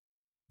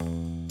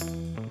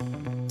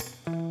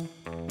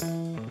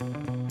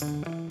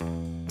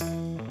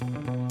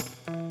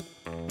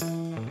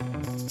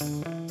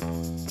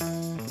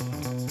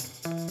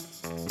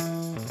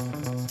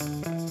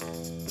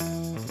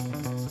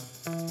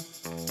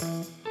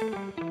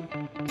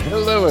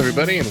Hello,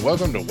 everybody, and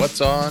welcome to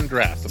What's on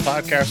Draft, the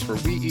podcast where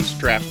we each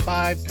draft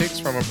 5 picks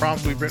from a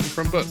prompt we've written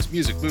from books,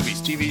 music, movies,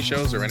 TV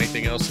shows, or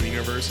anything else in the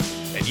universe.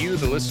 And you,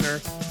 the listener,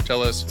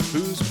 tell us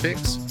whose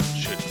picks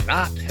should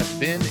not have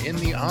been in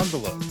the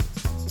envelope.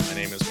 My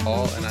name is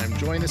Paul, and I'm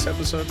joined this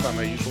episode by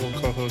my usual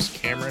co-hosts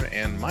Cameron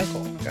and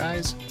Michael.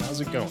 Guys,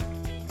 how's it going?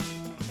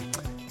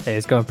 Hey,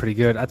 it's going pretty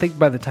good. I think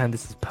by the time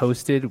this is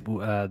posted,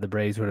 the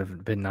Braves would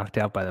have been knocked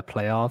out by the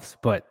playoffs,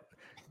 but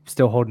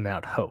still holding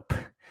out hope.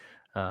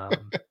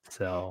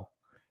 So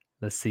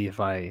let's see if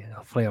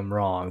hopefully I'm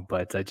wrong,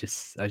 but I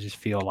just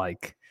feel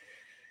like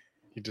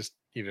you're just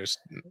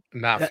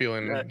not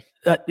feeling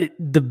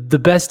the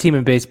best team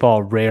in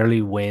baseball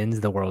rarely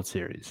wins the World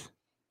Series.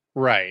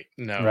 Right.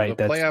 No, right.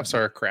 The playoffs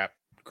are a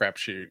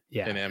crapshoot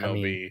in MLB. I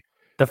mean,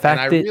 the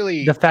fact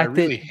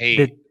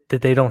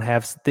that they don't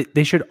have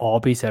they should all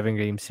be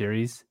 7-game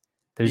series.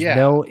 There's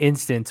no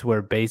instance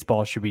where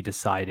baseball should be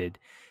decided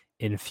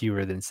in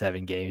fewer than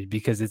 7 games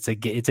because it's a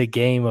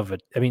game of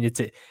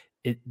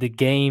the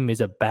game is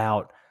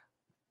about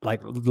like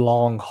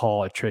long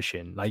haul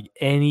attrition. Like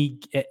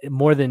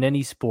more than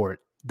any sport,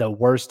 the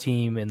worst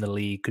team in the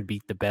league could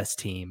beat the best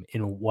team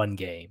in one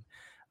game,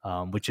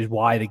 which is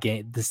why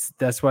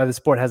that's why the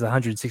sport has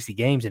 160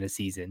 games in a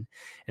season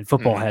and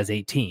football has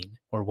 18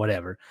 or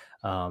whatever,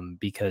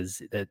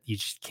 because that you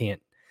just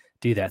can't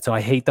do that. So I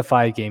hate the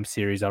 5-game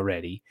series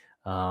already.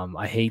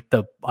 I hate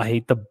the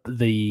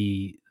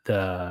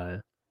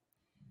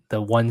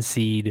 1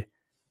 seed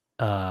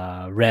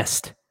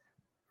rest,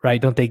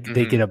 right? Don't they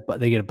get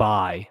a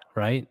bye,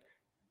 right?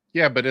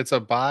 Yeah, but it's a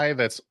bye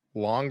that's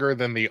longer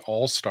than the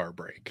All-Star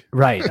break.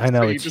 Right. I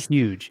know. So it's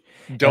huge.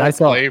 Don't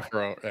play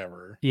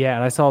forever. Yeah,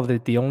 and I saw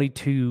that the only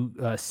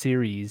 2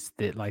 series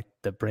that like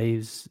the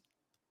Braves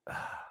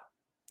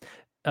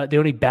the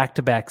only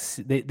back-to-backs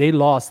they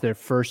lost their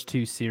first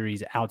 2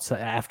 series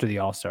outside after the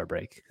All-Star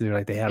break. They're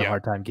like they had a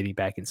hard time getting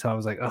back in. So I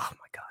was like, oh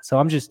my God. So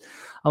I'm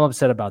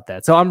upset about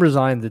that. So I'm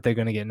resigned that they're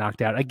going to get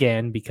knocked out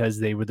again because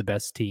they were the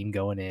best team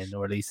going in,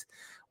 or at least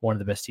one of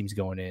the best teams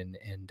going in.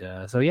 And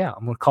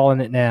I'm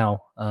calling it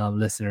now,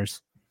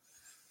 listeners.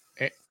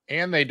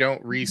 And they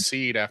don't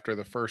reseed after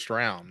the first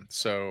round.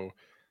 So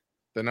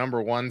the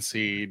number 1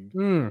 seed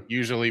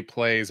usually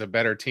plays a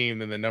better team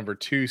than the number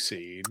 2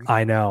 seed.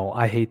 I know.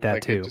 I hate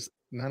that too.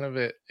 None of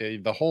it,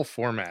 the whole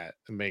format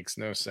makes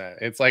no sense.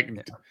 It's like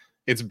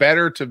it's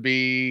better to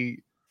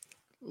be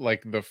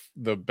like the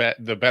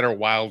better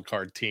wild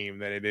card team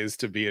than it is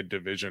to be a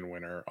division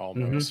winner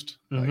almost.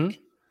 Nope.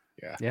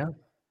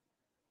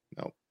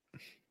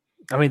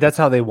 I mean, that's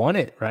how they won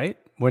it, right?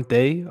 Weren't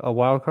they a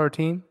wild card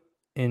team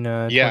in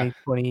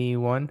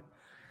 2021?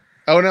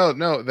 Oh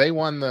no, they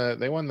won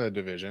the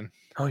division.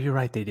 Oh, you're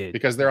right, they did.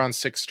 Because they're on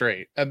 6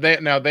 straight.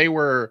 They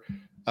were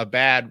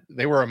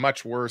a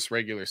much worse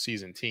regular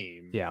season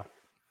team. Yeah.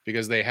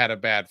 Because they had a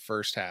bad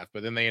first half,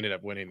 but then they ended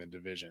up winning the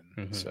division.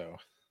 So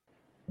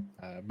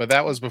but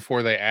that was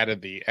before they added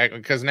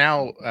because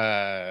now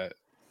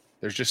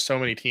there's just so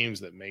many teams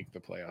that make the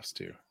playoffs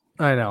too.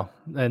 I know.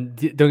 And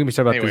don't get me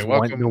started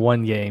about the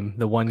one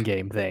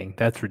game thing.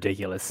 That's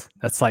ridiculous.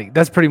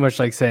 That's pretty much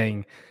like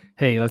saying,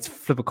 hey, let's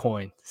flip a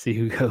coin, see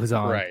who goes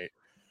on. Right.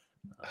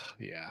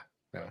 Yeah.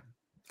 No.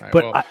 Right,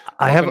 but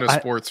I have a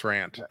sports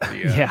rant.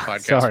 The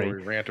podcast where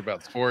we rant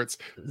about sports.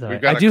 Sorry.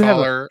 We've got a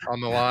caller on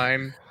the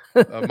line.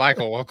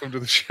 Michael, welcome to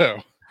the show.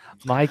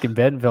 Mike in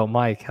Bentonville.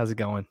 Mike, how's it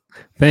going?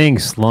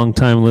 Thanks. Long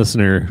time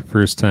listener,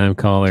 first time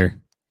caller.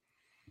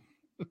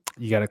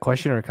 You got a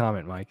question or a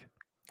comment, Mike?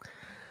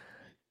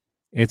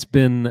 It's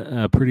been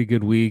a pretty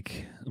good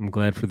week. I'm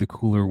glad for the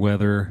cooler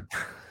weather.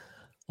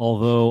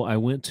 Although I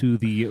went to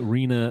the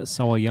Rina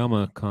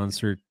Sawayama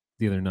concert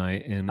the other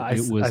night, and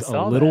it was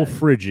a little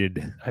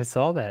frigid. I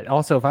saw that.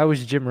 Also, if I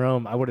was Jim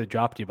Rome, I would have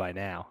dropped you by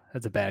now.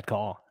 That's a bad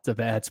call. It's a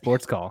bad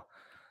sports call.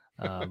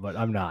 But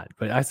I'm not.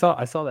 But I saw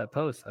that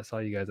post. I saw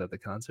you guys at the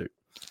concert.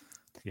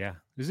 Yeah,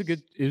 it was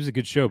a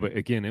good show. But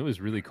again, it was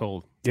really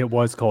cold. It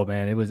was cold,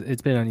 man.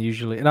 It's been not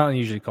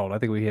unusually cold. I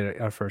think we hit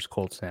our first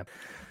cold snap.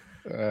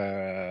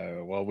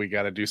 Well, we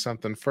got to do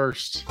something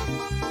first. We've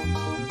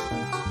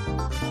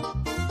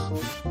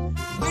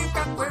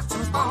got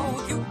questions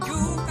for you.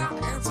 You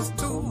got answers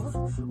too.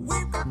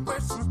 We've got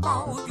questions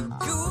for you.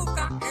 You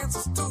got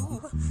answers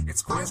too.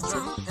 It's question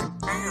and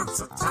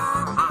answer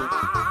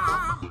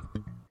time.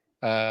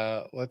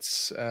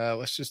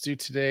 Let's just do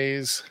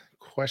today's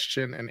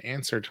question and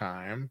answer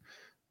time,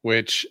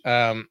 which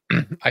I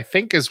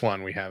think is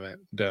one we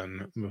haven't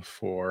done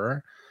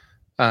before.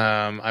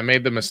 I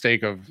made the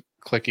mistake of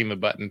clicking the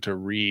button to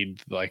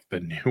read like the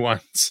new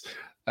ones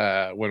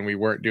when we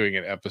weren't doing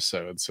an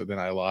episode, so then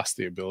I lost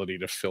the ability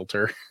to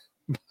filter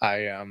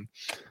by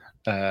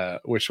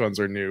which ones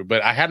are new.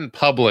 But I hadn't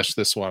published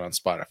this one on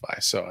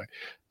Spotify, so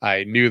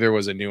I knew there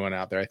was a new one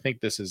out there. I think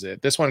this is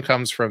it. This one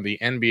comes from the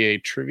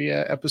NBA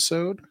trivia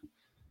episode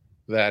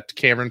that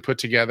Cameron put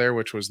together,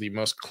 which was the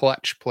most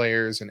clutch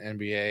players in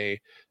NBA.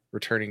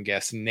 Returning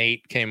guest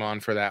Nate came on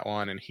for that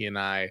one, and he and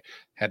I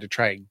had to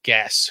try and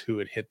guess who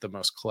had hit the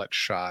most clutch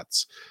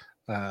shots.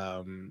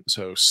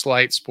 So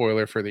slight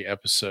spoiler for the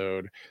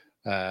episode.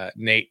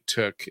 Nate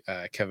took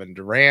Kevin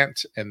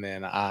Durant, and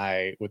then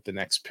I, with the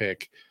next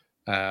pick,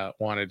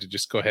 wanted to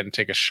just go ahead and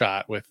take a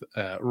shot with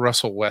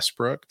Russell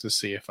Westbrook to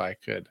see if I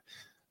could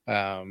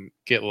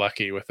get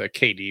lucky with a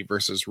KD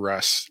versus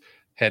Russ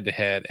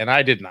head-to-head. And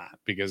I did not,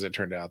 because it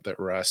turned out that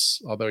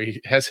Russ, although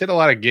he has hit a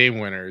lot of game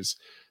winners,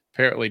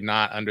 apparently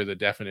not under the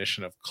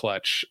definition of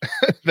clutch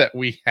that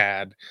we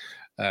had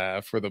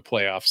for the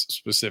playoffs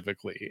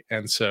specifically.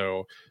 And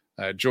so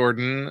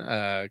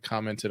Jordan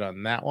commented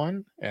on that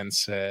one and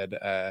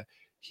said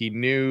he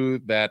knew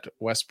that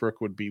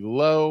Westbrook would be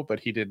low, but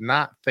he did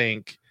not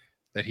think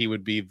that he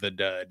would be the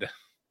dud.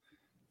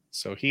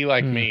 So he,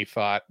 like me,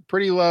 thought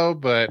pretty low,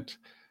 but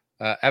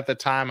at the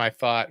time I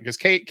thought, because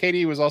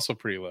KD was also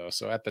pretty low.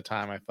 So at the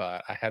time I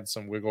thought I had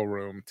some wiggle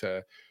room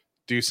to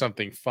do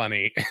something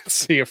funny and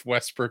see if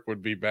Westbrook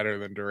would be better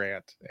than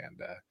Durant,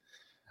 and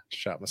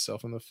shot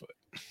myself in the foot.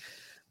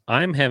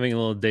 I'm having a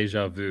little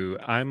deja vu.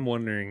 I'm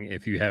wondering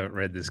if you haven't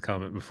read this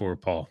comment before,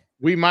 Paul.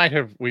 We might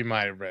have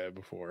read it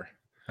before.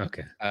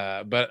 Okay.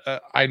 But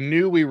I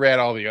knew we read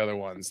all the other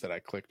ones that I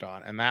clicked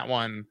on, and that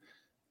one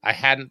I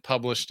hadn't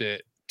published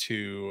it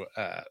to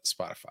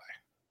Spotify.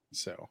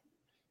 So,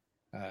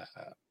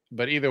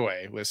 but either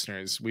way,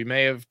 listeners, we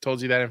may have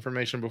told you that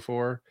information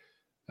before.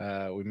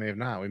 We may have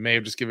not. We may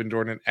have just given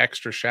Jordan an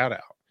extra shout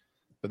out.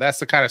 But that's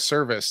the kind of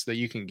service that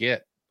you can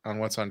get on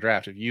What's on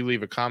Draft. If you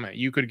leave a comment,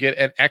 you could get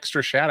an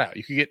extra shout out.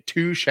 You could get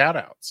 2 shout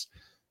outs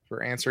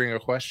for answering a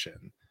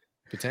question,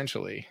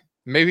 potentially,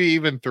 maybe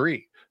even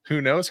 3.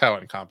 Who knows how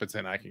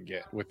incompetent I can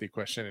get with the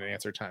question and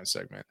answer time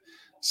segment.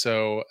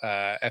 So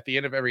at the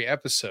end of every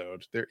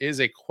episode, there is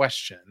a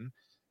question,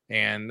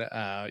 and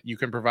you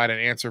can provide an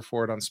answer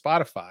for it on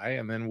Spotify,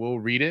 and then we'll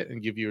read it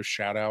and give you a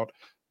shout out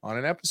on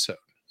an episode.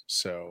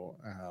 So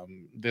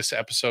this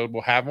episode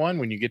will have one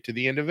when you get to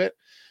the end of it.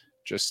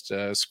 Just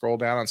scroll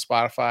down on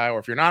Spotify, or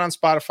if you're not on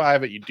Spotify,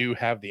 but you do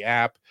have the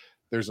app,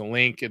 there's a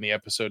link in the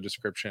episode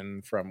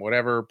description from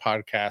whatever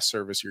podcast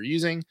service you're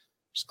using.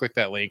 Just click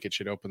that link. It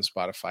should open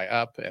Spotify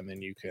up, and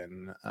then you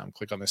can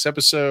click on this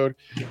episode,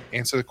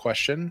 answer the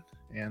question,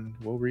 and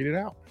we'll read it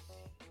out.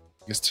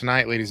 Because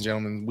tonight, ladies and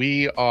gentlemen,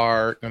 we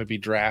are going to be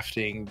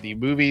drafting the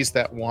movies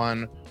that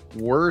won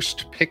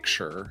Worst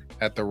Picture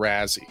at the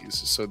Razzies.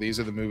 So these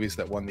are the movies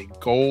that won the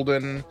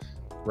Golden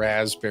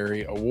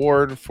Raspberry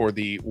Award for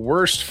the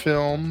worst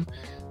film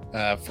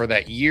for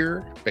that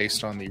year,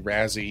 based on the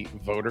Razzie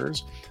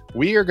voters.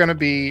 We are going to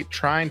be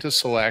trying to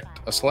select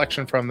a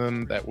selection from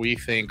them that we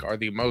think are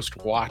the most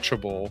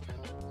watchable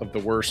of the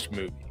worst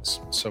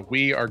movies. So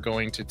we are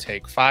going to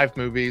take 5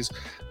 movies.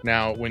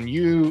 Now, when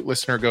you,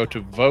 listener, go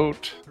to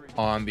vote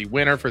on the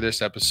winner for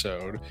this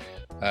episode,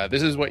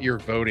 this is what you're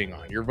voting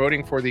on. You're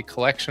voting for the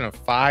collection of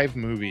 5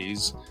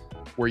 movies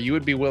where you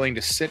would be willing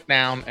to sit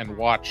down and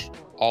watch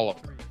all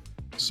of them.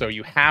 So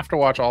you have to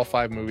watch all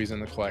 5 movies in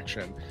the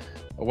collection.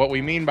 What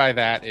we mean by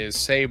that is,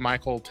 say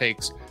Michael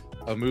takes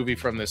a movie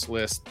from this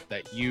list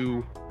that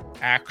you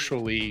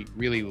actually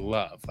really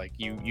love. Like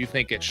you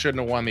think it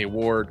shouldn't have won the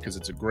award because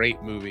it's a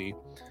great movie,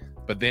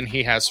 but then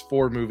he has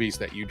 4 movies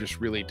that you just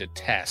really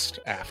detest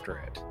after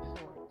it.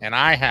 And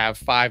I have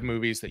 5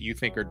 movies that you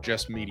think are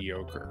just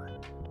mediocre.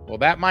 Well,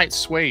 that might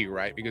sway you,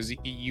 right? Because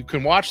you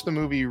can watch the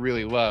movie you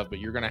really love, but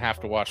you're going to have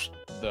to watch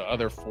the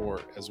other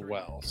 4 as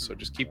well. So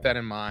just keep that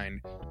in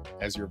mind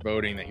as you're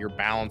voting, that you're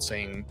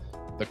balancing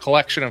the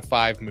collection of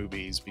 5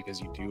 movies, because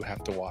you do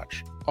have to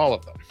watch all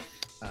of them.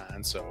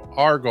 And so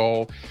our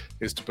goal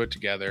is to put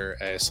together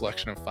a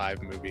selection of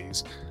 5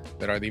 movies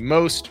that are the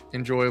most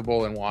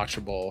enjoyable and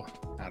watchable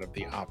out of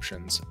the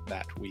options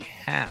that we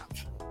have.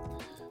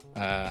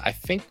 I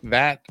think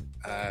that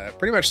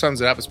pretty much sums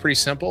it up. It's pretty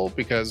simple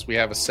because we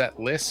have a set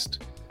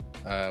list.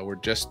 We're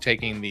just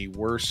taking the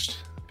worst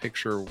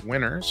picture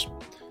winners.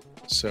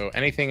 So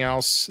anything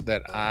else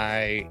that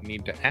I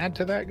need to add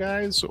to that,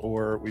 guys,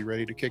 or are we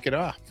ready to kick it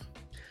off?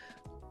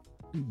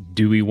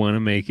 Do we want to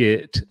make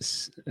it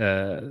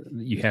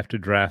you have to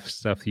draft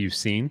stuff you've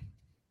seen,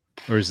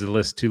 or is the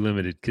list too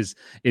limited? Because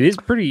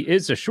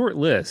it's a short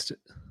list.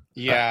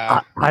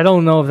 Yeah, I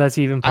don't know if that's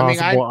even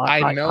possible.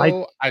 I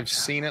know I've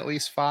seen at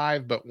least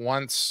 5, but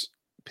once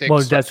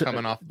picks start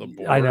coming off the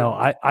board. I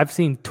know I've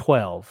seen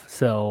 12.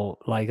 So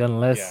like,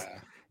 unless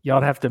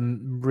y'all have to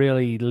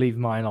really leave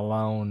mine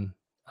alone,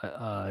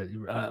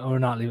 or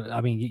not leave. I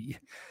mean,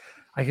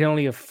 I can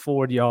only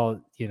afford y'all,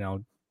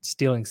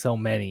 stealing so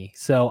many.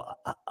 So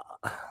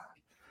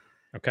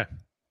okay,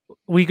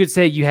 we could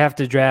say you have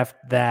to draft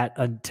that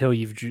until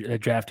you've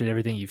drafted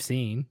everything you've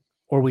seen,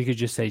 or we could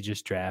just say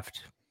just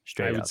draft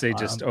straight up. I would say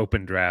just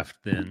open draft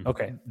then.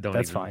 Okay,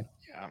 that's fine.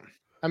 Yeah,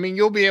 I mean,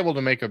 you'll be able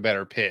to make a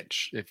better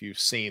pitch if you've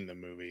seen the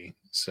movie.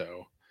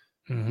 So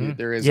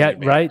there is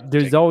right.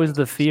 There's always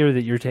the fear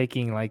that you're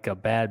taking like a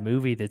bad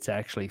movie that's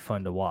actually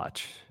fun to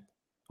watch,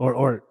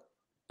 or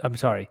I'm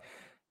sorry,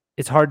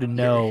 it's hard to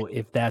know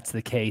if that's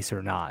the case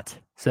or not.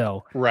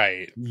 So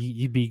right,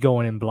 you'd be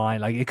going in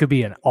blind. Like, it could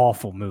be an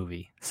awful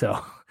movie.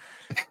 So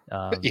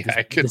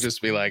it could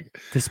just be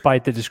like,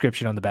 despite the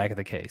description on the back of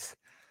the case.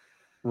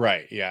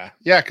 Right. Yeah.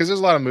 Yeah. Because there's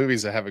a lot of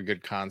movies that have a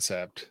good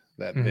concept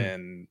that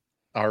then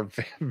are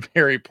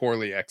very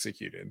poorly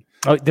executed.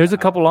 Oh, there's a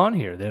couple on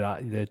here that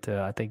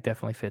I think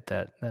definitely fit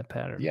that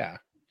pattern.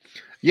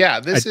 Yeah.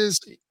 This is,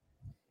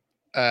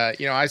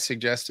 I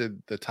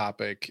suggested the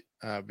topic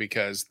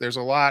because there's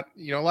a lot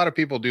of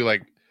people do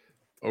like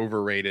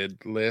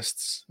overrated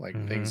lists, like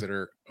things that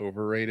are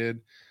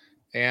overrated.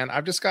 And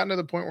I've just gotten to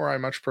the point where I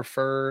much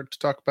prefer to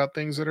talk about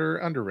things that are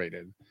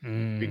underrated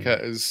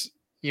because,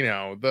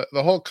 the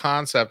whole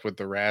concept with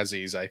the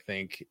Razzies, I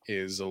think,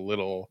 is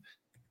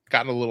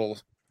gotten a little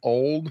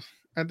old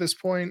at this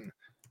point.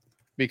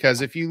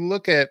 Because if you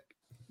look at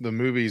the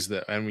movies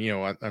that, and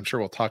I'm sure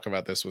we'll talk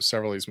about this with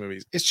several of these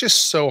movies, it's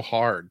just so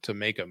hard to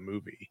make a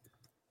movie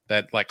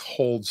that like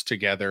holds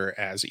together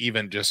as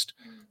even just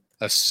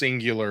a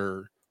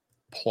singular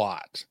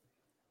plot.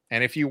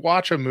 And if you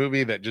watch a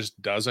movie that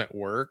just doesn't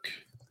work,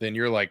 then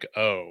you're like,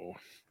 oh,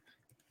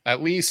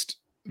 at least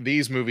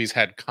these movies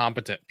had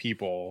competent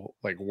people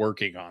like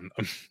working on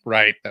them,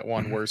 right? That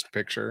one Worst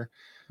Picture.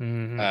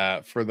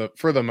 For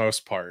the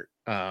most part.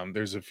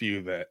 There's a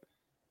few that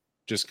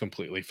just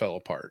completely fell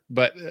apart,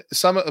 but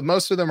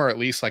most of them are at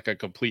least like a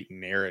complete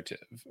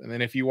narrative. And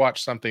then if you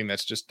watch something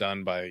that's just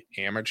done by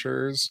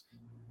amateurs,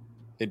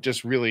 it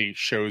just really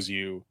shows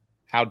you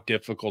how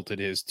difficult it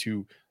is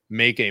to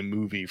make a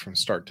movie from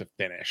start to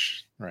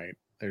finish, right?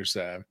 There's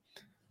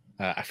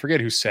I forget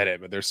who said it,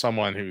 but there's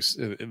someone who's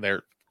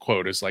their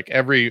quote is like,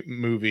 every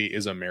movie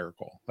is a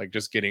miracle, like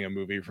just getting a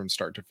movie from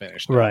start to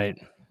finish. Right.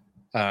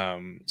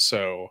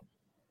 So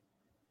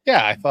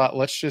yeah, I thought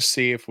let's just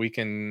see if we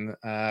can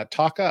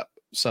talk up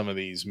some of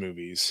these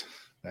movies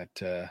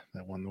that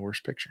won the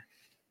Worst Picture.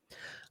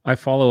 I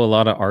follow a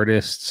lot of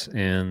artists,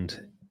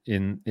 and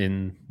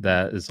in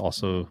that is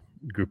also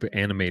a group of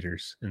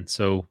animators. And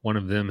so one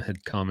of them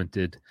had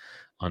commented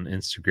on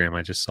Instagram.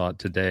 I just saw it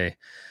today,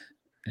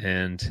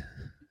 and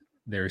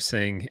they're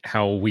saying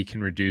how we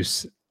can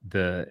reduce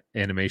the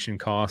animation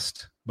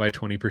cost by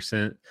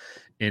 20%.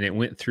 And it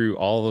went through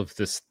all of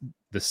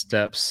the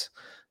steps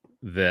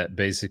that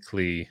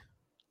basically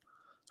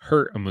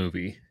hurt a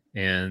movie.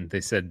 And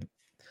they said,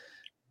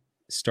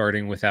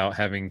 starting without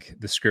having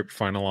the script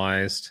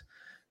finalized,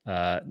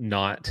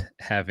 not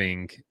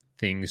having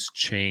things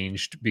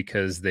changed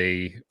because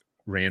they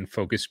ran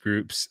focus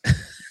groups.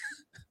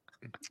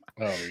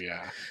 Oh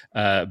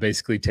yeah.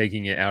 Basically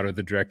taking it out of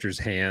the director's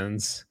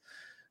hands,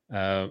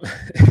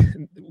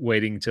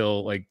 waiting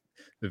till like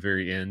the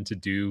very end to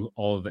do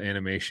all of the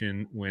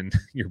animation when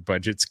your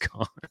budget's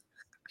gone.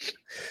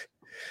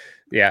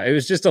 Yeah, it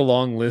was just a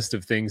long list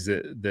of things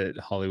that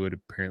Hollywood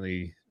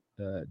apparently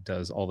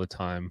does all the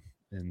time.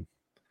 And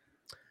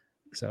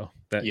so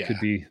that could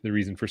be the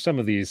reason for some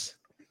of these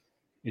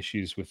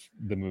issues with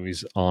the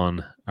movies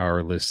on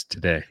our list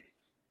today.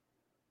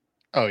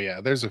 Oh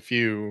yeah, there's a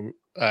few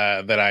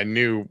that I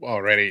knew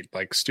already,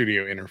 like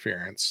studio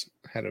interference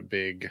had a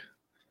big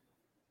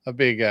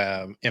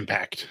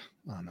impact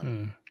on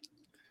them.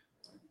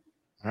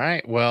 All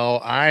right,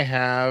 well, I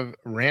have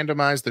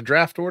randomized the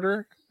draft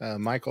order.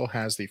 Michael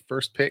has the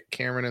first pick,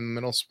 Cameron in the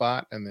middle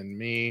spot, and then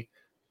me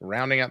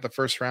rounding out the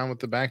first round with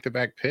the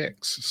back-to-back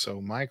picks.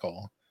 So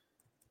Michael,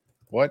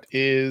 what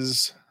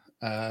is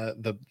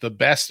the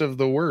best of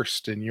the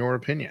worst in your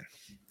opinion?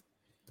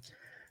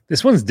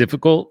 This one's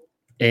difficult,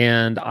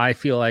 and I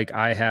feel like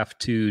I have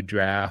to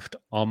draft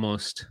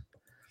almost.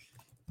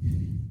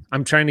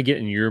 I'm trying to get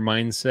in your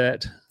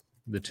mindset,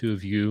 the two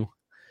of you,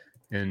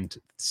 and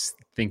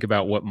think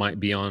about what might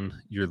be on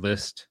your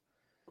list.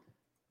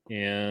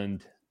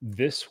 And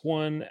this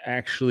one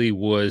actually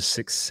was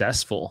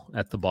successful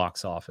at the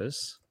box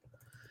office,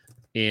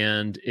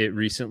 and it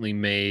recently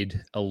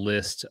made a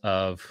list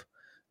of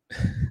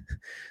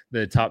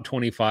the top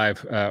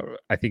 25.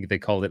 I think they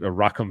called it a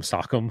Rock'em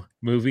Sock'em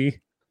movie.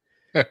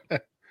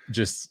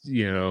 Just,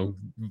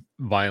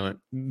 violent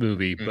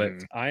movie.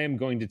 But I am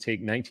going to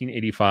take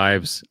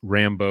 1985's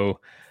Rambo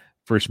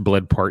First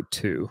Blood Part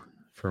 2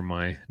 for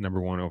my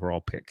number one overall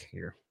pick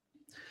here.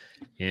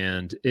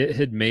 And it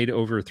had made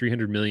over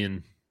 300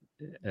 million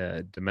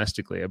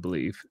domestically, I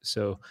believe.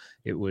 So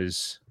it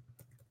was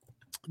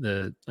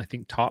I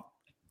think top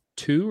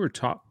 2 or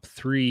top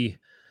 3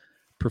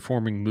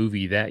 performing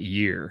movie that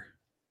year.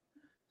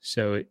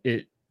 So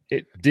it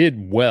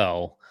did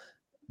well,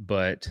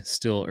 but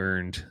still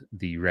earned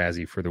the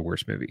Razzie for the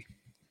worst movie.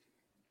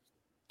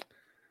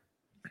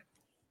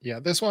 Yeah,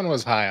 this one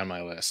was high on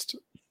my list.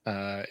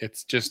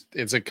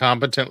 It's a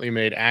competently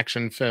made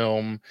action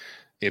film.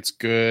 It's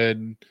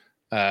good,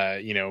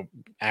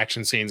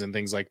 action scenes and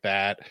things like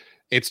that.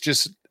 It's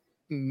just,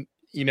 I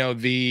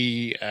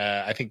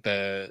think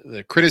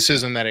the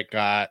criticism that it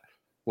got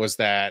was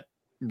that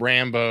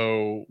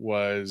Rambo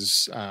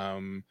was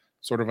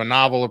sort of a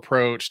novel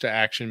approach to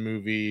action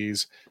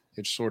movies.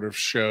 It sort of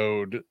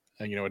showed,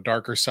 a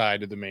darker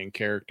side of the main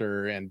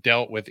character and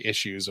dealt with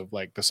issues of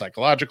like the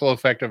psychological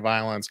effect of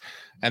violence.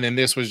 And then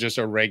this was just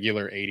a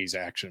regular 80s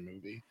action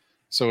movie.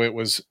 So it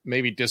was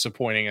maybe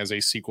disappointing as a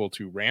sequel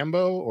to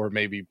Rambo, or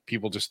maybe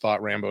people just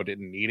thought Rambo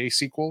didn't need a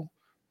sequel,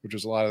 which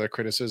was a lot of the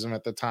criticism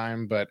at the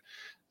time. But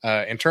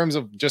in terms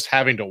of just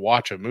having to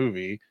watch a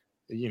movie,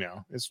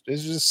 it's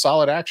just a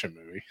solid action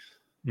movie.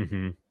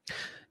 Mm-hmm.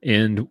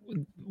 And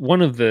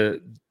one of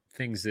the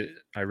things that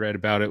I read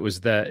about it was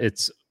that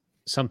it's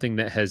something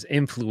that has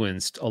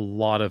influenced a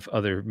lot of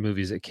other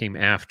movies that came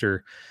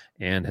after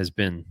and has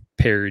been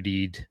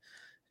parodied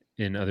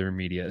in other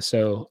media.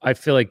 So I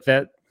feel like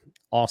that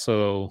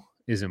also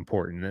is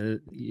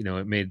important.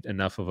 It made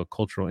enough of a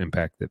cultural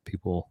impact that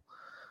people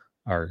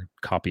are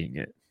copying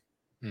it.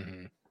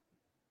 Mm-hmm.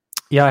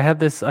 Yeah, I had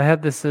this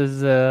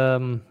as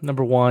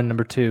number 1,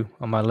 number 2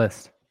 on my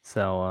list.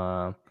 So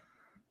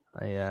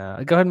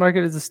I go ahead and mark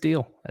it as a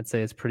steal. I'd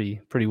say it's pretty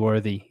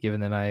worthy,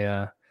 given that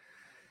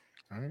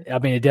I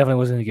mean, it definitely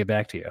wasn't going to get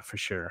back to you for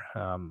sure.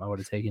 I would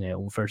have taken it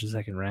first or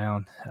second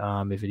round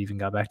if it even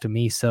got back to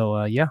me.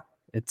 So yeah,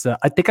 it's.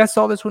 I think I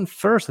saw this one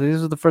first. This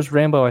was the first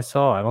Rambo I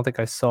saw. I don't think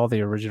I saw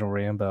the original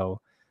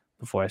Rambo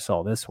before I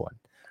saw this one.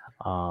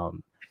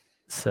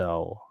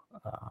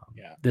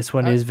 This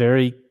one is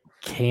very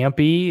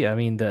campy. I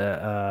mean,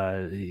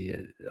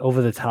 the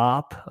over the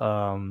top.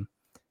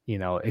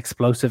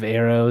 Explosive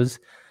arrows.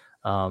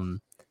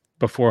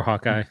 Before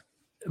Hawkeye.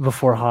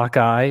 Before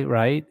Hawkeye,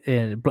 right?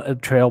 And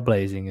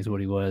trailblazing is what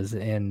he was.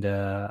 And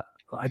I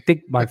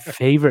think my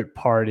favorite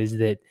part is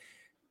that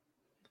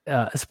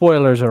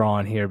spoilers are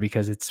on here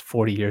because it's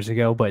 40 years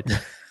ago, but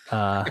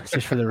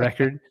just for the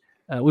record,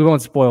 we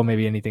won't spoil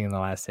maybe anything in the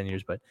last 10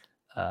 years, but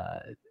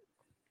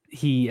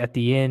he, at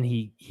the end,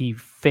 he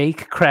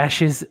fake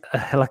crashes a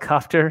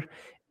helicopter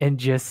and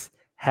just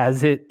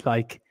has it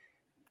like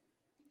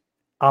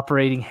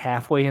operating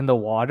halfway in the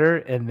water,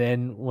 and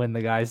then when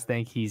the guys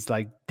think he's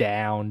like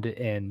downed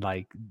and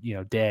like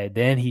dead,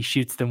 then he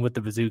shoots them with the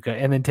bazooka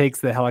and then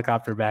takes the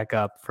helicopter back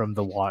up from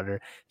the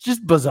water. It's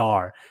just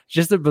bizarre,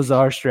 just a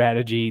bizarre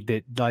strategy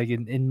that like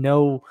in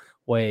no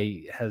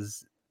way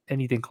has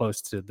anything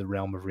close to the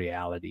realm of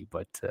reality,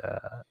 but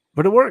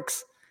it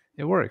works.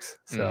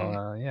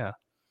 So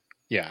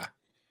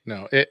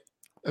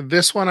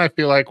This one I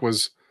feel like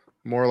was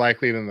more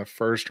likely than the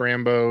first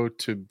Rambo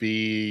to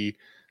be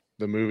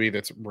the movie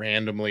that's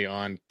randomly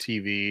on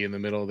TV in the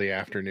middle of the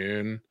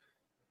afternoon.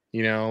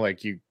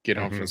 Like you get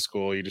home from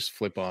school, you just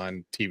flip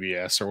on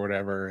TBS or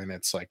whatever, and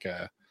it's like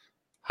a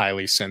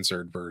highly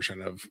censored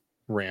version of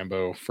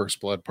Rambo First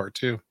Blood Part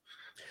 2.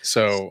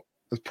 So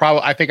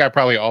I think I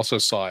probably also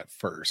saw it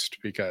first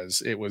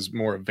because it was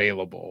more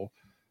available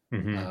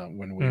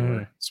when we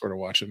were sort of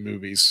watching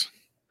movies.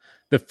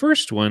 The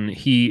first one,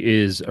 he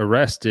is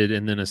arrested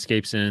and then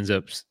escapes and ends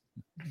up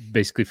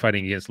basically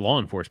fighting against law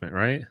enforcement,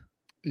 right?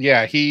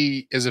 Yeah,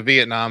 he is a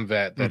Vietnam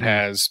vet that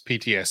has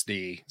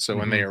PTSD. So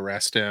when they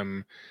arrest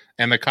him,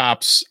 and the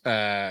cops,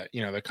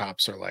 the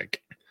cops are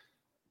like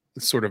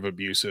sort of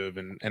abusive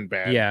and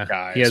bad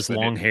guys. He has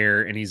long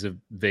hair and he's a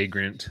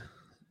vagrant.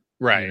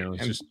 Right.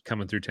 He's just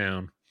coming through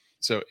town.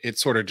 So it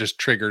sort of just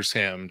triggers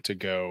him to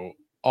go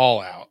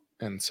all out.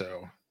 And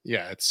so,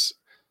 yeah, it's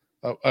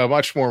a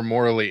much more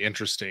morally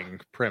interesting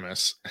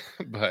premise,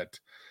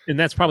 and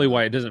that's probably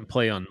why it doesn't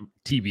play on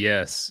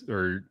TBS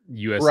or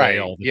USA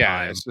all the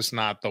time. It's just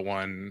not the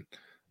one.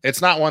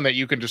 It's not one that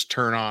you can just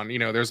turn on.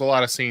 There's a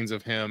lot of scenes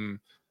of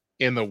him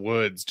in the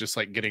woods, just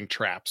like getting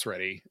traps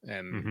ready.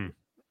 And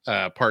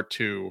part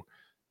 2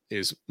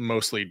 is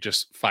mostly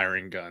just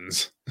firing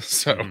guns.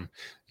 So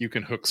you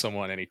can hook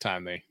someone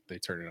anytime they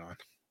turn it on.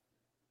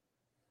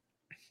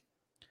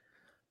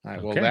 All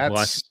right, well,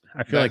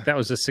 I feel like that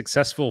was a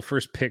successful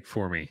first pick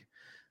for me.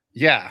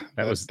 Yeah,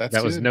 that was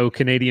no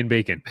Canadian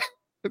bacon.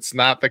 It's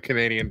not the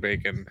Canadian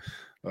bacon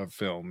of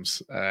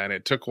films, and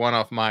it took one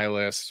off my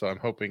list. So I'm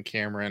hoping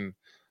Cameron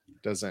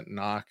doesn't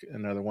knock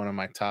another one of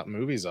my top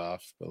movies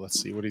off. But let's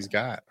see what he's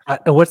got.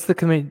 What's the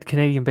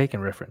Canadian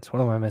bacon reference?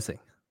 What am I missing?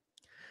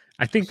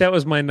 I think that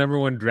was my number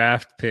 1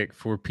 draft pick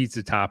for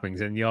pizza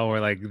toppings, and y'all were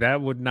like,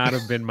 "That would not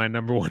have been my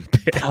number 1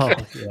 pick." Oh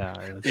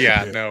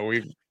yeah, no,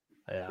 we've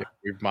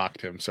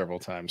mocked him several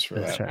times for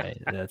that. That's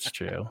right. That's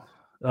true.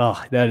 Oh,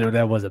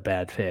 that was a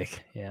bad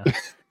pick. Yeah.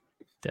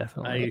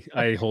 Definitely.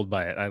 I hold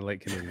by it. I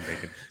like Canadian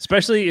bacon,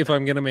 especially if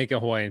I'm going to make a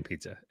Hawaiian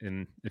pizza.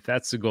 And if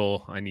that's the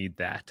goal, I need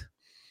that.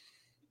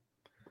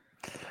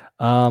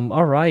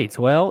 All right.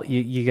 Well,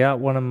 you got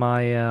one of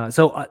my,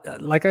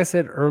 like I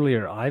said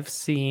earlier, I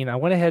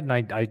went ahead and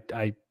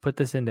I put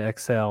this into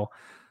Excel,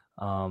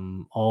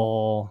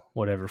 all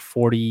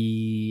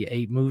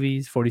 46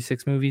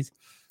 movies.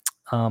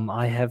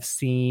 I have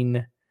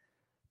seen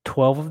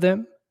 12 of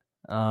them.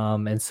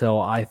 And so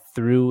I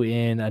threw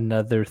in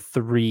another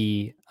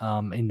 3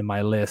 into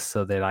my list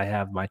so that I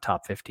have my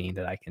top 15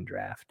 that I can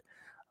draft.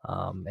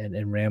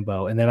 And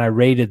Rambo, and then I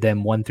rated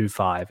them 1 through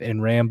 5,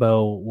 and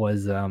Rambo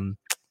was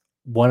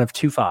one of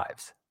 2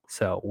 5s.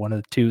 So one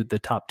of the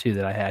top 2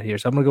 that I had here.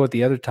 So I'm gonna go with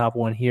the other top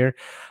one here.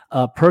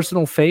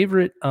 Personal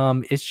favorite.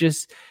 It's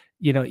just,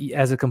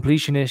 as a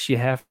completionist, you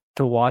have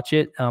to watch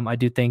it. I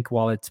do think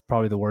while it's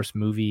probably the worst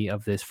movie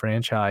of this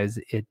franchise,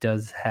 it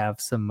does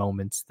have some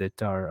moments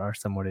that are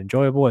somewhat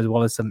enjoyable, as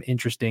well as some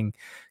interesting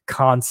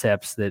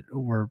concepts that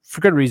were, for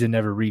good reason,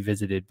 never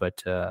revisited,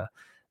 but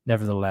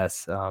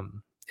nevertheless,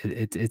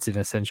 it's an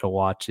essential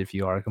watch if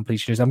you are a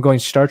completionist. I'm going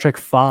Star Trek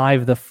V: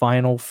 The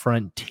Final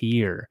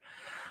Frontier.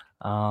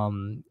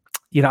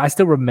 I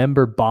still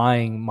remember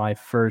buying my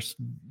first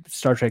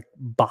Star Trek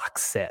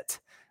box set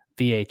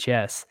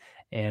VHS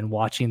and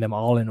watching them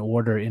all in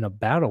order in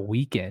about a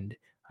weekend,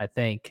 I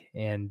think.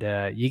 And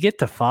you get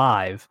to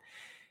 5,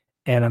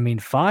 and I mean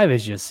 5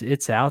 is just,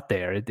 it's out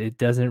there. It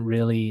doesn't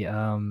really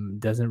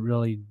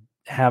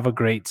have a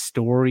great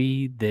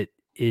story that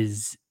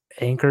is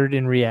anchored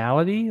in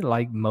reality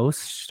like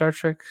most Star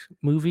Trek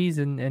movies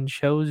and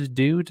shows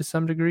do to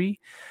some degree.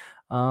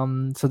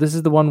 So this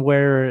is the one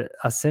where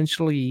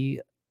essentially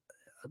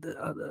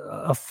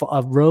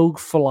a rogue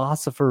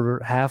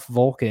philosopher, half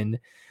Vulcan,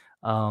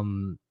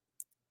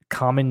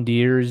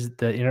 commandeers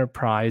the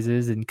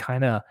Enterprises and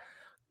kind of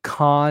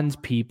cons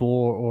people,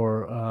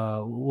 or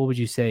what would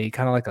you say,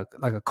 kind of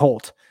like a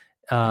cult,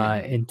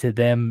 into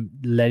them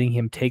letting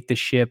him take the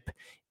ship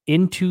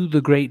into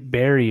the Great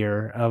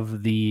Barrier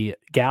of the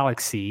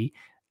galaxy,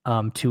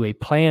 to a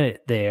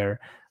planet there,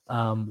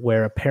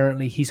 where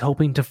apparently he's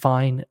hoping to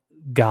find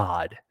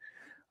God.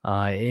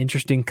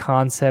 Interesting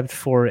concept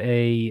for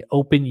a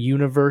open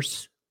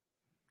universe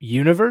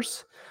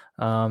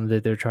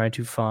that they're trying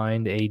to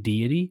find a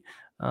deity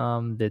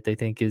that they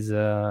think is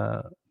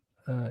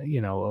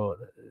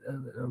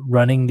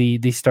running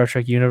the Star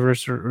Trek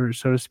universe, or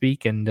so to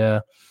speak,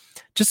 and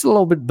just a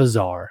little bit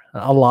bizarre,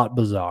 a lot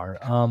bizarre.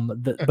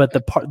 But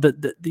the part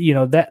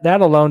that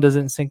alone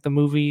doesn't sink the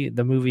movie.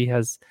 The movie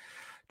has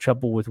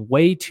trouble with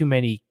way too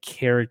many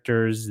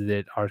characters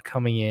that are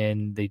coming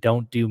in. They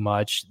don't do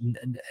much.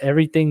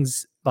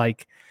 Everything's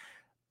like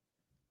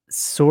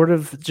sort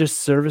of just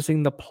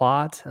servicing the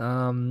plot,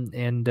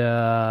 and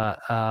the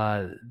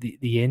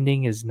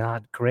ending is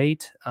not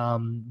great.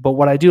 But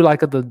what I do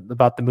like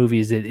about the movie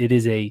is that it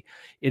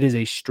is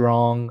a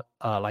strong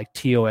like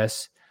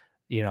TOS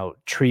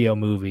trio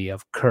movie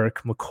of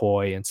Kirk,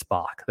 McCoy, and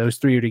Spock. Those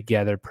three are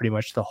together pretty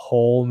much the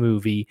whole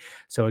movie.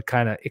 So it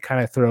kind of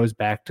throws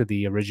back to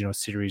the original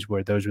series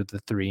where those were the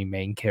three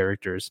main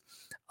characters.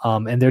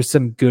 And there's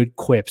some good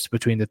quips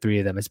between the three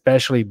of them,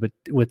 especially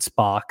with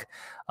Spock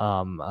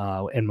and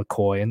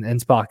McCoy, and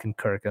Spock and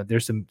Kirk.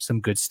 There's some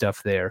good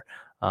stuff there.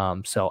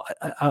 So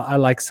I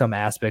like some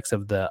aspects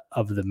of the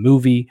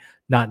movie,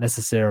 not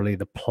necessarily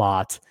the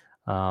plot,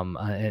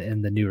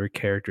 and the newer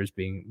characters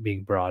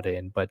being brought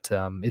in. But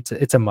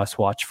it's a must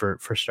watch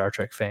for Star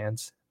Trek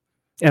fans,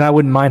 and I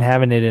wouldn't mind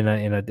having it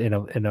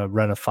in a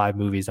run of 5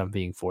 movies I'm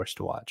being forced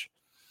to watch,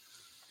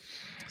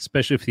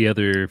 especially if the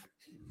other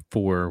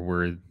 4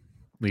 were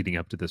leading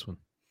up to this one.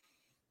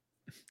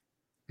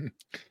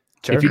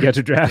 Sure. If you get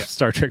to draft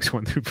Star Treks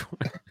 1 through 4.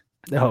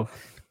 No.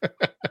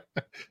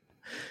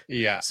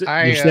 Yeah. So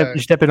you're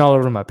stepping all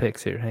over my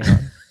picks here. Hang on.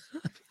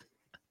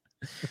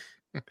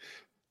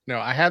 No,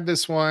 I had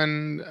this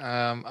one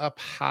up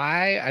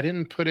high. I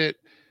didn't put it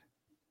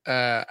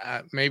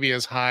maybe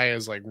as high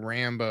as like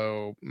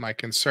Rambo. My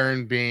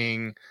concern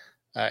being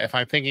if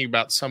I'm thinking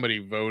about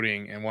somebody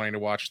voting and wanting to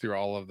watch through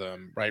all of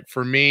them, right?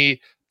 For me,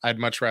 I'd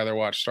much rather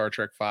watch Star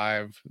Trek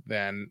V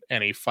than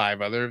any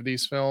 5 other of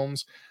these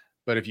films.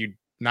 But if you're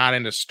not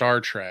into Star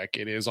Trek,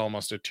 it is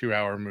almost a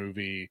 2-hour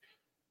movie.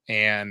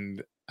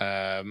 And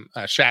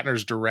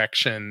Shatner's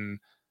direction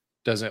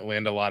doesn't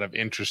lend a lot of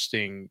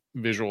interesting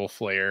visual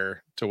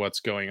flair to what's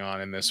going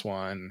on in this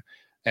one.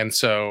 And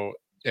so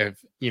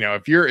if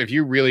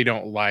you really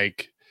don't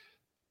like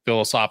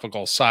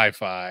philosophical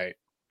sci-fi,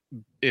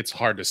 it's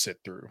hard to sit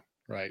through,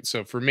 right?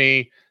 So for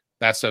me,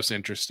 that stuff's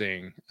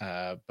interesting,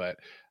 but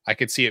I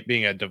could see it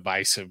being a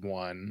divisive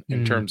one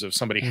in terms of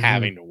somebody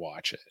having to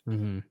watch it.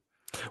 Mm-hmm.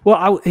 Well,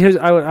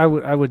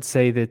 I would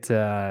say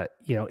that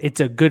it's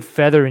a good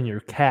feather in your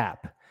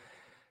cap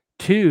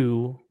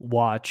to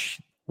watch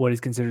what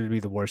is considered to be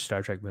the worst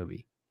Star Trek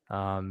movie,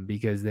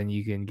 because then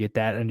you can get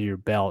that under your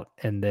belt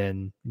and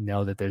then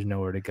know that there's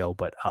nowhere to go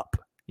but up.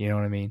 You know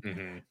what I mean?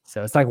 Mm-hmm.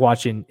 So it's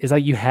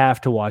like you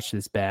have to watch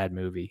this bad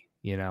movie.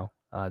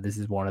 This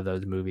is one of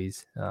those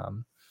movies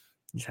you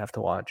just have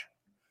to watch.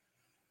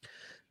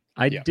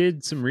 I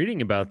did some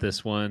reading about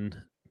this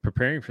one,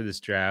 preparing for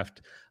this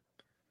draft.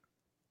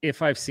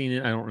 If I've seen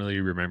it, I don't really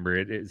remember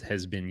it. It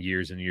has been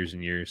years and years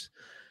and years.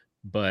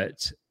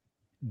 But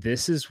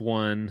this is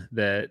one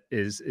that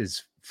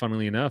is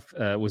funnily enough,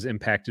 was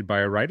impacted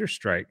by a writer's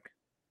strike.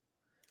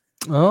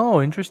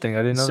 Oh, interesting.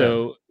 I didn't know that.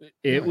 So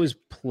it was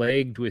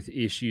plagued with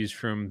issues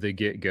from the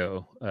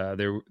get-go.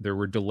 There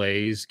were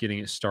delays getting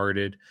it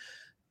started.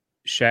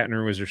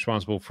 Shatner was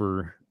responsible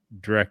for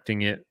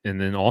directing it,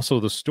 and then also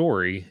the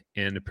story.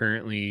 And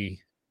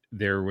apparently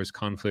there was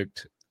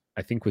conflict,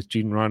 I think, with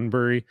Gene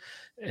Roddenberry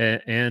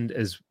and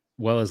as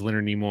well as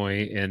Leonard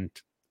Nimoy and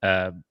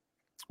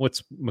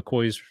what's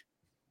McCoy's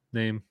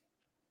name?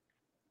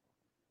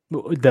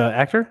 The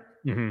actor?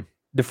 Mm-hmm.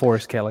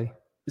 DeForest Kelley.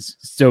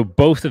 So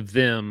both of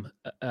them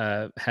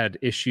had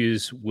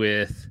issues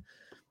with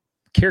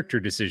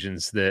character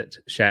decisions that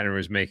Shatner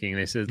was making.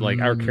 They said,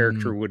 like, our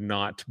character would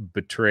not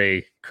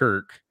betray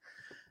Kirk.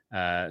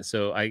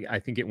 So I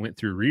think it went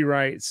through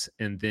rewrites,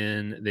 and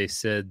then they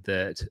said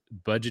that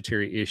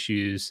budgetary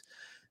issues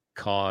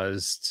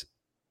caused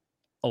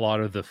a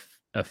lot of the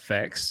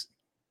effects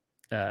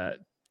to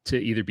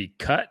either be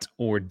cut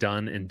or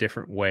done in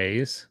different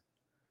ways.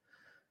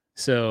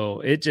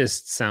 So it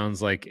just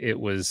sounds like it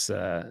was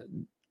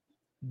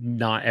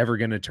not ever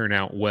going to turn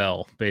out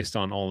well based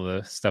on all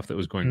the stuff that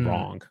was going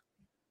wrong.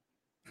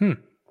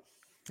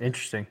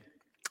 Interesting.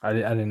 I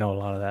didn't know a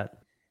lot of that.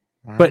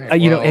 But right,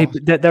 hey,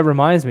 that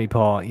reminds me,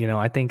 Paul.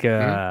 I think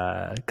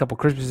a couple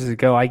Christmases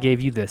ago, I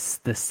gave you the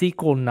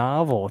sequel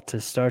novel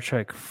to Star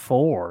Trek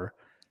IV,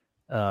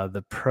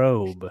 The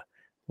Probe,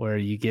 where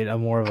you get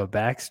more of a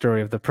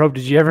backstory of the probe.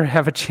 Did you ever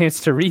have a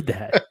chance to read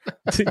that?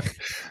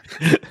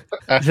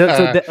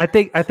 I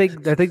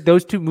think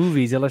those two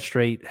movies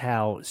illustrate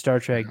how Star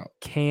Trek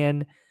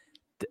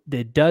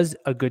it does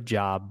a good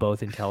job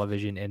both in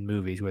television and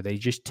movies, where they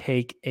just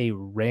take a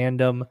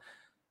random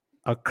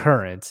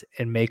occurrence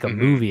and make a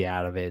movie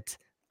out of it,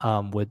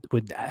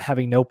 with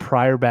having no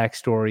prior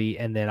backstory.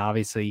 And then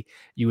obviously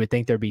you would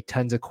think there'd be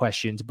tons of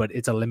questions, but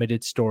it's a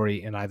limited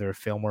story in either a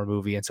film or a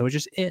movie, and so it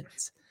just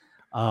ends.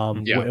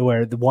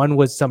 Where the one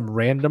was some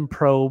random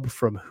probe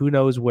from who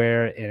knows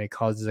where, and it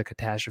causes a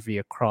catastrophe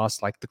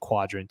across like the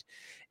quadrant.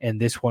 And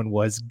this one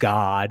was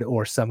God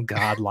or some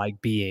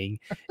godlike being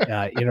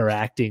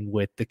interacting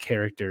with the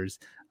characters.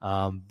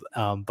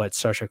 But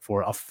Star Trek IV,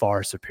 a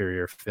far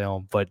superior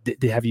film. But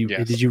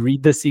did you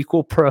read the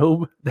sequel,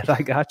 Probe, that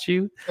I got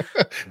you?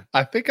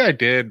 I think I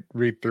did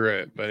read through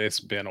it, but it's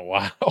been a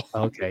while.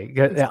 Okay,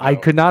 I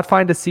could not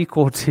find a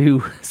sequel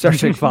to Star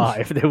Trek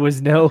V. There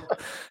was no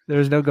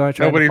going.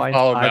 Nobody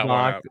followed that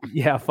one up.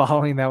 Yeah,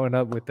 following that one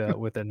up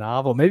with a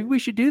novel. Maybe we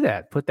should do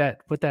that. Put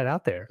that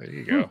out there. There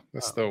you go.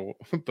 That's the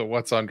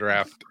what's on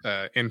draft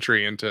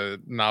entry into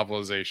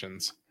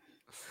novelizations.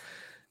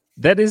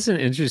 That is an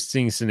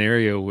interesting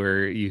scenario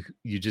where you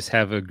just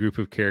have a group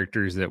of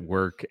characters that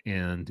work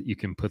and you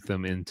can put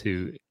them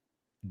into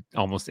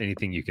almost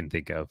anything you can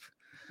think of.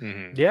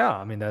 Mm-hmm. Yeah,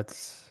 I mean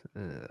that's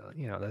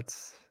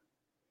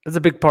a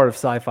big part of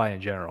sci-fi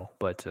in general.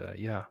 But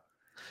yeah,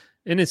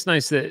 and it's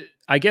nice that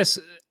I guess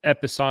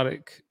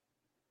episodic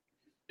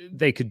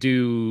they could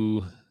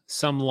do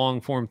some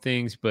long form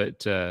things,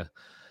 but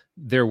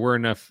there were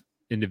enough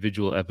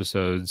individual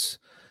episodes,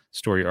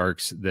 story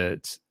arcs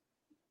that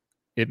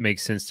it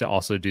makes sense to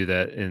also do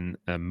that in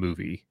a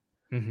movie.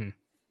 Mm-hmm.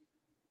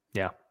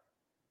 Yeah.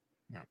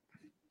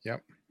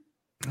 Yep.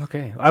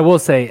 Okay. I will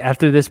say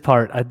after this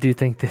part, I do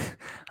think that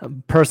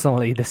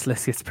personally, this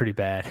list gets pretty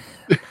bad.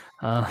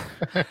 There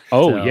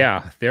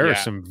are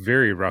some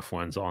very rough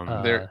ones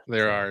on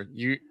there are.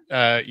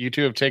 You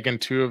two have taken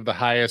two of the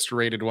highest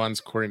rated ones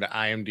according to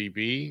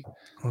IMDb.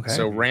 Okay.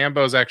 So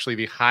Rambo's actually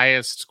the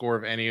highest score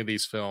of any of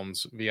these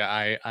films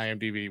via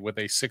IMDb with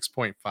a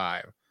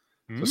 6.5.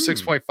 So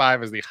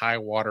 6.5 is the high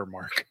water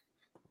mark.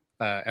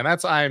 And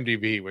that's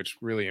IMDb, which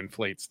really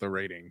inflates the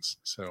ratings.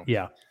 So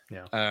yeah.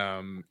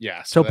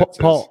 So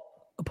Paul,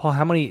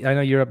 how many? I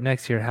know you're up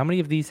next here. How many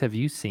of these have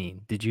you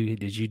seen? Did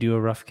you do a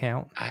rough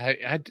count?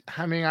 I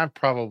mean, I've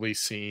probably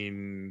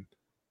seen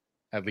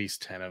at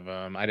least 10 of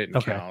them. I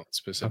didn't count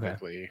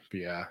specifically, but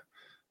yeah.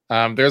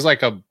 There's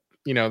like a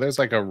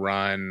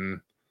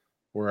run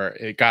where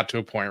it got to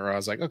a point where I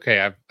was like,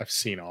 okay, I've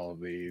seen all of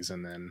these,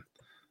 and then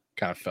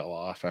kind of fell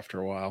off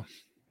after a while.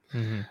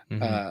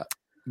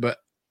 But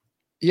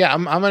yeah,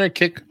 I'm going to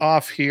kick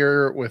off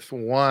here with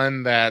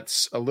one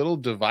that's a little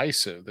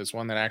divisive. There's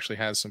one that actually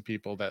has some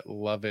people that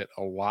love it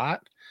a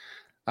lot.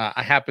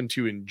 I happen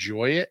to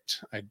enjoy it.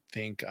 I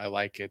think I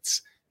like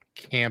its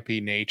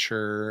campy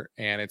nature,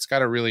 and it's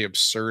got a really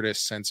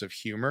absurdist sense of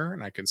humor,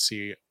 and I can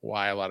see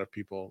why a lot of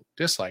people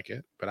dislike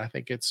it, but I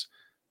think it's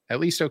at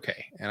least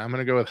okay. And I'm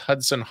going to go with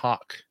Hudson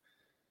Hawk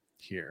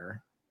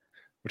here,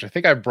 which I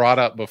think I brought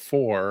up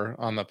before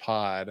on the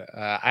pod.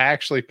 I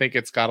actually think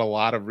it's got a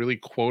lot of really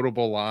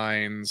quotable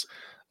lines,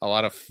 a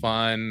lot of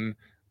fun,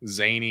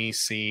 zany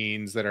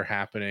scenes that are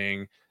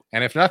happening.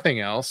 And if nothing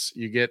else,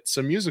 you get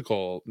some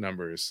musical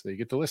numbers that you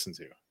get to listen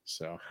to.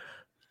 So,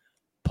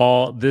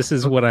 Paul, this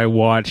is what I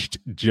watched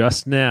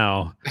just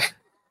now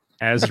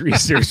as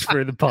research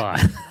for the pod.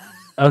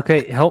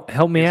 Okay,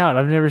 help me out.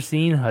 I've never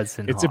seen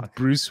Hudson Hawk. It's a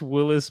Bruce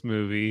Willis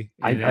movie.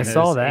 I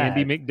saw that.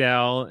 Andy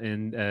McDowell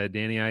and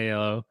Danny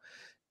Aiello.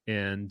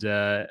 And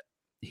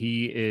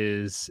he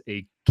is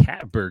a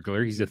cat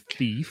burglar. He's a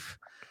thief.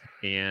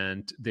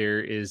 And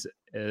there is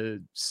a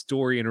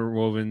story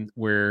interwoven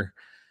where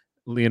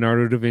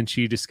Leonardo da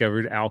Vinci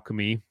discovered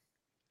alchemy.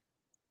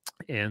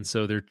 And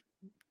so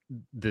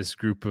this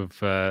group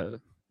of a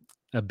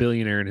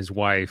billionaire and his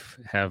wife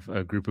have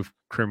a group of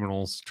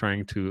criminals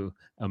trying to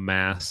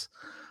amass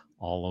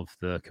all of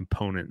the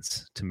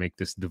components to make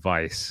this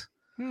device.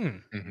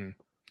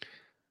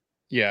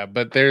 Yeah,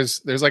 but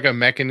there's like a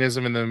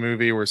mechanism in the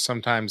movie where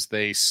sometimes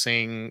they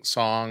sing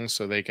songs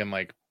so they can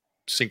like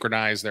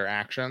synchronize their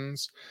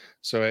actions.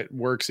 So it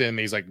works in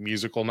these like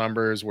musical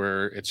numbers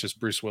where it's just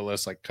Bruce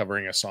Willis like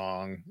covering a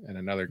song and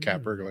another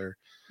cat burglar.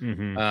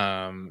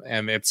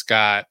 And it's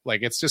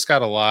just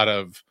got a lot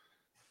of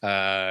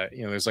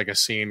there's like a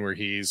scene where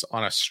he's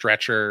on a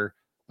stretcher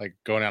like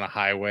going down a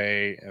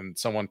highway and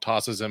someone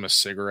tosses him a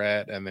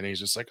cigarette and then he's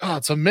just like, oh,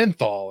 it's a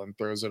menthol, and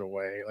throws it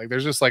away. Like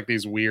there's just like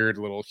these weird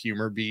little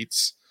humor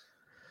beats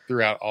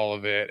throughout all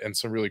of it and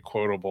some really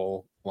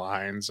quotable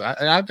lines.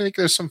 I think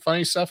there's some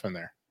funny stuff in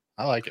there.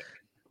 I like it.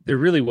 There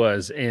really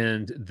was.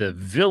 And the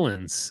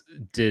villains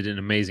did an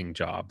amazing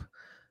job.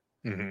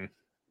 Mm-hmm.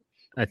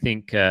 I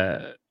think,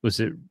 was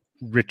it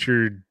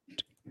Richard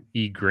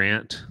E.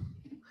 Grant?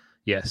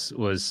 Yes,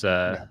 was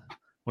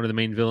one of the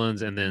main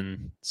villains, and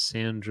then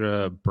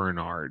Sandra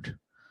Bernhard.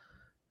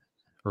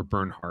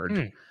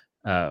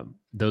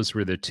 Those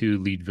were the two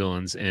lead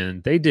villains,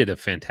 and they did a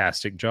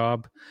fantastic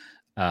job.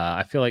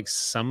 I feel like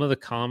some of the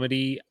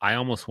comedy, I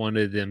almost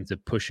wanted them to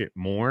push it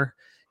more.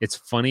 It's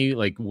funny,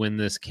 like when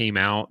this came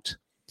out,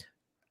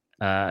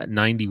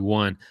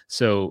 91.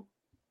 So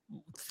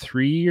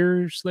 3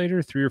 or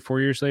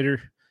 4 years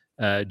later,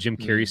 Jim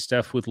Carrey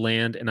stuff would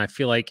land, and I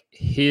feel like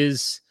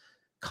his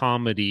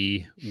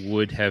comedy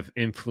would have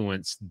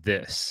influenced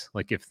this.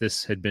 Like if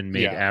this had been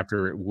made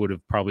after, it would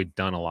have probably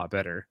done a lot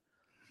better.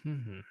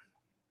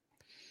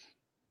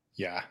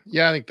 Yeah,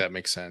 I think that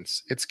makes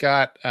sense. It's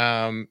got,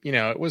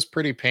 it was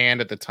pretty panned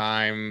at the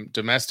time.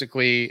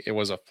 Domestically, it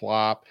was a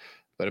flop,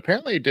 but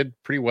apparently it did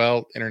pretty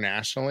well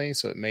internationally.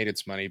 So it made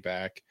its money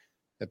back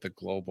at the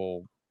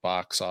global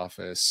box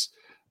office.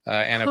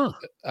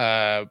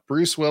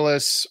 Bruce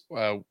Willis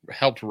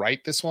helped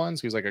write this one.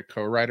 So he was like a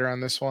co-writer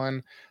on this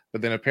one.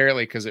 But then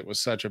apparently, because it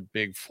was such a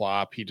big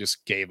flop, he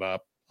just gave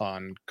up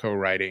on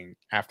co-writing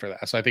after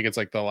that. So I think it's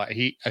like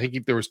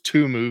there was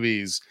 2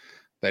 movies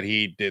that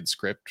he did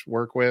script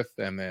work with,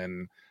 and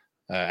then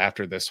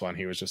after this one,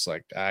 he was just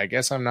like, I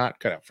guess I'm not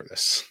cut out for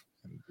this,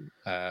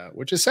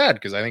 which is sad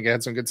because I think it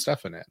had some good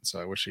stuff in it.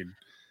 So I wish he'd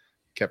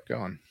kept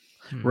going.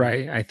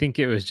 Right. I think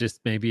it was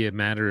just maybe a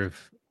matter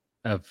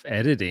of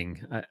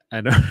editing. I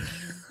don't.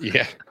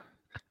 Yeah.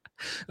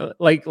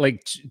 like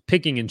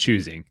picking and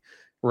choosing.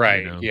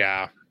 Right. You know?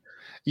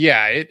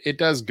 Yeah. It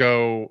does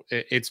go.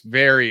 It's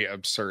very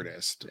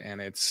absurdist, and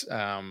it's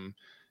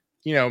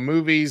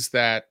movies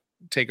that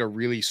take a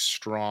really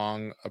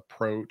strong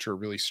approach or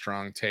really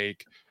strong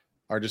take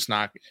are just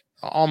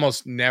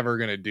almost never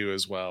going to do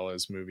as well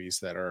as movies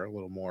that are a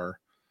little more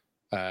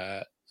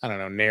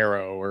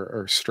narrow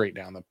or straight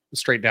down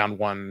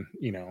one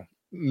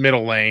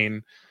middle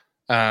lane.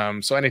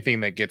 So anything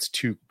that gets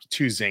too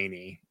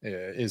zany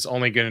is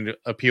only going to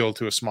appeal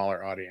to a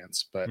smaller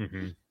audience, but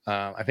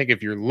I think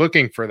if you're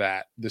looking for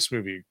that, this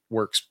movie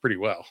works pretty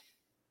well.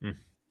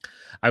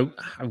 I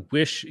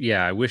wish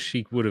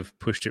he would have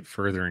pushed it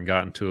further and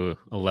gotten to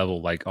a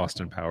level like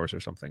Austin Powers or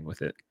something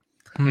with it.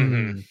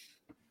 Yeah,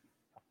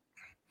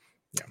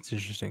 it's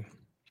interesting.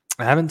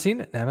 I haven't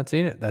seen it.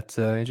 That's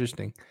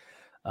interesting.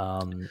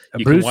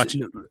 Bruce,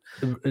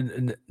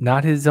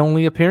 not his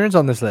only appearance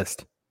on this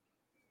list.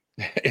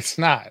 It's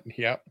not.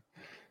 Yep.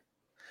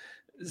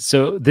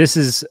 So this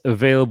is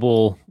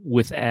available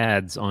with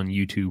ads on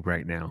YouTube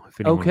right now. If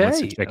anyone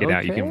wants to check it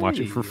out, you can watch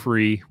it for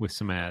free with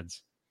some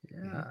ads.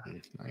 Yeah,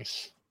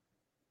 nice.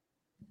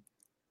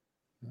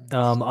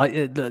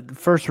 The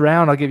first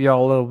round, I'll give you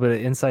all a little bit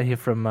of insight here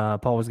from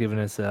Paul was giving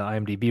us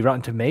IMDb.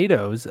 Rotten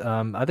Tomatoes.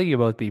 I think you'll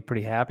both be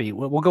pretty happy.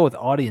 We'll go with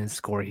audience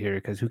score here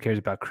because who cares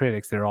about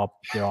critics? They're all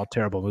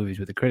terrible movies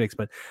with the critics.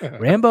 But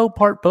Rambo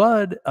Part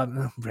Blood.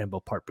 Rambo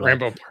Part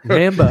Blood.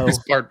 Rambo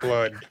Part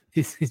Blood.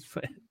 He's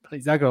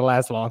not going to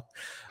last long.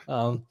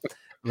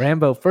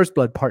 Rambo First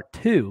Blood Part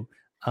 2.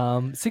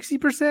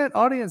 60%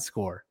 audience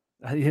score.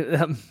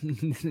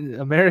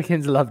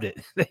 Americans loved it.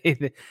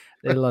 They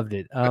loved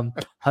it.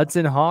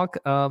 Hudson Hawk,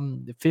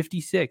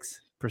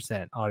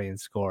 56%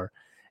 audience score,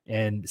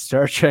 and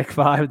Star Trek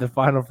V: The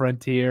Final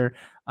Frontier.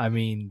 I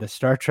mean, the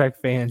Star Trek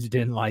fans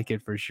didn't like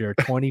it for sure.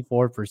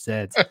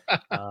 24%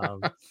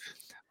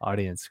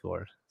 audience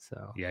score.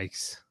 So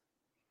yikes.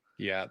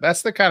 Yeah,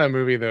 that's the kind of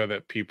movie though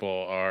that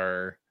people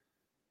are.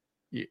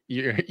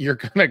 You're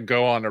gonna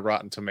go on to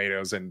Rotten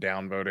Tomatoes and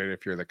downvote it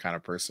if you're the kind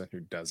of person who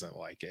doesn't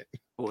like it.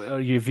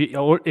 Well, if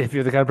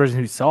you're the kind of person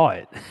who saw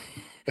it,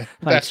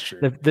 that's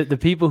true. The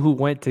people who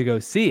went to go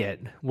see it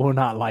will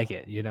not like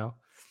it, you know.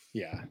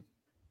 Yeah.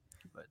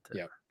 But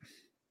yep.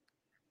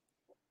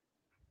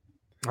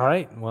 All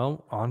right.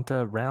 Well, on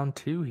to round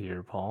 2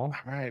 here, Paul.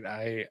 All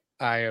right.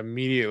 I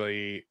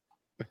immediately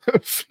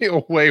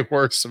feel way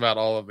worse about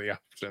all of the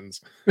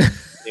options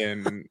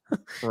in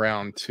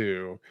round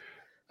 2.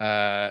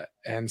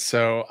 And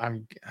so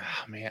I'm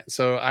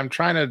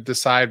trying to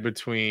decide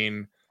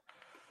between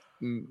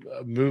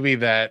a movie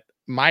that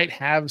might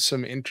have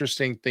some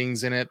interesting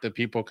things in it that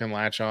people can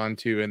latch on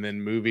to, and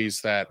then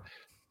movies that,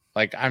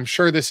 like, I'm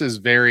sure this is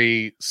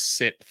very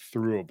sit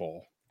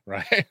throughable,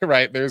 right?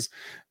 Right. There's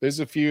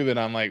a few that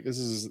I'm like, this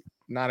is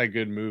not a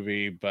good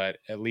movie, but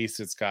at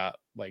least it's got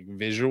like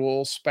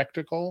visual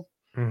spectacle.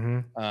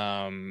 And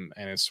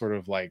it's sort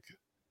of like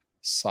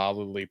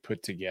solidly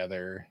put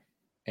together.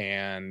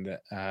 And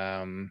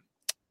I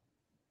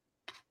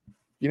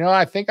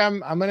think I'm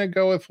gonna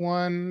go with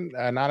one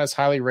not as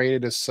highly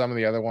rated as some of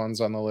the other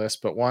ones on the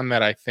list, but one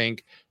that I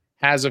think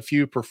has a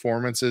few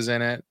performances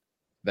in it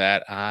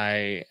that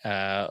I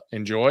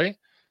enjoy.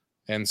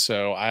 And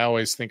so I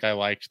always think I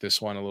liked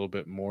this one a little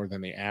bit more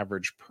than the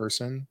average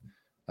person.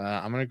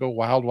 I'm going to go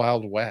Wild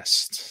Wild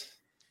West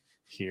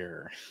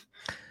here.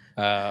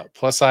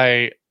 Plus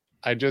I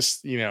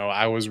just,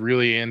 I was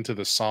really into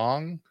the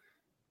song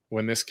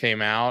when this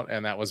came out,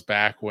 and that was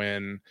back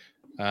when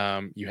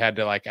you had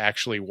to like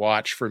actually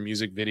watch for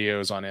music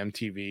videos on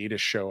MTV to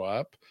show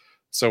up.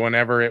 So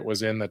whenever it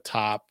was in the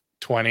top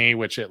 20,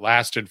 which it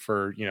lasted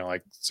for,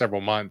 like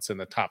several months in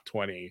the top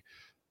 20,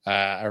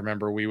 I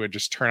remember we would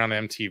just turn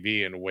on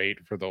MTV and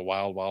wait for the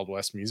Wild Wild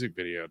West music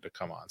video to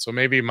come on. So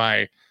maybe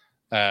my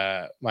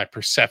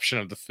perception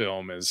of the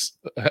film is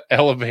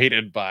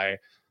elevated by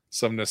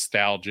some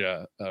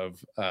nostalgia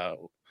of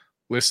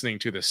listening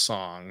to this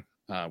song,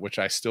 which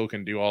I still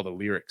can do all the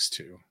lyrics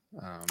to.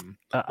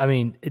 I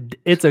mean,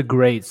 it's a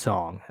great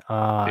song.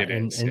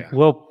 And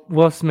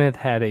Will Smith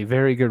had a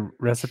very good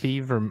recipe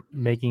for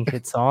making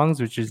hit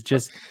songs, which is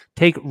just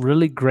take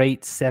really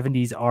great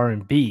 70s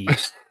R&B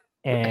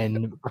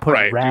and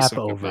put rap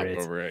over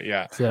it.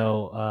 Yeah.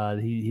 So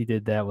he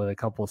did that with a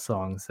couple of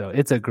songs. So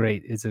it's a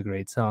great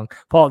song.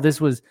 Paul,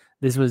 this was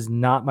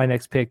not my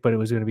next pick, but it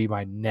was going to be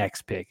my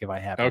next pick if I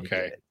happen to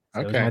get it. So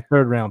it was my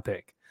third round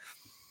pick.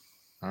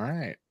 All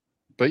right.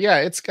 But yeah,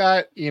 it's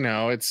got,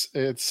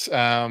 it's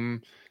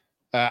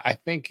I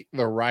think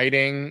the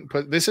writing,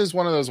 but this is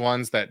one of those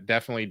ones that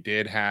definitely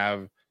did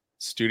have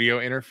studio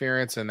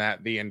interference, in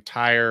that the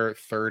entire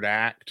third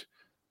act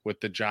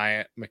with the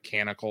giant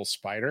mechanical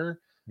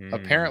spider,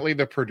 apparently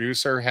the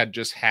producer had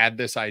just had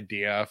this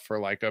idea for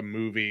like a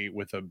movie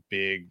with a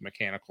big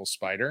mechanical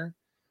spider,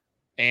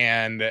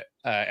 and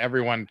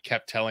everyone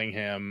kept telling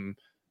him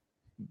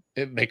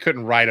they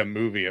couldn't write a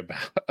movie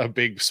about a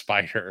big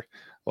spider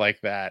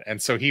like that.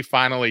 And so he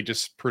finally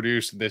just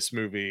produced this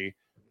movie.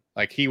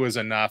 Like, he was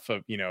enough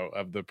of,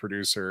 of the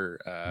producer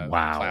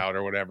cloud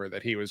or whatever,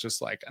 that he was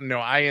just like, no,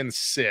 I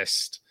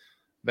insist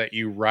that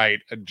you write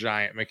a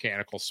giant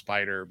mechanical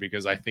spider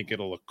because I think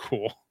it'll look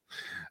cool.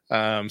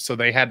 So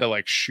they had to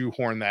like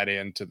shoehorn that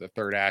into the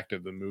third act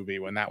of the movie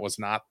when that was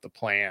not the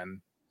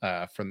plan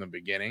from the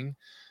beginning.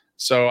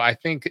 So I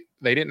think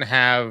they didn't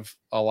have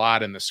a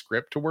lot in the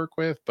script to work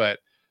with, but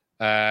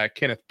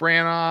Kenneth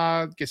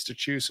Branagh gets to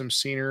choose some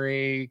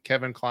scenery.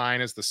 Kevin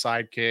Kline is the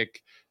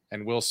sidekick,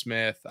 and Will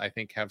Smith, I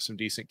think, have some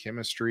decent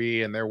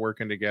chemistry, and they're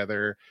working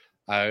together.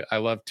 I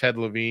love Ted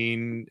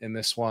Levine in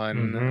this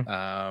one.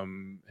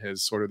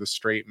 His sort of the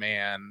straight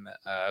man,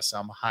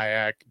 Salma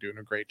Hayek doing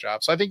a great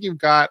job. So I think you've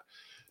got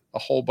a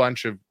whole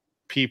bunch of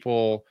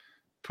people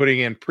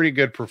putting in pretty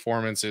good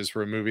performances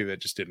for a movie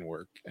that just didn't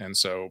work. And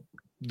so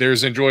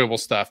there's enjoyable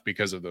stuff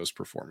because of those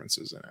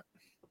performances in it.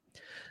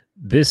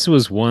 This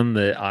was one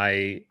that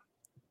I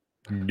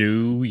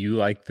knew you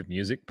liked the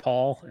music,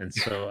 Paul, and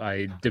so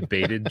I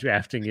debated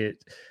drafting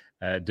it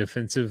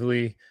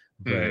defensively,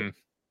 but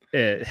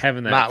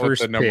having that not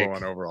first with the number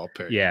one overall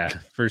pick. Yeah,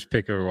 first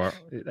pick overall,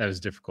 that was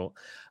difficult.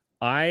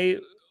 I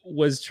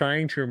was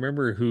trying to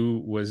remember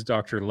who was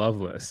Dr.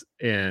 Loveless,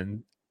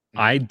 and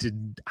I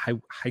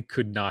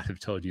could not have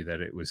told you that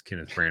it was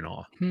Kenneth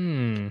Branagh.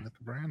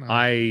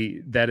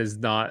 That is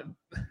not,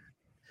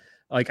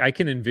 like, I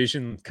can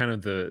envision kind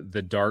of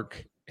the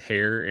dark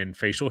hair and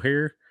facial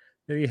hair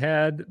that he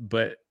had,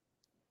 but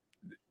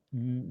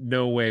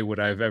no way would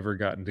I've ever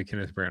gotten to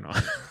Kenneth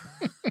Branagh.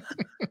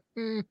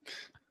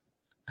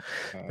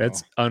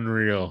 That's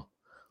unreal.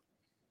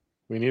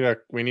 We need a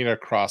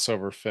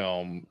crossover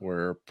film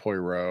where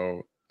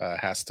Poirot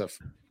has to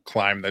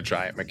climb the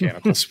giant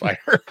mechanical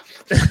spider.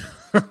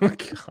 Oh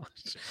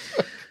gosh.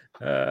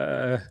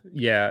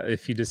 Yeah,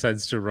 if he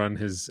decides to run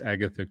his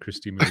Agatha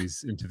Christie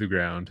movies into the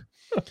ground.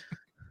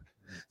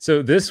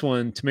 So this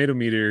one, tomato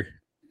meter,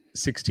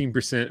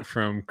 16%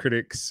 from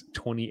critics,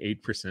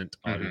 28%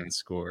 audience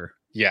score.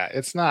 Yeah,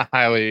 it's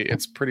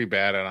pretty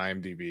bad on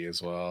IMDb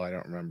as well. I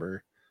don't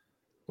remember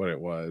what it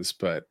was,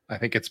 but I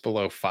think it's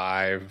below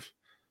 5,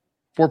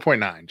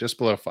 4.9, just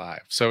below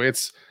 5. So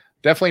it's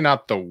definitely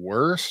not the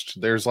worst.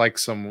 There's like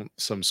some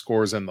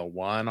scores in the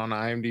 1 on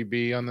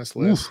IMDb on this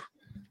list.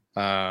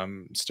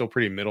 Still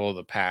pretty middle of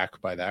the pack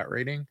by that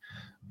rating,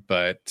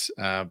 but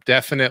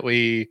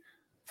definitely,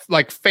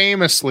 like,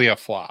 famously a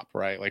flop,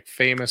 right? Like,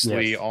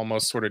 famously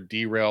almost sort of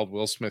derailed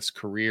Will Smith's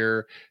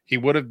career. He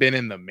would have been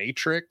in The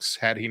Matrix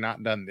had he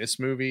not done this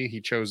movie.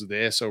 He chose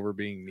this over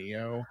being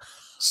Neo.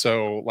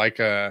 So like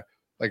a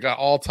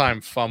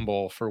all-time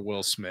fumble for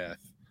Will Smith.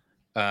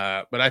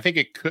 But I think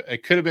it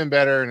could have been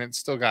better, and it's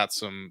still got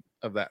some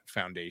of that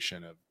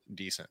foundation of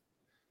decent.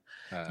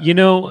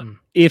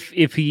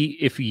 If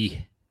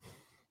he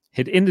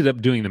had ended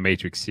up doing the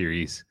Matrix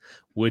series,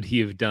 would he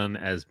have done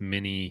as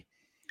many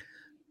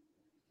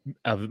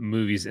of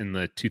movies in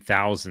the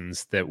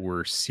 2000s that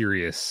were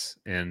serious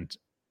and,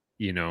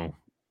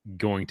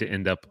 going to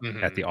end up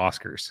at the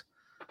Oscars?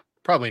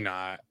 Probably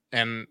not.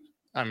 And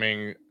I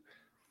mean,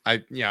 I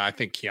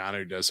think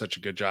Keanu does such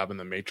a good job in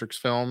the Matrix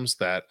films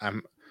that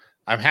I'm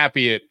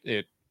happy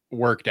it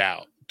worked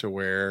out to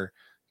where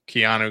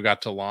Keanu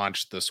got to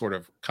launch the sort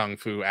of kung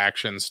fu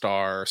action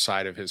star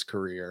side of his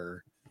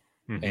career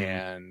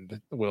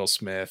and Will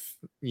Smith,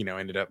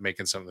 ended up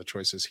making some of the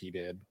choices he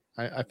did.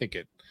 I think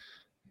it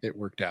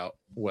worked out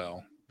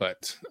well,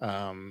 but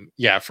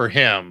for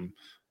him,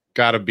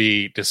 gotta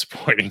be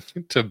disappointing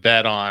to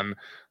bet on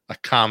a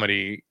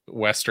comedy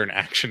Western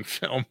action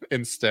film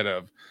instead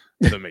of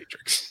The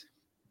Matrix.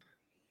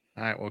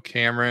 All right, well,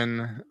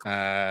 Cameron,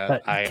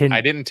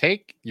 I didn't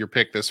take your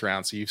pick this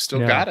round, so you've still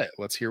got it.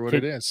 Let's hear what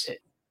it is.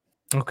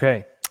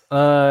 Okay.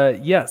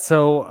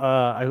 So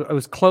I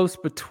was close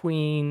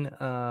between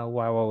Wild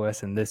Wild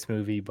West and this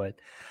movie, but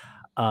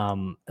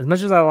as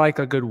much as I like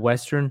a good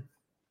Western,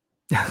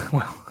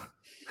 well,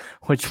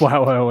 which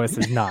Wild Wild West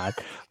is not,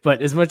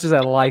 but as much as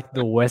I like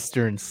the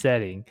Western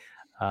setting,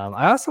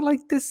 I also like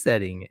this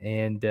setting,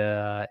 and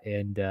I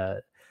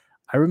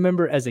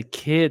remember as a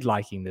kid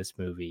liking this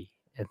movie,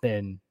 and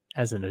then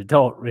as an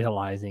adult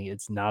realizing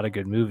it's not a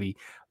good movie,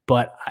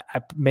 but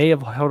I may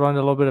have held on to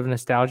a little bit of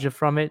nostalgia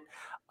from it.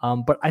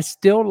 But I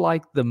still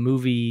like the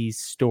movie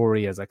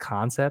story as a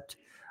concept.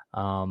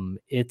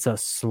 It's a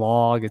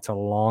slog. It's a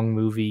long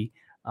movie.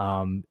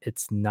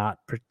 It's not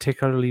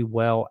particularly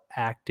well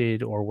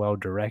acted or well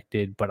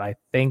directed, but I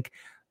think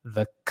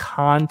the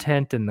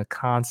content and the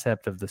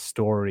concept of the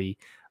story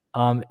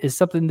is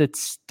something that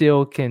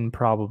still can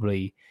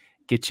probably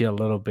get you a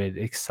little bit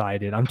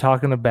excited. I'm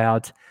talking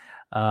about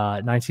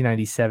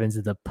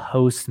 1997's The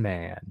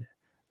Postman,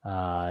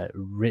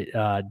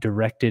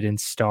 directed and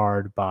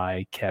starred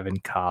by Kevin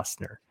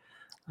Costner.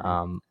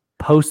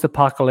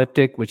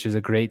 Post-apocalyptic, which is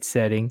a great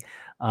setting.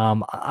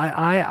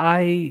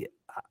 I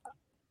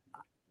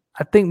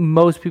think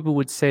most people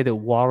would say that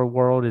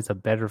Waterworld is a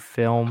better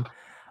film,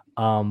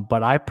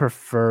 but I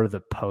prefer The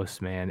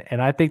Postman,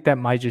 and I think that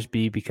might just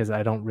be because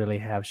I don't really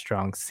have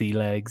strong sea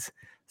legs,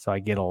 so I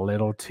get a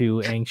little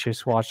too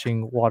anxious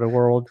watching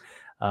Waterworld.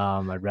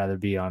 I'd rather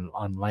be on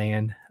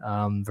land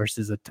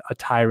versus a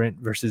tyrant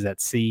versus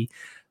at sea.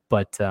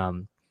 But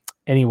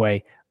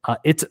anyway,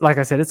 it's like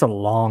I said, it's a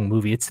long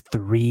movie. It's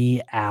 3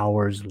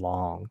 hours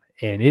long,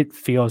 and it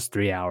feels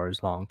 3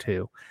 hours long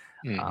too.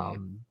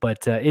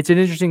 But it's an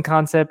interesting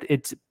concept.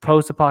 It's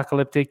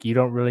post-apocalyptic. You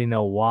don't really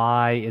know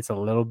why. It's a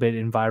little bit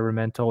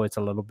environmental. It's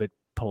a little bit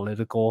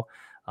political.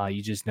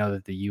 You just know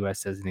that the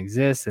U.S. doesn't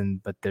exist,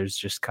 but there's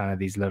just kind of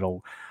these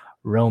little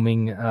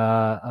roaming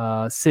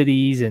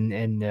cities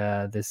and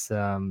this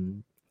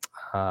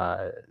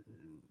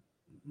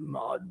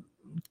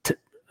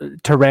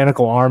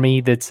tyrannical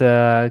army that's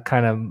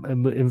kind of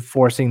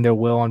enforcing their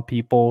will on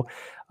people,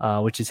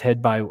 which is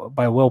headed by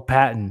Will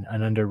Patton,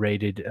 an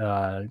underrated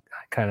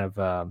kind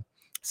of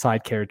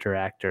side character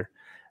actor.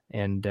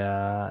 And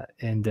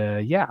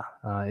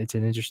it's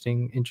an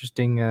interesting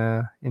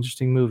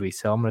movie.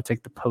 So I'm going to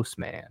take The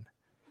Postman.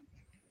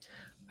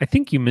 I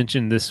think you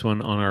mentioned this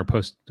one on our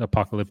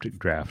post-apocalyptic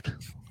draft.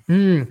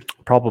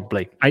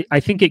 Probably. I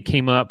think it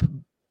came up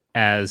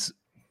as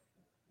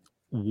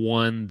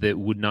one that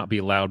would not be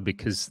allowed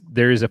because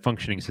there is a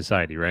functioning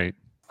society, right?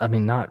 I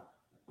mean, not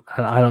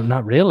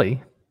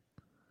really.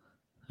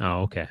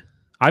 Oh, okay.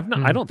 I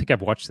don't think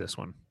I've watched this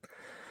one.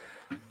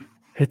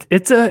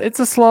 It's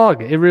a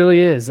slog. It really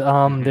is.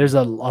 There's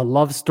a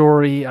love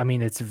story. I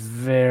mean, it's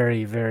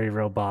very, very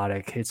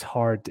robotic. It's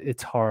hard.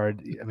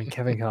 I mean,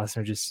 Kevin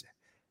Costner just,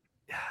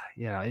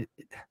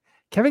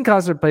 Kevin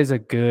Costner plays a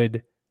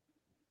good,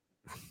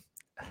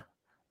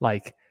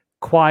 like,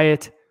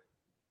 quiet,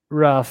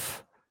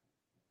 rough.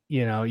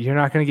 You're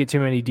not going to get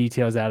too many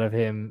details out of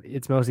him.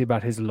 It's mostly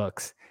about his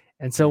looks.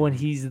 And so when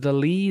he's the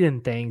lead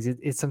in things,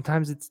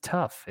 sometimes it's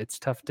tough. It's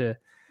tough to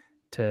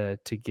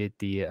get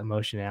the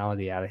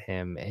emotionality out of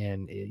him.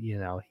 And he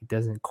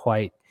doesn't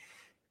quite,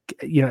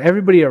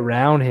 everybody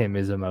around him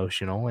is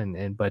emotional. I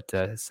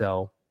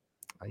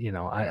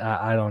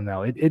don't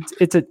know.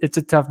 It's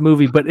a tough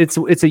movie, but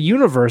it's a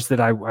universe that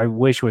I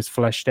wish was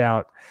fleshed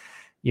out.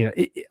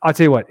 I'll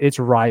tell you what, it's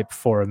ripe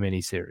for a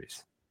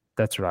miniseries.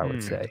 That's what I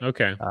would say.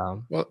 Okay.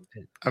 Well,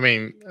 I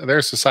mean,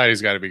 their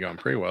society's got to be going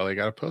pretty well. They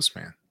got a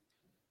postman.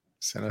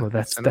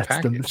 That's a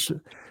package.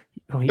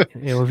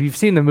 If you've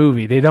seen the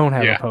movie, they don't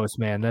have a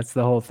postman. That's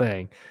the whole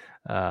thing.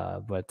 I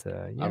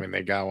mean,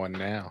 they got one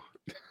now.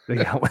 They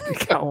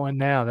got one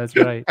now. That's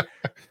right.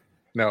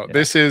 No,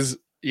 this is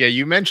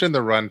you mentioned the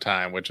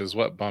runtime, which is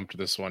what bumped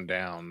this one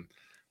down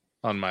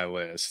on my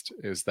list.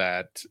 Is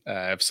that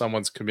if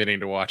someone's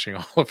committing to watching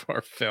all of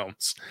our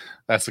films,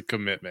 that's a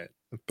commitment.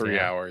 3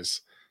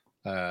 hours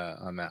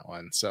on that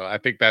one. So I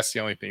think that's the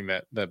only thing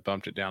that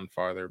bumped it down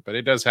farther. But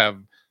it does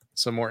have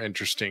some more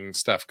interesting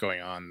stuff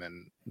going on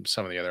than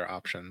some of the other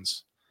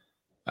options.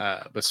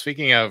 But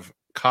speaking of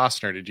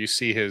Costner, did you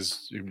see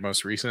his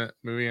most recent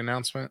movie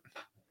announcement?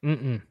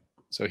 Mm-mm.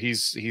 So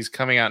he's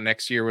coming out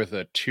next year with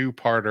a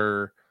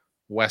 2-parter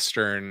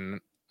Western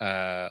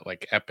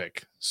like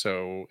epic.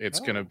 So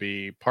it's gonna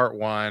be part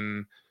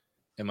 1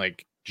 in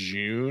like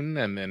June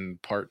and then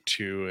part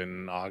 2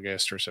 in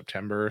August or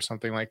September or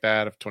something like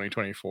that of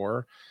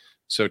 2024.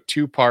 So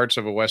 2 parts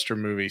of a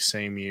Western movie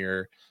same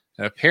year.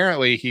 And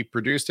apparently he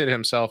produced it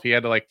himself. He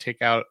had to like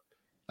take out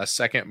a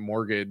second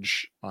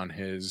mortgage on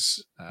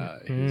his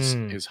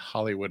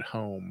Hollywood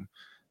home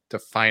to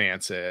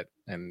finance it,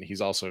 and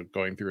he's also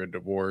going through a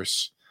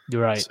divorce.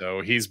 Right.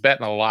 So he's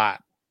betting a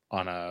lot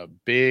on a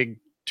big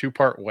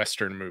 2-part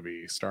Western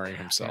movie starring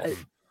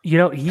himself. He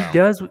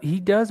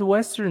does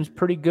Westerns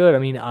pretty good. I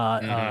mean,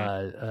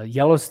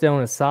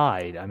 Yellowstone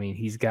aside, I mean,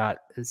 he's got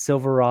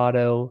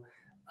Silverado.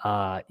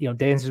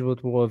 Dances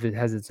with Wolves, it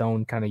has its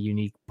own kind of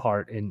unique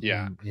part in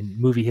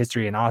movie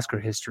history and Oscar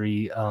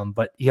history.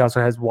 But he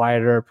also has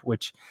Wyatt Earp,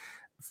 which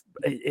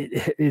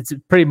it's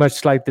pretty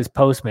much like this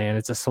Postman.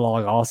 It's a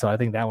slog also. I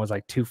think that was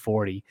like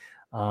 240.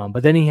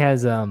 But then he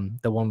has the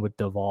one with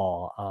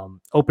Duvall,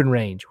 Open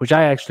Range, which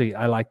I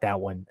like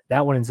that one.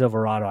 That one in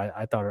Silverado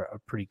I thought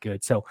are pretty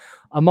good. So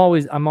I'm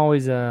always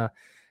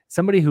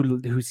somebody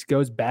who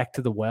goes back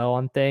to the well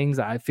on things.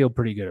 I feel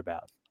pretty good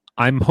about.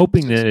 I'm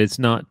hoping that it's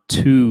not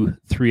 2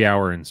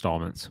 3-hour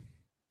installments.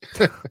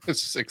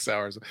 It's 6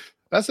 hours.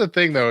 That's the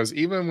thing, though, is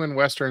even when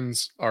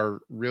Westerns are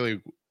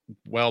really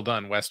well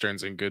done,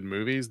 Westerns and good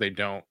movies, they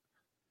don't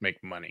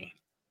make money.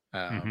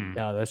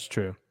 Yeah, that's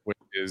true. Which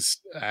is,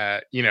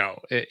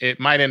 it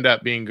might end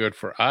up being good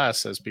for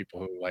us as people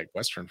who like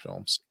Western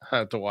films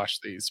to watch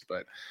these,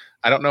 but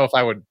I don't know if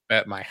I would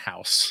bet my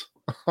house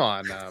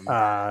on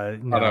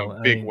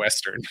a big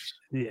Western,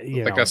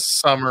 like a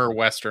summer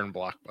Western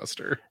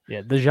blockbuster.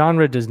 Yeah, the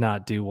genre does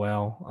not do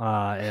well.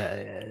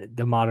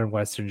 The modern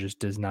Western just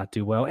does not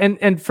do well,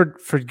 and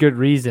for good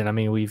reason. I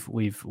mean,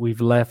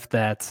 we've left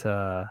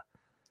that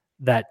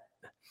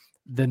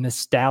the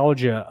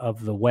nostalgia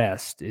of the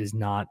West is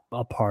not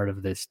a part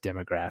of this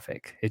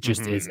demographic. It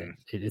just isn't.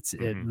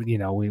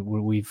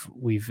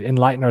 We've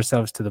enlightened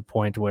ourselves to the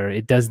point where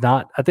it does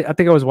not. I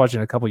think I was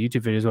watching a couple of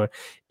YouTube videos where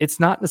it's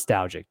not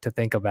nostalgic to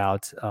think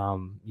about,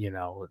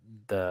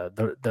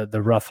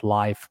 the rough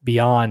life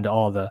beyond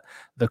all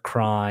the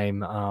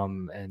crime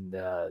and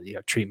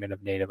treatment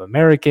of Native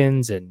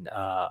Americans and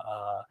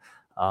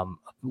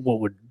what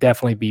would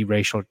definitely be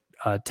racial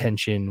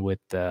tension with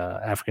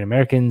African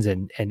Americans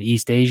and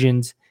East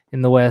Asians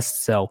in the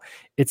West. So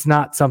it's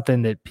not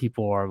something that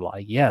people are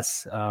like,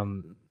 yes,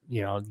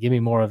 give me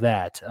more of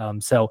that.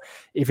 So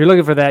if you're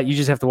looking for that, you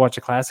just have to watch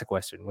a classic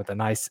Western with a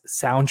nice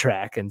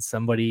soundtrack and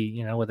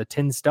somebody, with a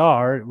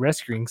 10-star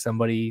rescuing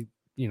somebody,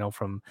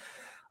 from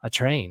a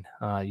train.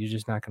 You're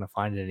just not going to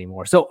find it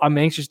anymore. So I'm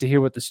anxious to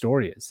hear what the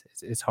story is.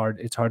 It's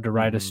hard to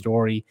write a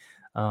story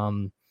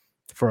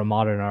for a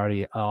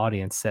modern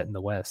audience set in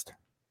the West.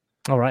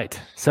 All right,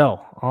 so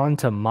on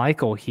to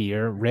Michael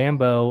here.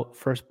 Rambo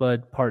First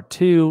Blood Part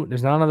 2.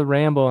 There's not another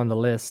Rambo on the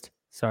list.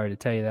 Sorry to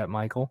tell you that,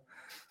 Michael.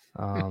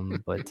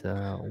 But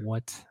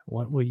what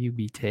will you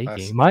be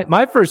taking?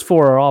 My first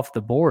 4 are off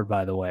the board,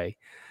 by the way.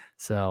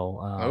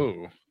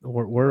 So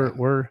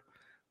we're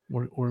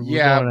going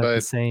at the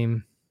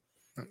same.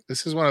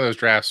 This is one of those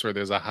drafts where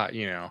there's a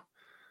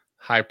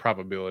high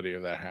probability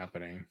of that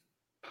happening.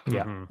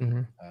 Yeah.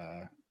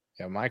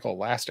 Yeah, Michael,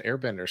 Last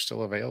Airbender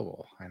still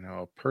available. I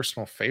know, a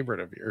personal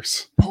favorite of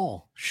yours.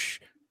 Paul, shh.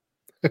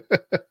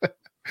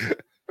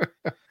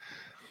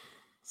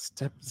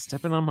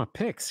 Stepping on my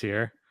picks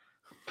here.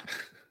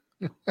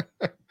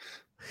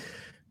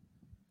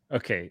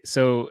 Okay,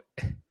 so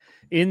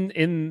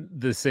in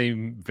the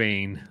same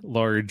vein,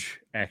 large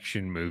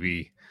action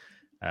movie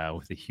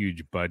with a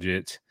huge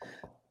budget,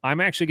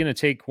 I'm actually going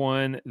to take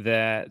one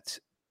that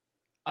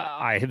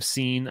I have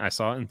seen. I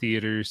saw it in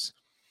theaters.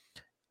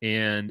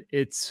 And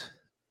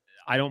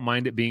I don't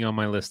mind it being on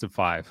my list of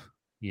 5.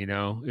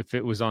 If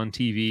it was on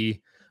TV,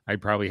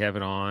 I'd probably have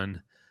it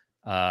on.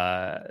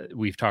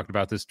 We've talked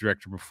about this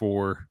director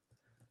before.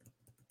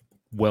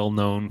 Well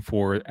known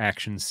for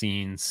action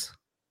scenes,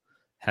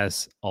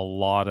 has a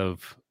lot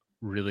of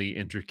really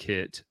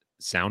intricate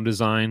sound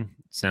design,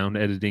 sound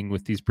editing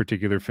with these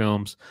particular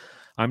films.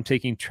 I'm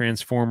taking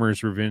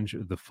Transformers: Revenge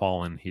of the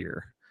Fallen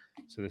here.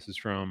 So this is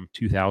from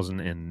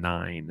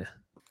 2009.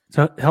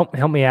 So help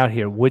me out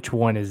here. Which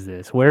one is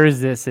this? Where is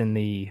this in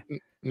the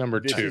number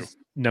 2?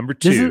 Number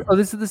 2.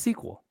 This is the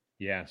sequel.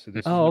 Yeah. So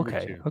this. Oh,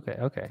 okay. 2.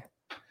 Okay.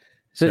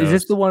 So is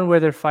this the one where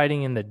they're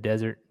fighting in the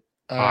desert?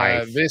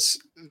 This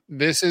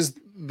is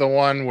the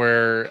one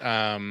where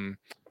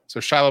so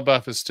Shia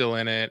LaBeouf is still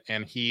in it,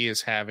 and he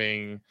is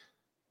having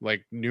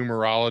like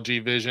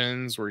numerology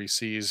visions where he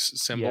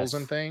sees symbols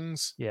and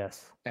things.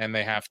 Yes. And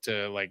they have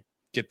to like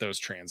get those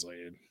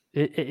translated.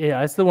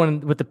 Yeah, it's the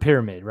one with the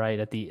pyramid, right?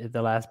 At the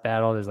last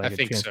battle, there's like I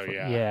think so.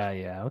 Yeah.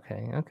 Yeah.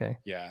 Okay.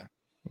 Yeah,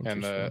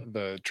 and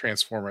the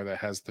transformer that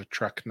has the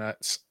truck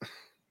nuts.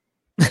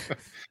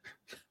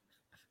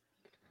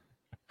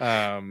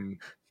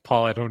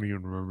 Paul, I don't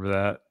even remember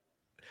that.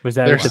 Was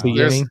that at the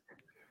beginning?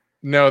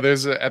 No,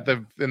 there's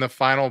in the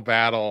final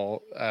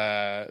battle.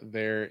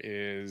 There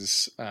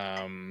is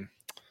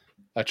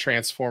a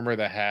transformer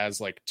that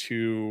has like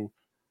 2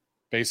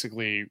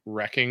 basically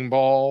wrecking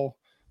ball.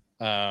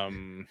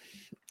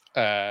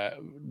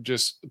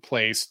 Just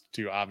placed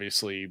to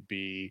obviously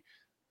be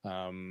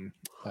nuts.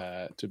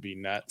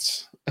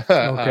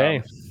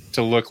 Okay.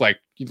 To look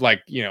like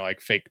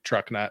fake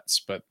truck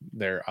nuts, but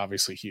they're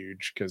obviously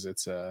huge because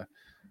it's a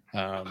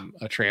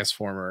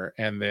transformer.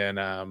 And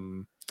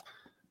then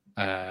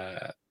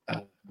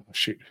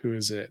shoot, who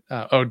is it?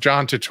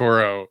 John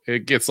Turturro.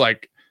 It gets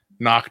like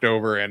knocked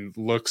over and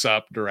looks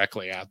up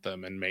directly at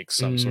them and makes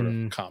some sort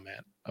of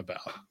comment about.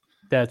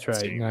 That's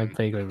right. I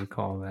vaguely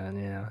recall that.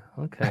 Yeah.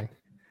 Okay.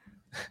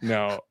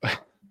 No.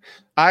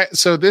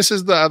 So this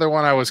is the other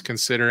one I was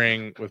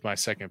considering with my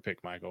second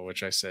pick, Michael,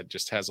 which I said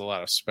just has a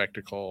lot of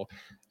spectacle.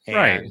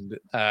 And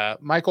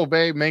Michael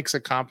Bay makes a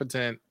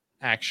competent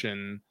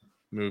action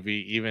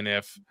movie, even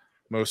if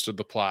most of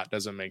the plot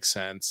doesn't make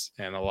sense.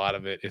 And a lot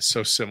of it is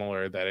so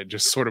similar that it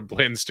just sort of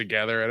blends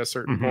together at a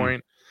certain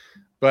point.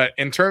 But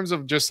in terms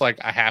of just like,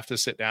 I have to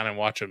sit down and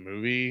watch a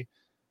movie,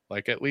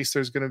 like at least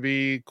there's going to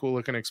be cool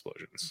looking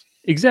explosions.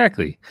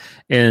 Exactly.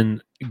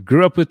 And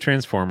grew up with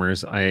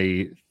Transformers.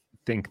 I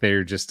think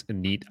they're just a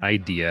neat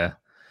idea.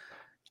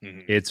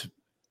 It's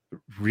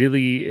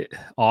really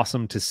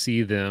awesome to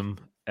see them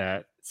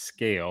at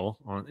scale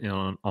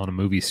on a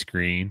movie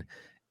screen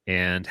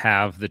and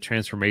have the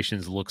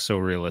transformations look so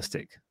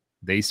realistic.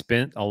 They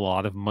spent a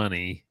lot of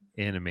money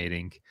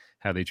animating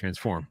how they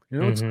transform. It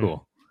looks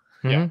cool.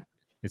 Yeah.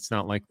 It's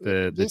not like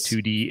the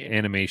 2D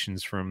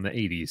animations from the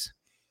 80s.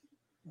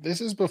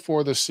 This is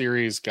before the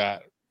series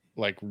got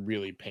like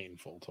really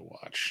painful to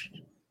watch.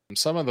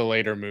 Some of the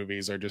later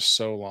movies are just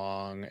so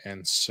long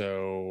and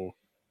so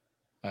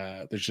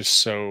there's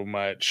just so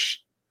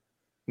much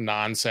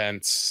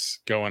nonsense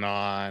going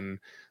on,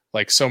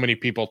 like so many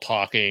people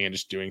talking and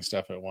just doing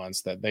stuff at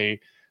once that they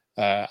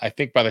I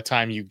think by the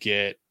time you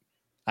get,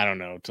 I don't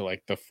know, to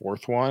like the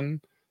fourth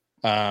one,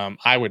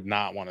 I would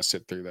not want to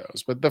sit through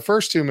those. But the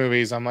first two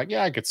movies, I'm like,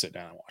 yeah, I could sit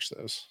down and watch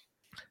those.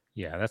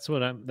 Yeah, that's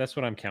what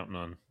I'm counting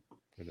on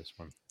for this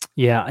one.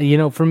 Yeah, you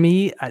know, for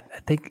me, I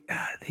think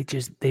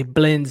they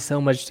blend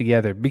so much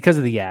together because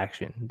of the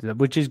action,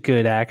 which is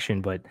good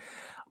action, but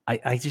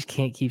I just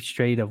can't keep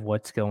straight of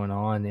what's going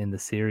on in the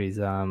series.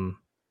 I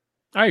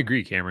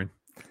agree, Cameron.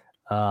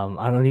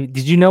 I don't even,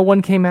 did you know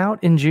one came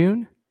out in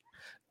June?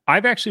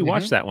 I've actually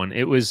watched that one.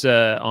 It was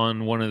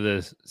on one of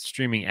the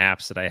streaming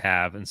apps that I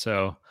have, and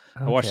so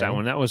I watched that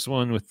one. That was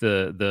one with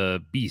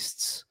the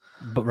beasts.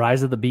 But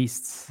Rise of the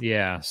Beasts.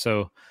 Yeah,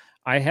 so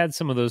I had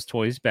some of those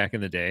toys back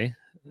in the day.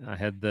 I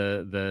had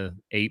the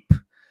ape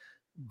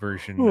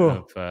version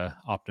of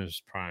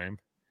Optimus Prime,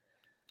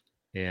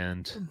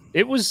 and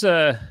it was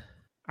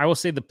I will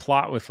say the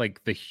plot with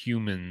like the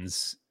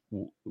humans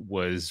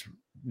was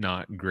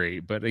not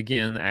great, but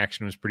again, the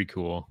action was pretty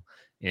cool.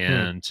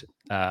 And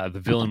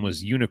the villain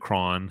was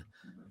Unicron,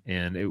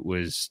 and it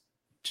was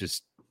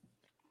just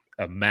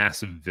a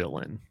massive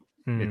villain.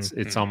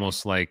 It's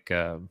almost like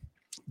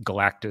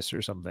Galactus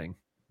or something.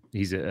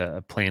 He's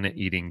a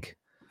planet-eating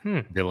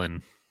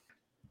villain.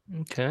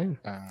 Okay.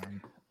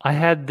 I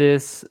had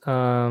this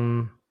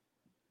 12th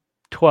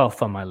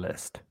on my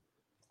list.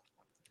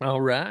 All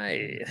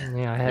right.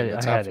 Yeah, I had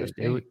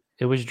it.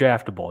 It was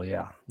draftable.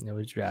 Yeah, it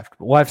was draftable.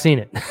 Well, I've seen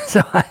it,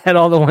 so I had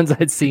all the ones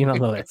I'd seen on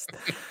the list.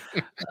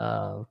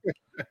 All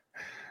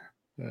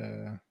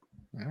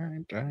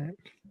right.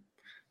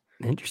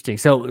 Interesting.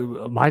 So,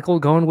 Michael,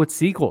 going with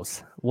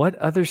sequels. What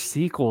other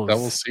sequels?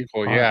 Double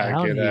sequel.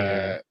 Yeah.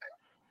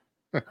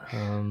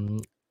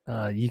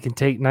 You can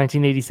take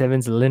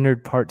 1987's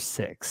Leonard Part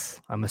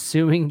 6. I'm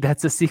assuming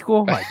that's a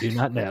sequel. I do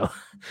not know.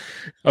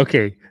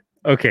 Okay.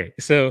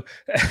 So,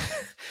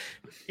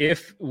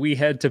 if we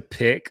had to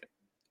pick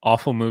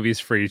awful movies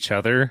for each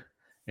other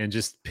and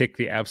just pick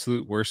the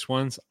absolute worst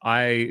ones,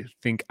 I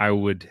think I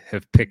would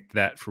have picked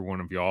that for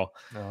one of y'all.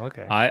 Oh,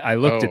 okay. I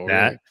looked at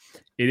that. Really?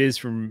 It is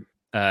from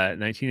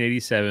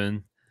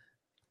 1987.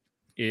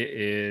 It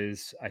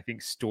is, I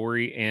think,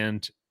 story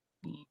and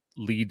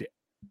lead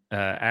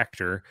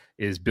actor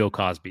is Bill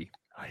Cosby.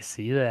 I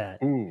see that.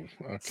 Ooh,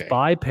 okay.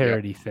 Spy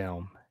parody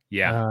film.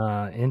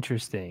 Yeah.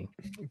 Interesting.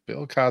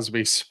 Bill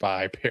Cosby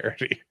spy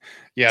parody.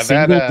 Yeah,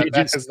 that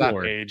has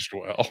not aged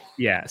well.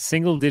 Yeah,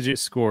 single-digit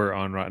score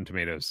on Rotten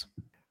Tomatoes.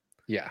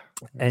 Yeah.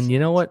 And you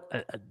know what?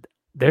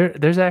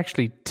 There's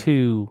actually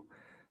 2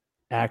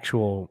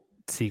 actual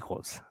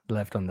sequels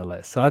left on the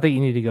list. So I think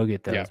you need to go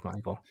get those,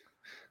 Michael.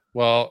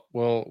 Well,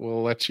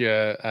 we'll let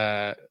you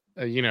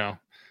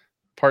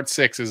Part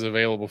 6 is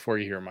available for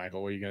you here,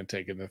 Michael. What are you going to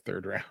take in the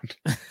third round?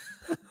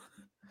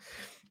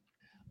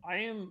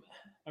 I'm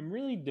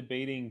really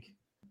debating.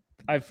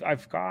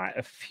 I've got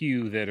a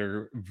few that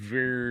are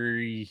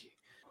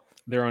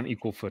they're on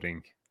equal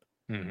footing.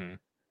 Mm-hmm.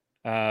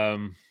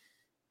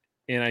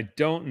 And I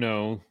don't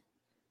know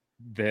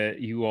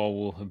that you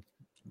all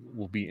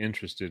will be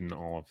interested in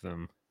all of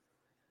them.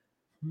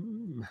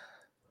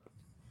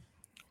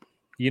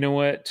 You know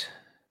what?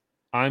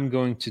 I'm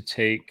going to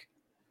take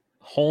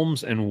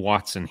Holmes and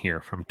Watson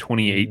here from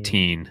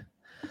 2018.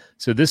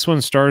 So this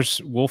one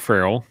stars Will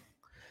Ferrell,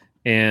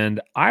 and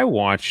I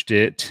watched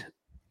it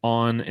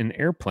on an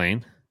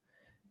airplane,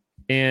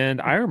 and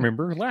I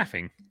remember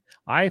laughing.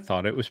 I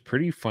thought it was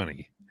pretty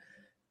funny,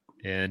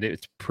 and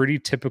it's pretty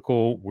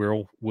typical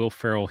Will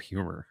Ferrell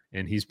humor,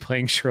 and he's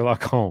playing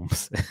Sherlock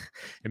Holmes.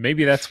 And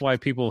maybe that's why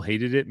people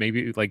hated it.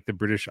 Maybe like the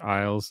British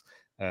Isles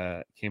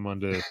came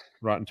onto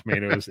Rotten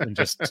Tomatoes and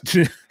just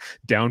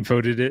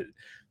downvoted it.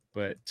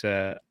 But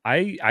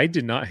I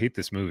did not hate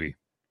this movie.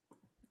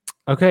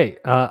 Okay,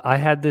 I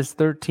had this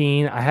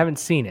 13. I haven't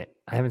seen it.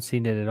 I haven't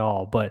seen it at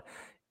all, but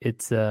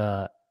it's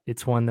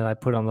one that I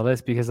put on the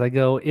list because I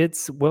go,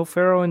 it's Will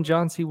Ferrell and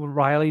John C.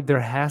 Reilly. There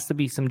has to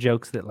be some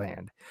jokes that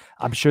land.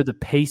 I'm sure the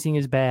pacing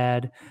is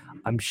bad.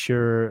 I'm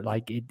sure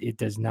like it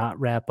does not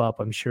wrap up.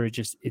 I'm sure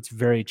it's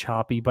very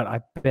choppy, but I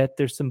bet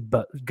there's some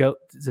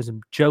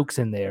jokes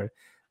in there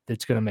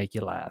that's going to make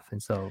you laugh.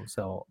 And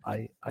so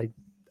I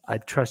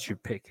trust your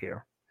pick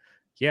here.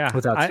 Yeah,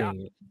 without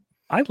seeing it.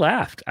 I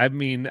laughed. I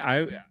mean,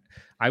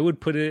 I would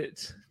put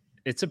it's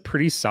a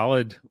pretty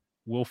solid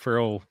Will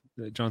Ferrell,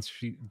 John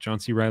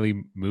C.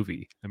 Reilly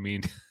movie. I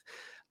mean,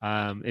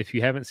 if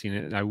you haven't seen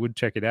it, I would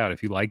check it out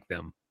if you like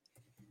them.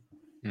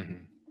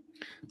 Mm-hmm.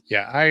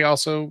 Yeah, I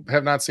also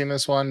have not seen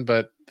this one,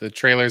 but the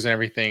trailers and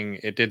everything,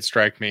 it did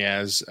strike me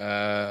as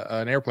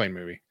an airplane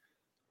movie.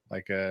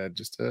 Like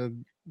just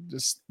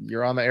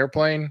you're on the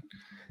airplane,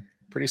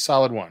 pretty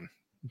solid one.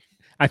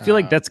 I feel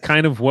like that's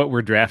kind of what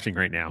we're drafting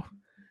right now.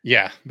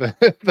 Yeah,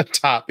 the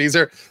top. These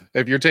are,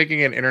 if you're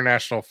taking an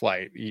international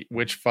flight,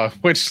 which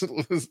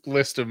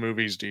list of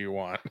movies do you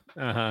want?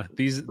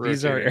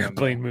 These are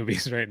airplane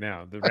movies right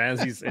now. The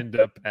Razzies end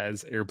up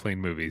as airplane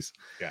movies.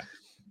 Yeah.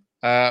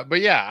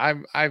 But yeah,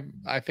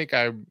 I think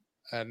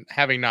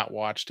having not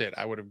watched it,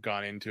 I would have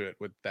gone into it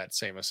with that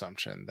same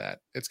assumption that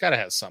it's got to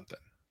have something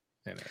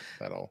in it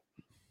that'll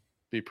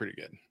be pretty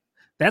good.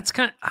 That's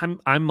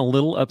I'm a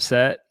little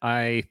upset.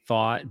 I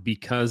thought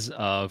because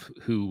of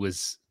who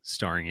was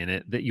starring in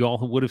it that you all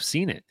would have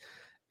seen it,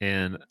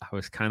 and I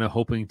was kind of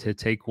hoping to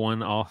take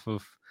one off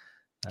of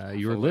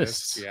your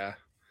list.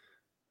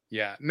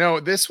 Yeah. No,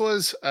 this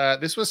was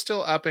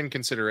still up in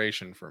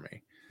consideration for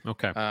me.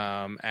 Okay.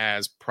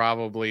 As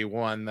probably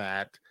one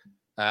that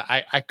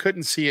I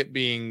couldn't see it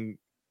being.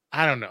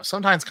 I don't know.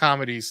 Sometimes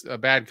a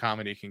bad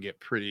comedy can get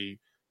pretty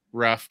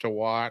rough to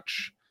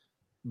watch.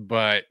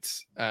 But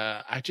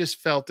I just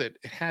felt it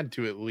had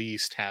to at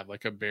least have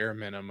like a bare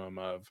minimum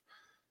of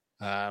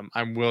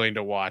I'm willing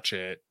to watch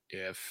it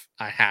if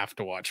I have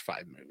to watch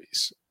 5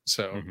 movies.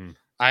 So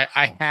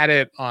I had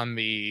it on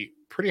the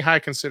pretty high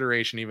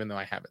consideration, even though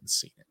I haven't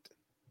seen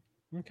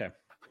it. Okay.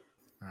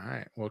 All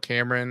right. Well,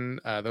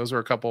 Cameron, those were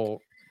a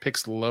couple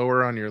picks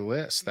lower on your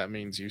list. That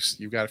means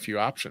you've got a few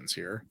options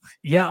here.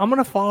 Yeah, I'm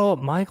gonna follow up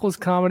Michael's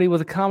comedy with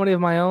a comedy of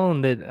my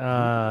own that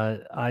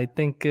I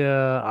think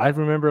I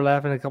remember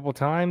laughing a couple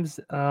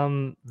times.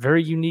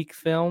 Very unique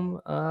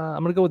film.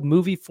 I'm gonna go with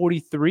Movie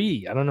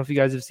 43. I don't know if you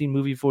guys have seen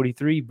Movie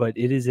 43, but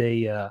it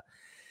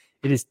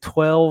is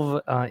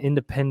 12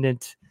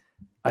 independent,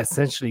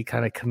 essentially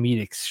kind of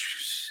comedic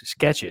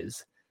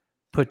sketches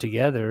put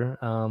together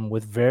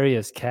with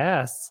various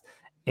casts,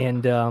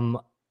 and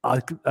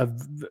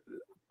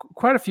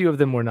quite a few of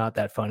them were not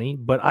that funny,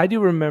 but I do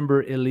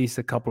remember at least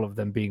a couple of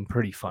them being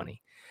pretty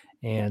funny.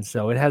 And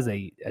so it has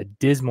a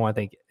dismal, I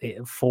think,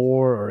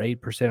 4 or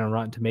 8% on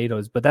Rotten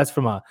Tomatoes, but that's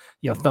from a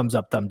thumbs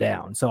up, thumb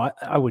down. So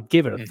I would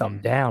give it a thumb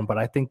down, but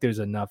I think there's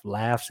enough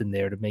laughs in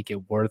there to make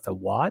it worth a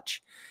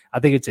watch. I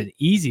think it's an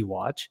easy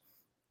watch.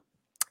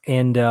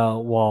 And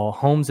while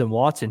Holmes and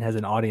Watson has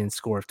an audience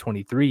score of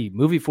 23,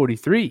 Movie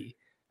 43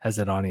 has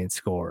an audience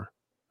score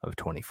of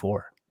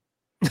 24.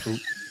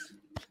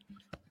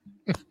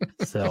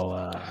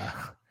 So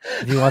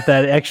if you want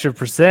that extra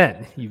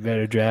percent, you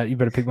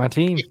better pick my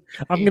team.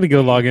 I'm gonna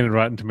go log in at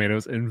Rotten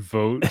Tomatoes and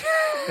vote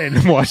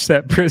and watch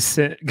that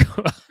percent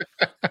go up.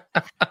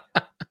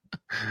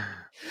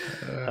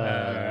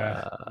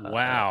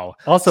 Wow.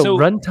 Also,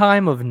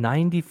 runtime of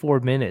 94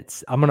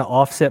 minutes. I'm gonna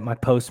offset my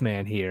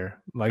Postman here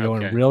by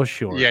going real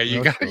short. Yeah,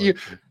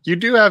 you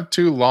do have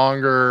 2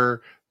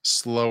 longer,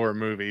 slower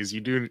movies.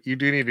 You do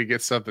need to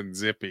get something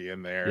zippy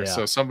in there,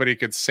 so somebody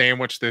could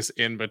sandwich this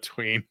in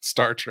between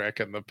Star Trek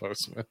and The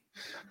Postman.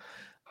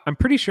 I'm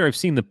pretty sure I've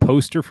seen the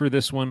poster for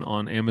this one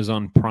on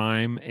Amazon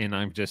Prime, and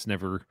I've just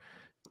never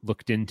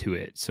looked into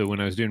it. So when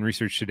I was doing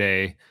research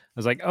today, I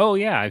was like, "Oh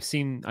yeah, I've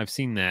seen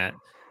that."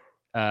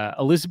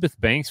 Elizabeth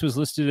Banks was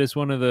listed as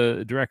one of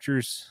the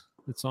directors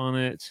that's on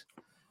it.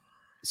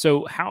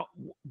 So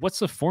what's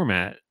the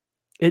format?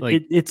 It's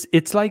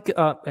like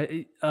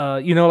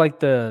like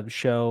the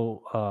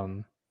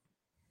show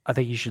I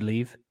Think You Should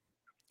Leave.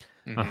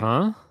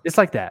 It's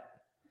like that.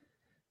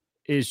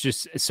 It's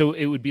just so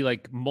it would be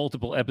like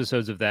multiple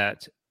episodes of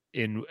that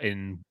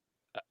in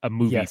a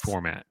movie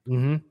format.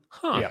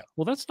 Yeah.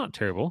 Well, that's not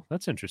terrible.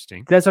 That's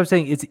interesting. That's what I'm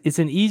saying. It's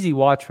an easy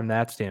watch from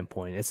that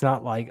standpoint. It's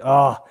not like,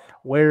 oh,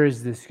 where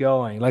is this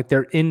going? Like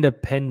they're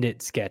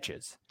independent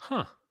sketches.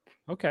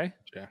 Okay.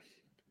 Yeah.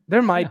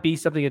 There might be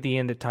something at the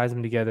end that ties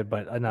them together,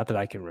 but not that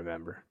I can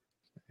remember.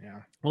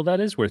 Yeah. Well, that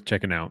is worth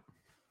checking out.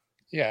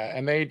 Yeah,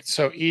 and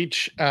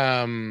each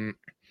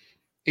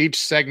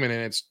segment in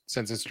it,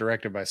 since it's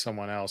directed by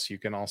someone else, you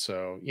can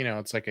also,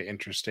 it's like an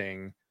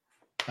interesting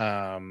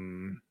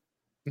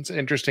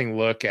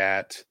look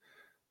at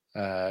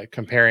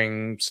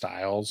comparing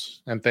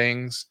styles and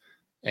things,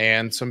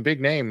 and some big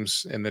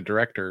names in the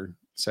director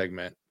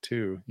segment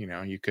too.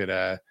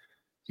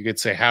 You could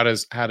say how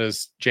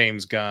does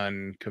James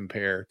Gunn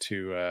compare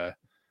to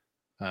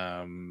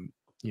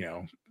you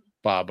know,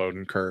 Bob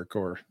Odenkirk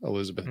or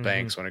Elizabeth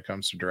Banks when it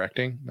comes to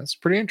directing. That's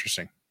pretty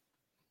interesting.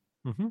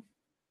 Mm-hmm.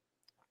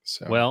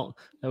 So, well,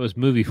 that was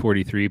movie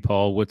 43.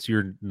 Paul, what's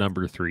your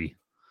number 3?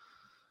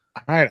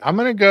 All right, I'm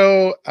gonna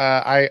go.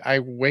 I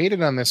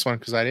waited on this one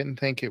because I didn't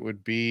think it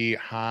would be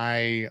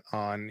high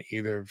on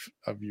either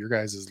of your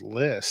guys'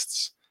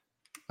 lists.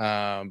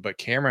 But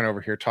Cameron over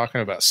here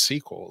talking about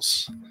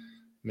sequels,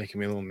 making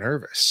me a little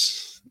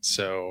nervous.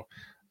 So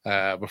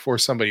before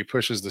somebody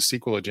pushes the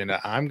sequel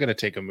agenda, I'm gonna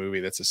take a movie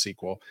that's a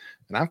sequel,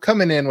 and I'm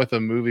coming in with a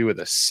movie with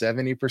a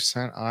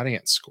 70%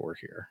 audience score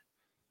here.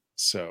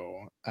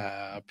 So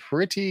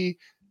pretty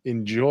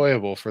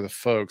enjoyable for the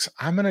folks.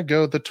 I'm gonna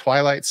go The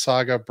Twilight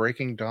Saga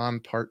Breaking Dawn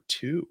Part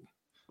 2.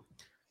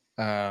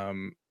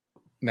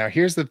 Now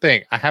here's the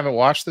thing. I haven't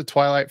watched the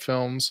Twilight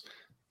films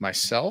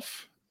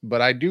myself,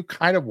 but I do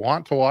kind of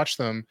want to watch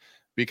them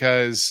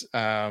because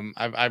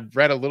I've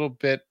read a little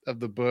bit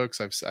of the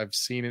books. I've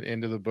seen it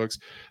into the books.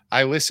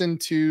 I listened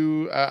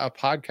to a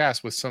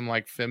podcast with some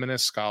like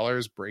feminist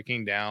scholars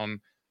breaking down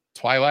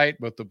Twilight,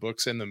 both the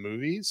books and the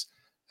movies,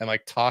 and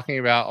like talking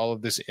about all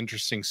of this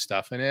interesting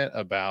stuff in it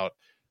about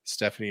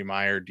Stephenie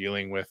Meyer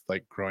dealing with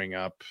like growing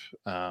up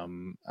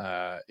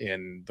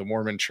in the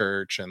Mormon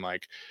church and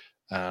like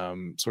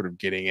sort of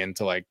getting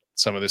into like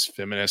some of this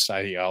feminist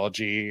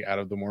ideology out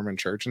of the Mormon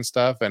church and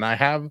stuff. And I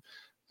have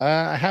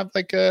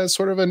like a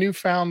sort of a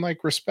newfound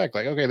like respect,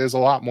 like, okay, there's a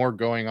lot more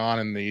going on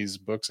in these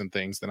books and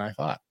things than I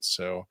thought.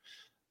 So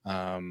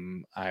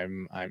I'm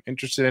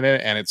interested in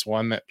it, and it's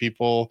one that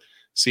people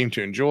seem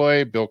to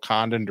enjoy. Bill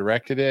Condon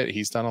directed it.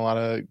 He's done a lot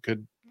of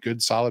good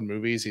solid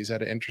movies. He's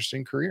had an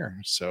interesting career,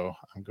 so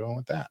I'm going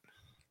with that.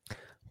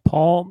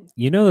 Paul,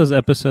 you know those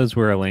episodes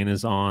where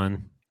Elena's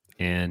on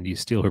and you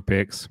steal her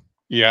picks?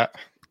 Yeah.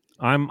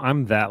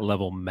 I'm that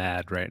level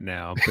mad right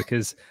now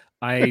because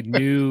I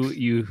knew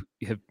you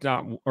have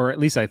not, or at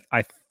least I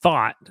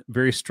thought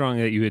very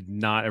strongly that you had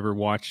not ever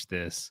watched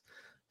this.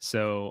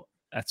 So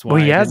that's why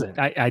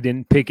I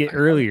didn't pick it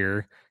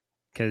earlier,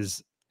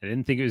 because I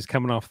didn't think it was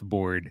coming off the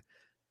board.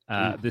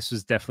 This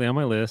was definitely on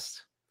my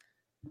list,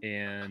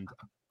 and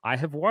I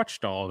have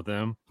watched all of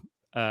them.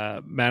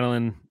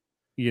 Madeline,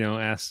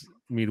 asked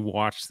me to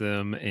watch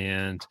them,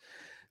 and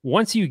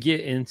once you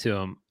get into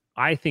them,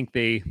 I think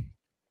the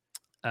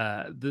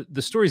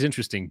story's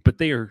interesting, but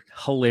they are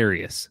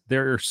hilarious.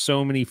 There are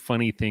so many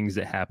funny things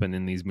that happen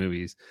in these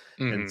movies,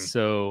 and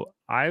so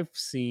I've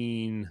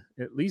seen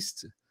at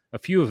least a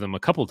few of them a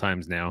couple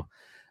times now,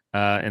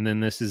 and then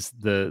this is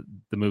the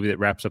movie that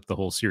wraps up the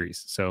whole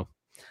series. So.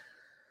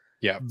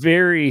 Yeah,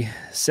 very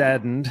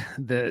saddened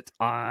that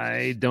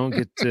I don't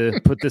get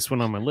to put this one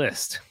on my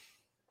list.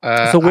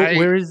 So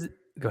where is?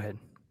 Go ahead.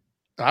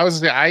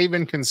 I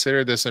even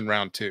considered this in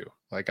round 2.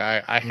 Like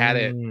I had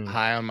it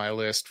high on my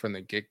list from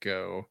the get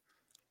go.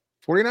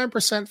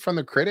 49% from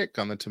the critic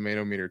on the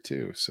tomato meter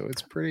too. So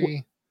it's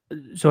pretty.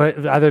 So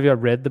have either of you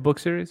read the book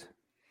series?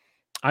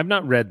 I've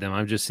not read them.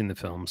 I've just seen the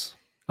films.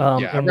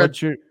 And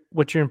what's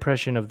your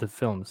impression of the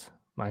films,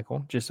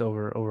 Michael? Just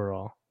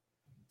overall.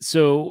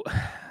 So.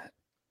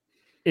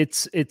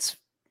 It's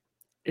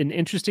an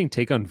interesting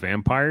take on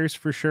vampires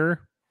for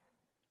sure.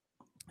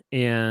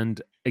 And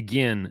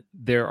again,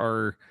 there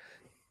are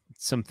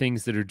some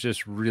things that are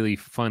just really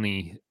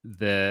funny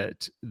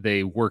that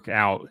they work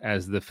out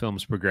as the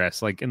films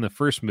progress. Like in the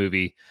first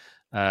movie,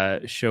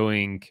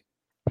 showing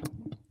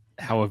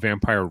how a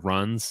vampire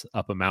runs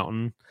up a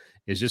mountain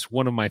is just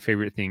one of my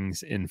favorite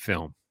things in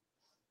film.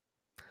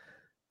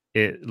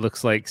 It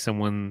looks like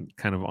someone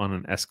kind of on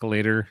an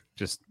escalator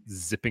just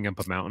zipping up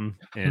a mountain,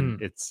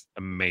 and it's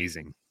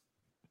amazing.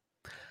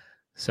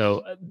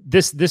 So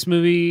this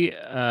movie,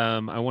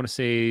 I want to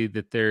say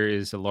that there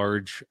is a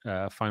large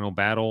final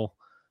battle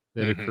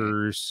that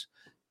occurs,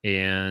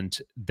 and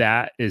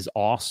that is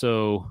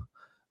also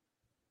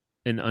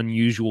an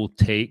unusual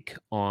take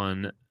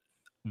on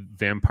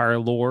vampire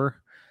lore.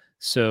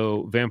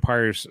 So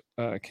vampires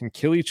can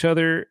kill each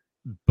other,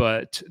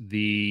 but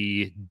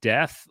the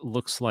death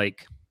looks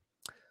like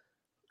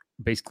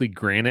basically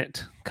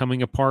granite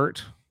coming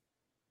apart.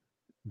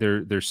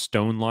 They're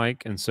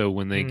stone-like, and so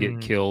when they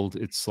get killed,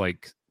 it's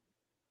like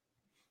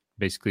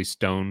basically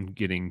stone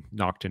getting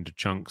knocked into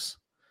chunks,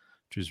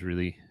 which is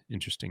really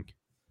interesting.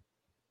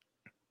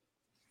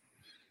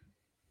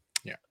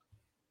 Yeah.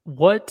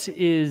 What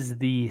is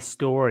the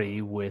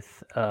story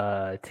with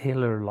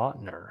Taylor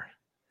Lautner?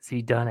 Is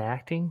he done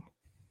acting?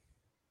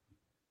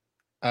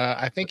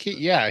 I think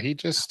he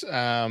just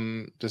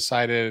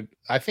decided.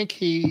 I think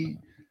he.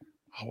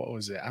 What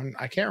was it?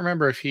 I can't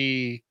remember if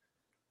he.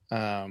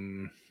 Well,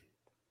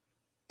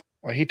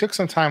 he took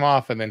some time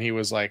off, and then he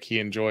was like he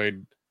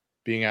enjoyed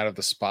being out of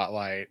the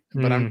spotlight.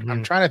 But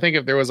I'm trying to think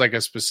if there was like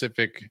a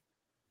specific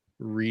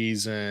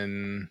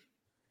reason.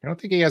 I don't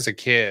think he has a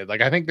kid.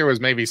 Like I think there was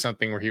maybe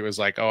something where he was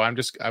like, "Oh, I'm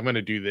going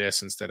to do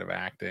this instead of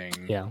acting."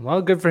 Yeah,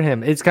 well, good for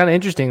him. It's kind of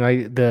interesting.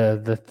 Like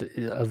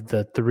of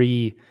the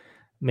 3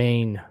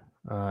 main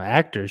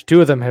actors,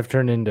 2 of them have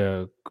turned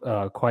into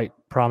quite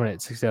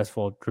prominent,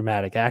 successful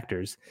dramatic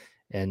actors,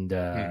 and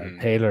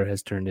Taylor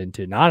has turned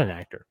into not an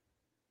actor.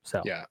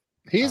 So yeah,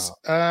 he's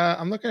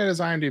I'm looking at his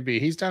IMDb.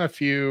 He's done a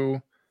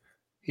few.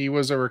 He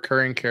was a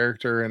recurring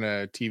character in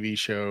a TV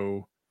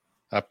show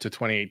up to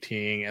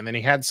 2018, and then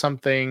he had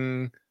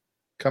something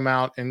come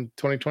out in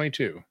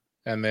 2022,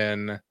 and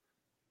then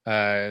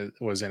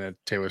was in a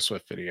Taylor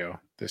Swift video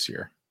this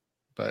year.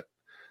 But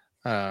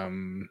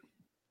oh,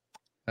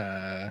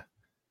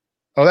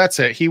 that's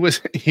it. He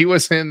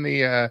was in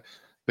the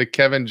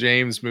Kevin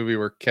James movie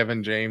where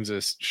Kevin James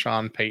is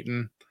Sean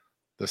Payton,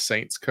 the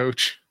Saints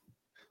coach,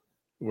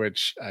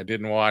 which I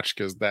didn't watch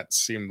because that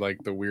seemed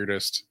like the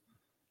weirdest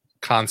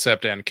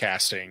concept and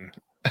casting.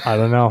 I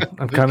don't know.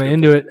 I'm kind of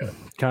into it.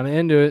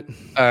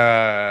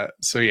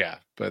 So yeah,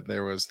 but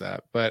there was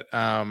that. But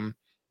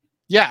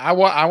yeah, I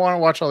want to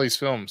watch all these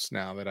films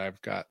now that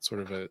I've got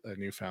sort of a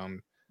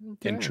newfound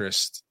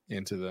interest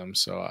into them.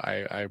 So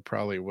I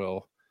probably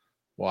will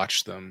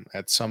watch them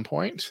at some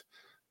point.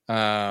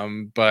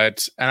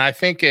 But I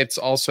think it's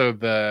also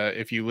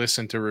if you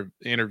listen to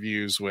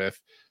interviews with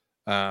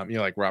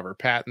like Robert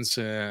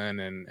Pattinson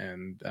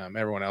and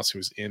everyone else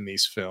who's in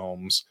these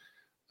films,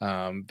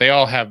 they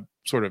all have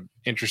sort of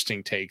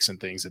interesting takes and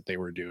things that they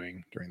were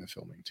doing during the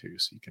filming too.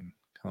 So you can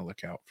kind of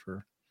look out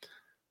for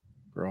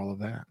all of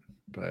that.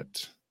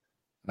 But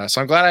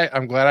so I'm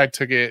glad I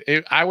took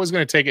it. I was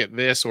going to take it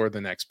this or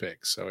the next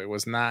pick, so it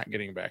was not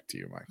getting back to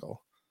you,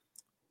 Michael.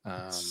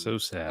 So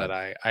sad. But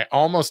I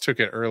almost took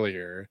it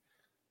earlier,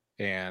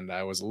 and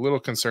I was a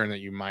little concerned that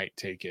you might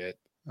take it.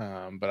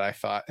 But I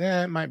thought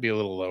it might be a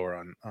little lower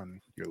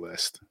on your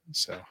list.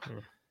 So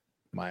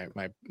my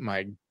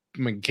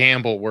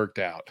gamble worked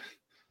out.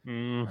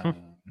 Mm-hmm.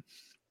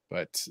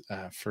 But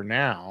for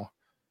now,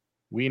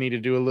 we need to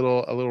do a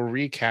little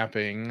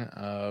recapping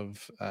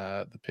of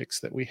the picks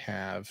that we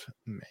have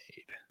made.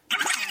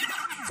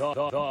 The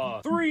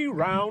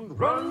 3-round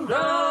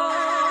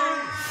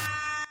rundown.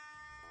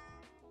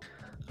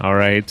 All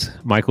right,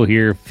 Michael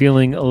here,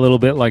 feeling a little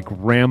bit like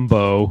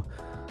Rambo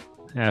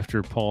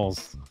after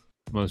Paul's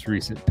most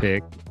recent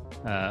pick.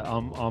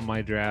 On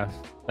my draft,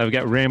 I've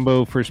got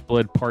Rambo: First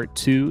Blood Part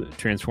 2,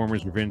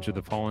 Transformers: Revenge of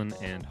the Fallen,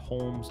 and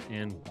Holmes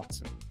and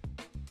Watson.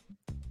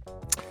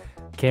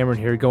 Cameron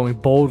here, going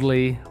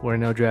boldly where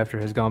no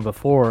drafter has gone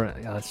before.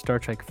 Star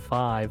Trek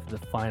V: The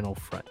Final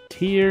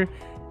Frontier.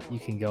 You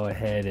can go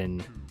ahead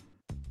and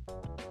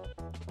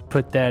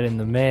put that in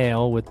the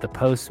mail with the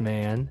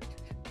postman.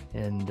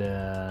 And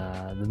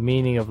The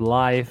Meaning of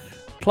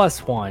Life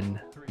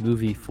 +1,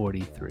 movie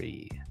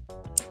 43.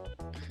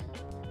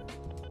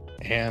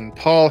 And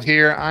Paul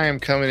here, I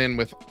am coming in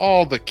with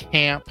all the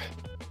camp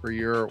for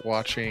your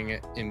watching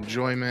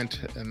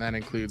enjoyment, and that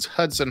includes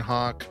Hudson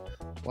Hawk,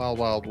 Wild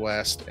Wild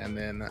West, and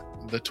then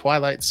The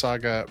Twilight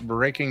Saga: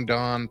 Breaking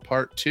Dawn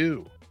Part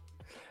 2.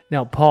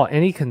 Now, Paul,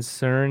 any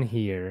concern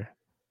here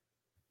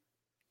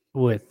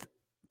with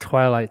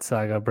Twilight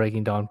Saga: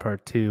 Breaking Dawn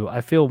Part 2?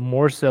 I feel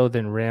more so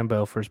than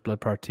Rambo: First Blood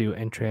Part 2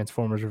 and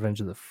Transformers: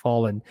 Revenge of the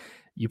Fallen.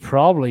 You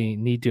probably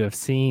need to have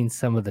seen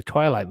some of the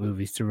Twilight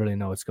movies to really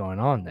know what's going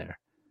on there.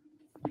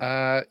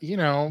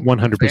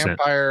 100%.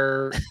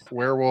 Vampire,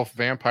 werewolf,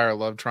 vampire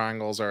love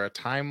triangles are a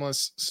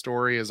timeless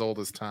story as old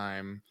as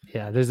time.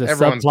 Yeah, there's a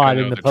Everyone's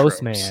subplot in the tropes.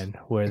 Postman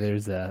where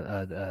there's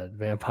a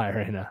vampire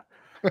and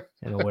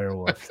a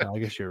werewolf. So I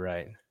guess you're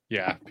right.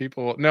 Yeah,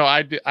 people. No,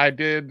 I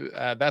did.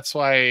 That's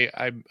why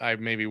I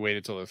maybe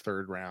waited till the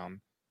third round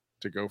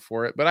to go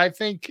for it. But I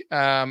think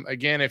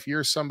again, if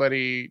you're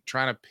somebody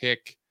trying to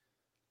pick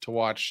to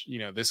watch,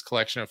 this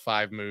collection of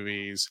 5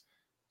 movies,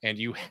 and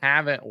you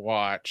haven't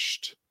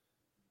watched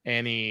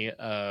any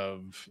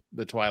of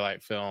the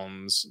Twilight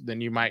films,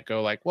 then you might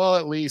go like, well,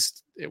 at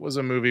least it was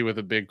a movie with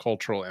a big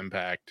cultural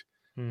impact,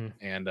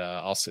 and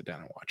I'll sit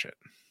down and watch it.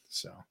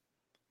 So.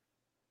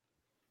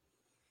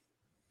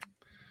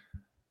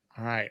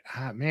 All right,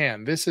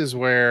 man, this is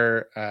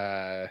where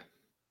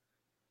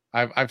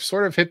I've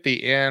sort of hit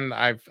the end.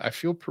 I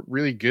feel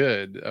really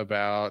good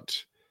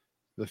about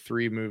the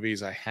 3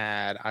 movies I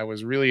had. I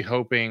was really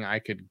hoping I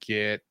could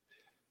get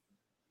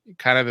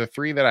kind of the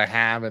 3 that I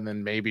have, and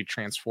then maybe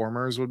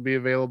Transformers would be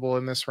available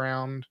in this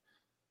round.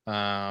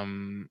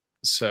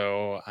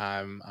 So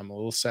I'm a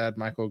little sad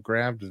Michael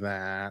grabbed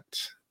that.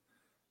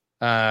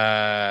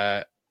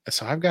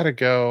 So I've got to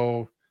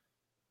go.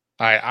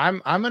 All right,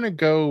 I'm going to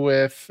go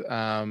with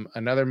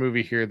another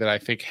movie here that I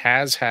think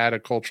has had a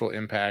cultural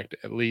impact,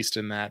 at least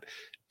in that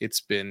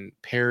it's been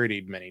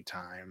parodied many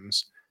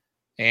times.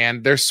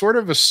 And there's sort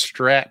of a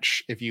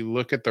stretch if you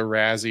look at the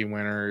Razzie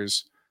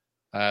winners,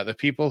 the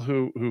people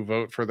who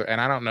vote for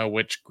and I don't know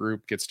which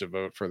group gets to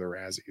vote for the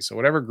Razzie. So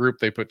whatever group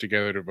they put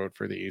together to vote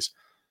for these,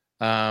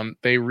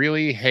 they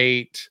really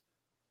hate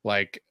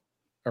like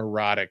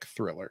erotic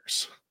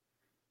thrillers.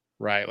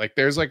 Right. Like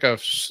there's like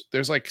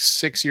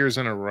 6 years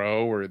in a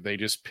row where they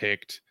just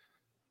picked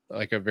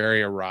like a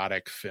very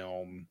erotic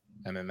film.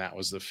 And then that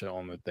was the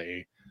film that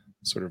they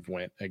sort of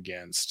went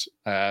against.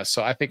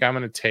 So I think I'm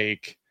going to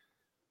take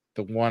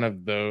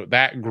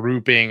that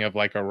grouping of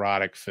like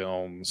erotic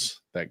films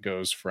that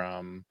goes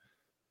from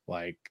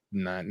like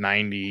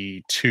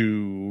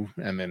 92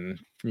 and then,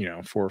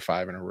 4 or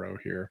 5 in a row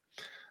here.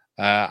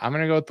 I'm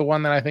going to go with the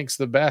one that I think is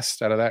the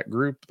best out of that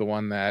group, the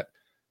one that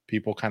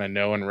people kind of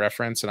know and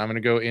reference, and I'm going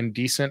to go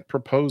Indecent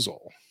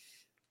Proposal.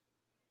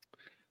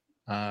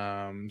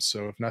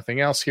 So if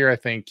nothing else here, I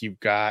think you've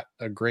got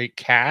a great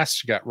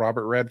cast. You got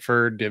Robert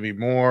Redford, Demi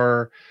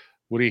Moore,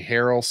 Woody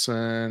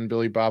Harrelson,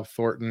 Billy Bob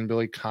Thornton,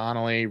 Billy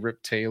Connolly,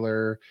 Rip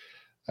Taylor.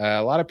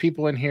 A lot of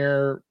people in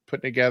here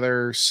putting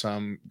together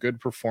some good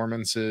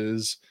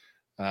performances.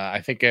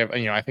 I think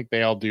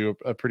they all do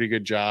a pretty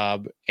good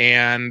job.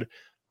 And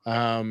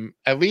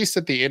at least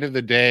at the end of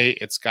the day,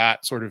 it's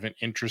got sort of an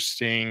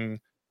interesting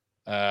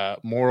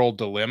moral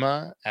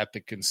dilemma at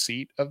the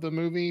conceit of the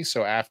movie.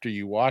 So after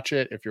you watch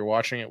it, if you're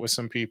watching it with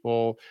some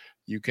people,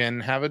 you can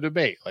have a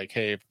debate like,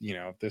 hey,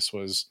 if this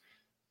was,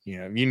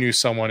 you knew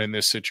someone in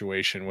this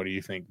situation, what do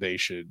you think they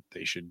should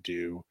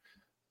do?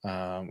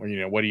 Or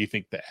what do you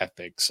think the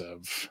ethics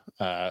of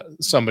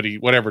somebody,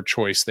 whatever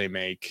choice they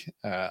make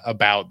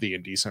about the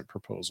indecent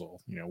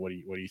proposal? What do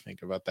you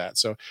think about that?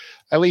 So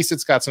at least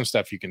it's got some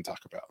stuff you can talk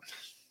about.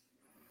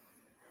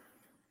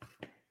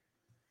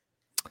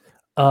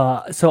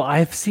 So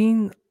I've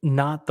seen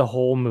not the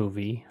whole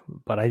movie,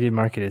 but I did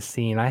mark it as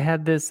seen. I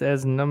had this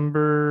as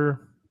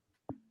number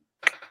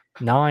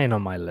 9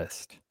 on my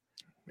list.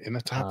 In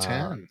the top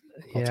 10.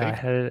 Yeah, I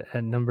had it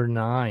at number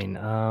 9.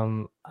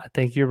 I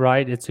think you're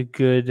right. It's a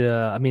good,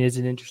 it's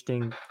an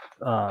interesting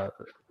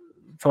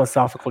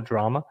philosophical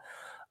drama.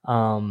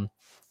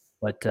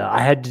 But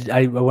I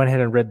went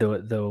ahead and read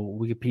the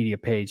Wikipedia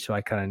page, so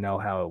I kind of know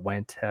how it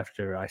went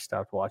after I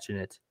stopped watching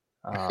it.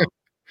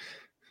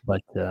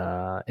 But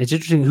it's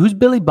interesting. Who's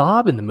Billy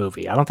Bob in the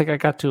movie? I don't think I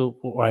got to,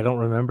 or I don't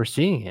remember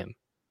seeing him.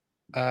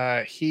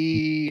 I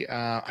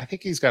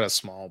think he's got a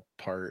small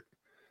part.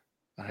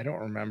 I don't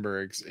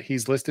remember.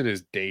 He's listed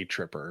as Day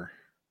Tripper.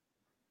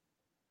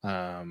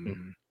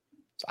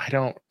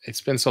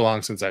 It's been so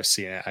long since I've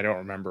seen it. I don't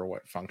remember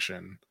what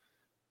function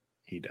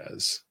he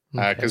does.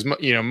 Because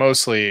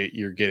mostly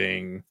you're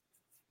getting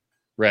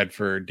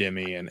Redford,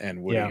 Demi,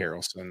 and Woody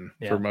Harrelson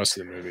for most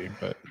of the movie,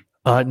 but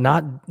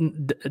not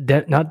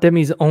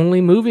Demi's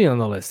only movie on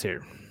the list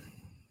here.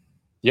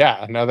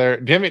 Yeah, another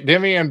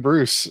Demi and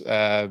Bruce,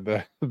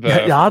 the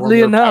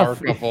oddly enough,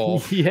 power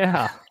couple,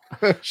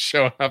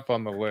 showing up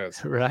on the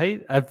list,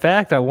 right? In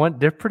fact,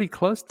 they're pretty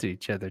close to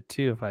each other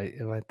too. If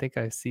I think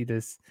I see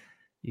this,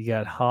 you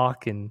got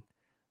Hawk and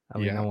I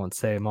won't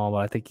say them all, but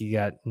I think you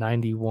got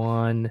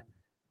 91.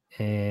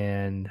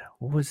 And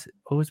what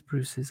was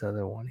Bruce's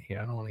other one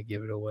here? I don't want to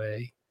give it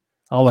away.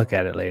 I'll look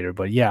at it later,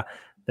 but yeah,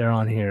 they're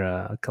on here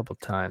a couple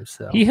times.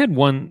 So he had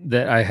one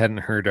that I hadn't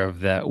heard of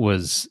that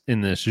was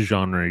in this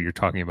genre you're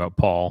talking about,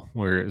 Paul,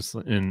 where it's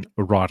an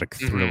erotic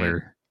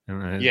thriller.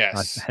 Mm-hmm. And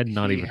I had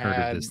not even heard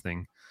of this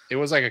thing. It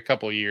was like a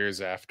couple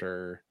years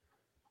after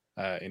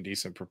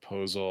Indecent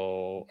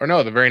Proposal, or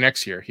no, the very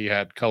next year he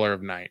had Color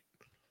of Night,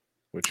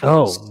 which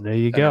was there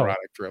you go,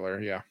 erotic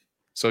thriller. Yeah.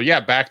 So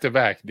back to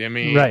back,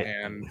 Demi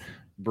and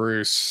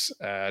Bruce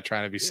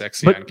trying to be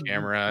sexy on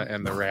camera,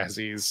 and the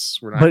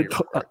Razzies were not here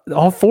for it.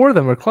 All 4 of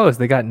them were close.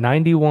 They got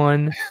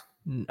 91,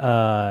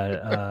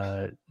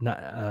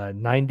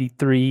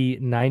 93,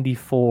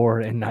 94,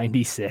 and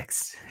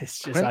 96. It's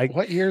just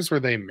what years were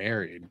they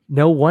married?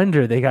 No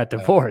wonder they got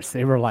divorced.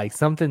 They were like,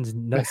 something's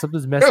messing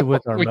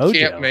with our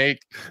mojo.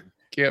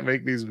 Can't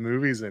make these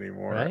movies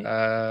anymore.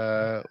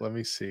 Right? Let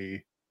me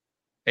see.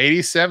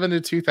 87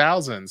 to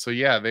 2000. So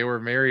they were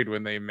married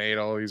when they made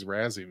all these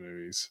Razzie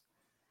movies.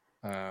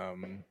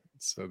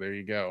 So there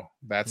you go.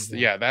 That's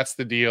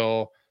the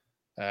deal.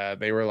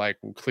 They were like,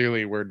 well,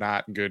 clearly we're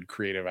not good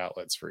creative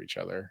outlets for each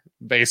other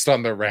based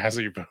on the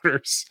Razzie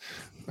voters.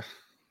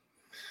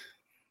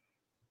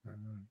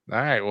 All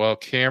right. Well,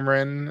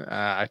 Cameron,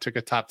 I took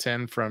a top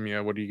 10 from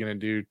you. What are you going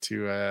to do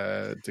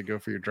to go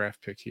for your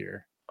draft pick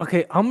here?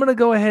 Okay, I'm going to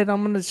go ahead.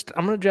 I'm going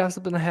to draft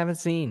something I haven't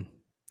seen.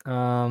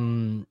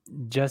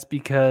 Just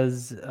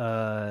because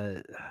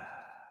I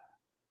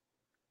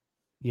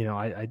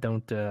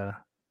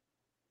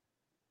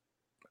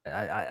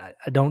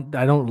don't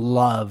I don't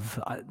love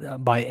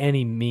by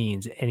any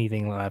means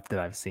anything left that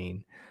I've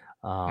seen.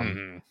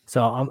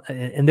 So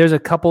and there's a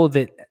couple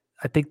that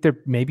I think they're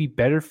maybe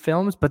better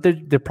films, but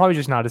they're probably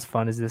just not as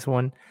fun as this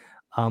one.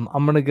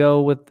 I'm gonna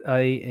go with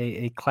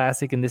a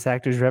classic in this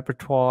actor's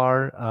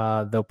repertoire.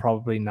 Though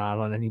probably not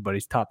on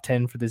anybody's top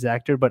 10 for this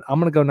actor, but I'm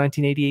gonna go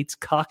 1988's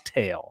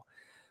Cocktail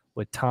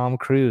with Tom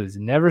Cruise.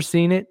 Never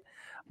seen it,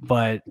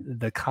 but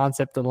the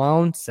concept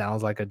alone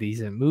sounds like a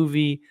decent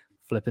movie.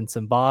 Flipping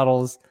some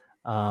bottles.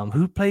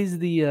 Who plays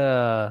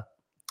the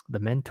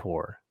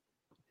mentor?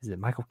 Is it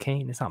Michael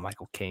Caine? It's not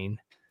Michael Caine.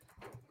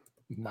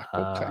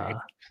 Michael Caine.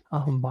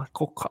 I'm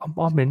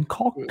in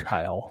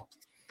Cocktail.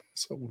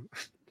 So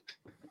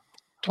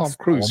Tom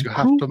Cruise, you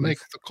have to make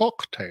the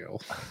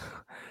cocktail.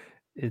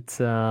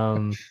 It's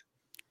I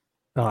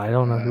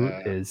don't know who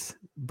it is.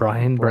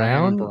 Brian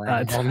Brown.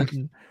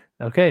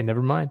 Okay,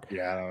 never mind.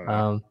 Yeah, I don't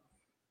know.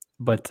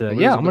 But I'm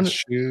gonna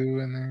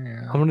in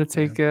there. I'm gonna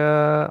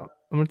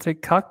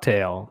take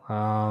Cocktail.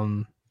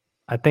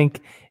 I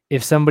think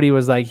if somebody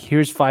was like,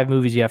 here's 5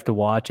 movies you have to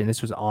watch, and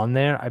this was on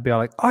there, I'd be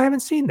like, oh, I haven't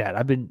seen that.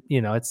 I've been,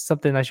 it's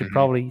something I should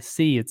probably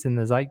see. It's in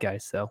the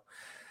zeitgeist. So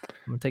I'm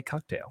going to take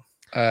Cocktail.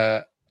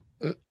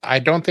 I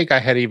don't think I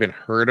had even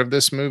heard of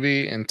this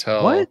movie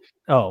until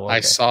I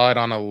saw it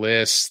on a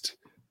list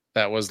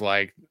that was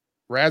like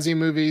Razzie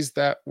movies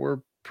that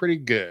were pretty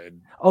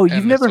good. Oh,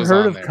 you've never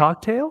heard of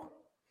Cocktail?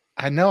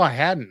 I know I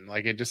hadn't.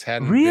 Like, it just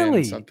hadn't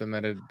been something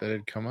that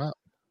had come up.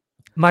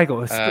 Michael,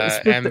 what's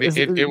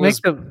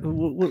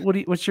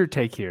your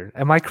take here?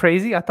 Am I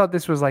crazy? I thought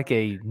this was like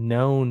a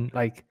known,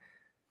 like.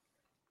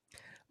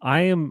 I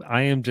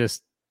am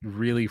just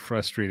really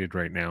frustrated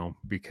right now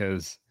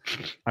because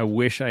I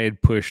wish I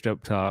had pushed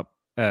up top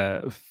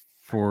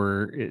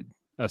for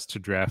us to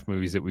draft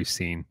movies that we've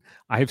seen.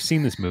 I have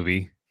seen this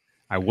movie.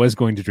 I was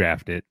going to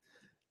draft it.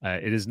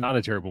 It is not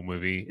a terrible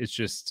movie. It's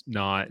just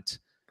not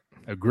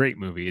a great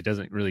movie. It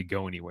doesn't really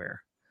go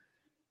anywhere.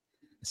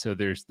 So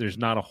there's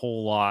not a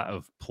whole lot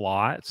of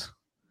plot.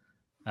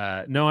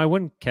 No, I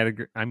wouldn't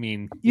categorize. I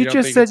mean, you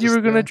just said you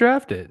were going to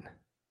draft it.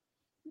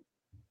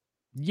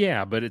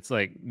 Yeah, but it's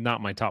like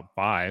not my top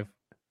 5.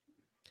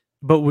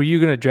 But were you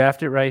going to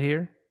draft it right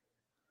here?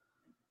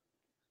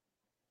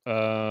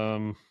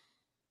 I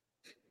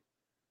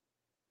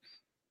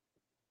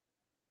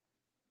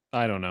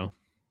don't know.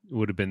 It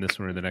would have been this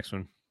one or the next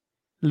one.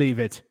 Leave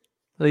it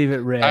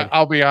red.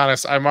 I'll be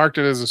honest. I marked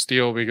it as a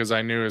steal because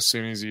I knew as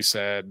soon as you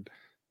said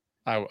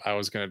I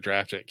was going to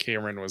draft it,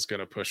 Cameron was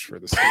going to push for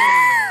the steal.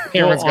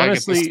 Cameron's got to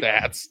get the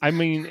stats. I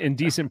mean,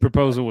 Indecent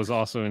Proposal was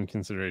also in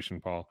consideration,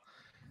 Paul.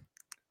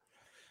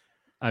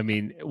 I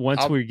mean,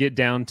 once we get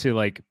down to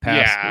like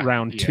past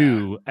round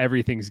 2,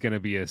 everything's going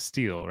to be a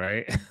steal,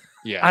 right?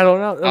 Yeah. I don't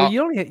know.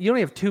 You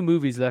only have 2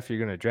 movies left you're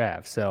going to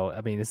draft. So,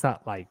 I mean, it's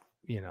not like,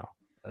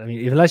 I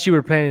mean, unless you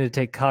were planning to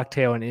take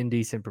Cocktail and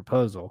Indecent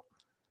Proposal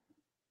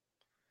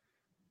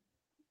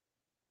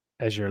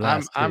as your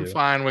last I'm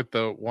fine with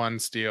the one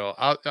steal.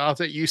 I'll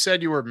say you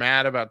said you were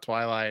mad about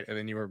Twilight and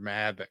then you were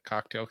mad that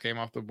Cocktail came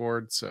off the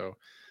board. So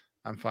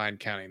I'm fine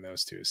counting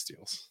those 2 as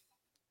steals.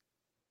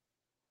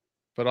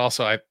 But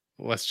also,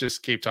 let's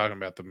just keep talking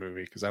about the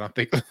movie because I don't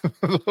think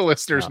the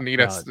listeners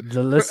need us.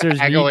 The listeners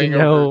need to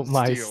know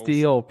my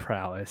steal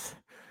prowess.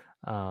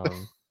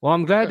 Well,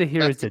 I'm glad to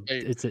hear it's a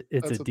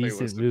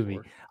decent movie.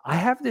 I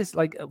have this,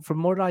 like,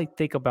 from what I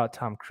think about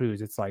Tom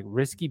Cruise, it's like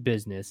Risky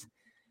Business,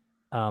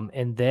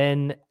 and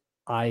then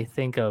I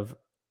think of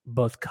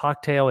both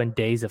Cocktail and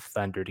Days of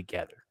Thunder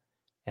together,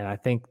 and I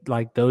think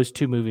like those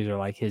 2 movies are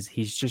like his.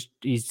 He's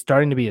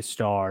starting to be a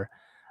star.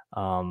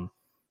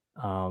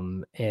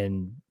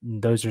 And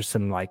those are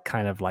some like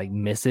kind of like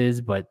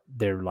misses, but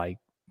they're like,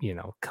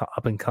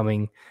 up and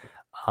coming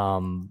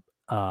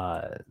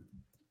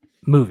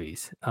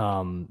movies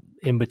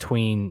in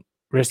between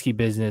Risky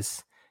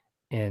Business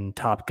and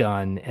Top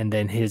Gun and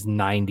then his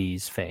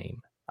 90s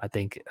fame. I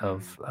think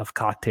of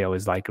Cocktail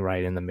is like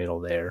right in the middle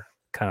there,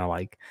 kind of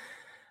like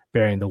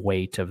bearing the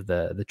weight of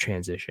the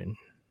transition.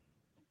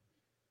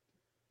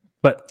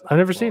 But I've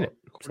never seen it.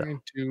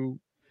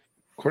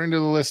 According to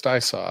the list I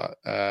saw,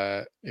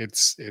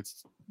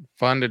 it's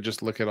fun to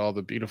just look at all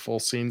the beautiful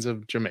scenes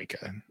of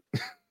Jamaica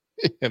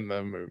in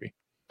the movie.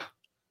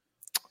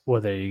 Well,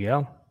 there you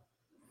go.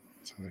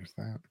 So there's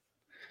that.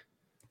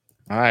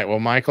 All right. Well,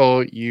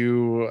 Michael,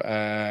 you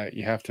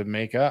have to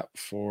make up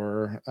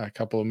for a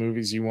couple of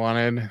movies you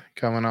wanted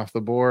coming off the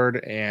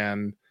board,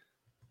 and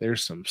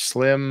there's some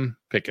slim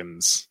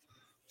pickings.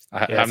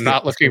 I'm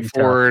not looking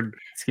forward.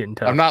 It's getting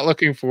tough. I'm not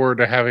looking forward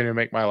to having to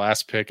make my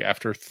last pick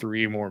after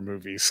 3 more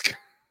movies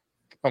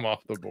come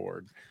off the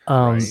board.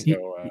 It's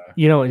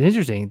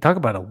interesting. Talk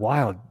about a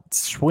wild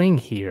swing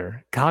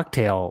here.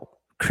 Cocktail,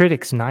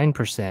 critics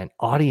 9%,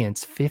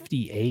 audience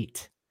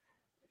 58%.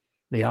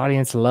 The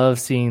audience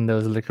loves seeing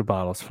those liquor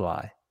bottles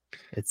fly.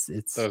 It's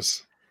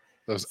those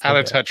out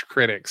of touch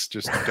critics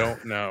just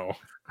don't know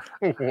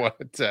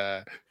what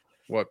the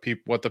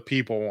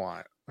people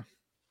want.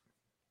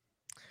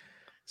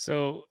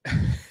 So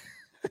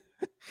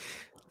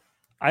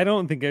I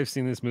don't think I've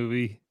seen this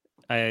movie.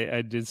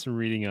 I did some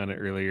reading on it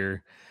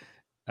earlier.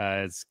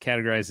 It's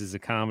categorized as a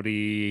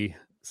comedy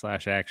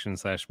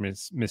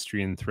 /action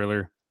 /mystery and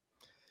thriller.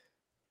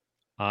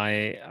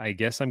 I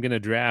guess I'm going to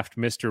draft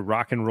Mr.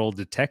 Rock and Roll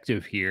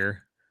Detective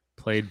here,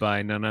 played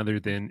by none other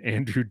than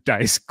Andrew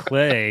Dice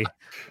Clay.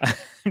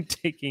 I'm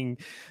taking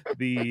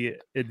the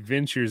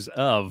adventures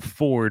of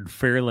Ford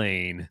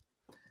Fairlane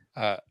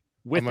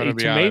with a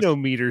tomato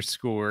meter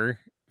score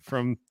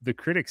from the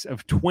critics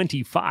of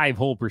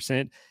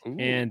 25%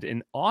 and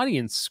an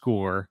audience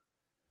score,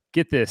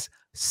 get this,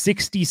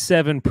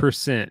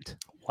 67%.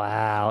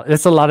 Wow,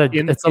 it's a lot of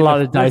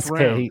Dice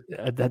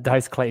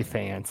Clay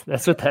fans.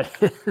 That's what that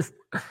is.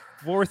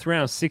 4th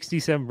round,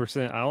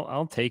 67%.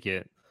 I'll take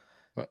it.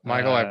 But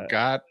Michael,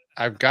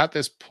 I've got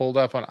this pulled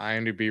up on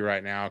IMDb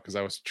right now because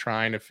I was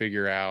trying to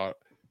figure out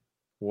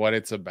what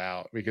it's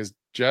about, because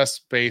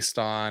just based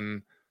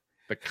on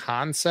the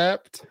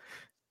concept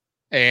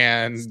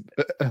and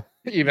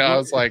I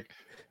was like,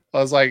 I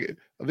was like,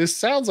 this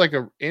sounds like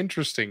an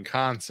interesting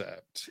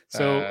concept.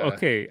 So,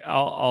 okay,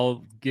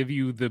 I'll give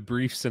you the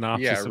brief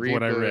synopsis of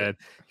what I read.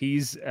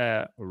 He's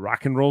a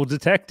rock and roll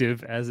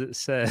detective, as it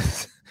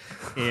says,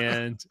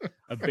 and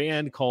a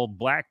band called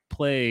Black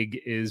Plague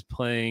is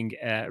playing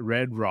at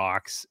Red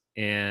Rocks,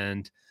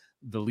 and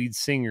the lead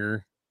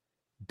singer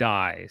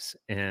dies,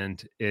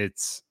 and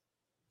it's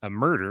a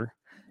murder.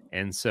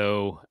 And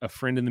so a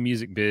friend in the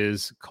music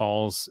biz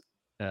calls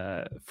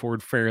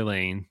Ford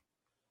Fairlane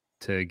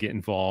to get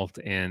involved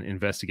and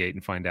investigate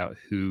and find out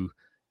who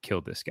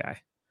killed this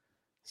guy.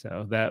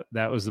 So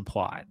that was the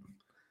plot.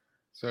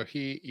 So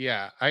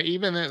I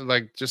even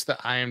like just the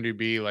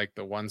IMDb, like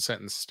the one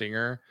sentence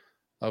stinger.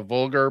 A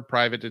vulgar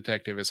private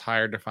detective is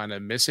hired to find a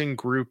missing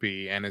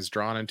groupie and is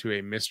drawn into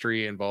a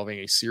mystery involving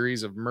a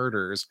series of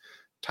murders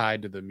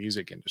tied to the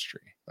music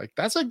industry. Like,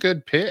 that's a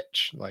good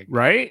pitch. Like,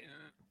 right?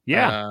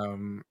 Yeah.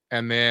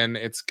 And then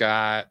it's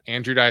got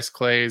Andrew Dice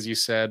Clay, as you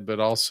said, but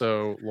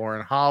also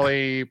Lauren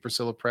Holly,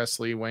 Priscilla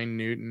Presley, Wayne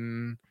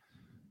Newton,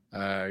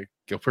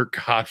 Gilbert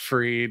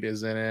Gottfried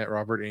is in it,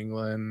 Robert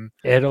England,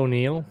 Ed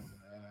O'Neill.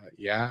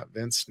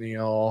 Vince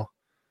Neil.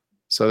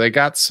 So they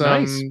got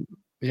some,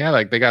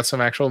 they got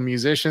some actual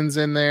musicians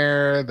in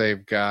there.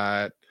 They've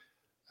got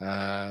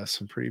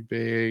some pretty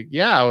big.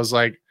 I was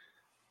like,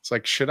 it's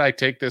like, should I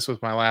take this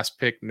with my last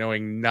pick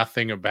knowing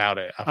nothing about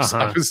it?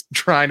 I was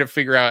trying to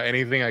figure out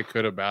anything I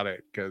could about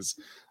it because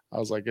I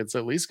was like, it's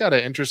at least got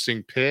an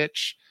interesting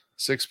pitch.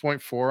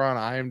 6.4 on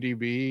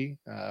IMDb.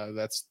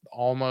 That's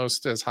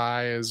almost as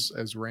high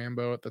as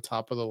Rambo at the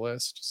top of the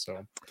list.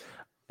 So,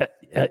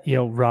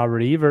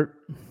 Robert Ebert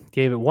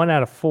gave it 1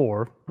 out of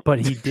 4, but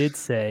he did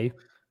say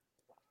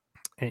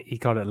he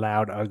called it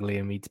loud, ugly,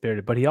 and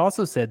mean-spirited. But he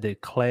also said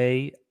that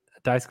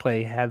Dice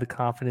Clay had the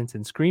confidence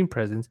and screen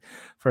presence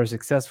for a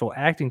successful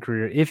acting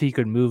career if he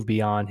could move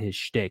beyond his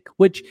shtick,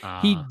 which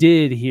he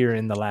did here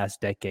in the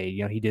last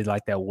decade. He did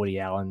like that Woody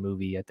Allen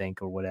movie, I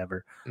think, or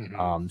whatever.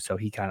 Mm-hmm. So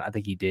I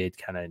think he did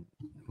kind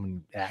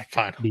of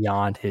act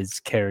beyond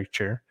his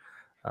character.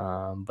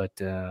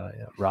 But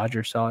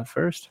Roger saw it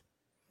first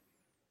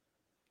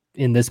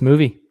in this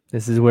movie.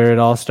 This is where it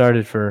all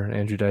started for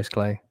Andrew Dice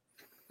Clay.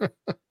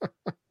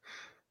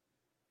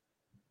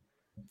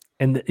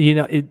 And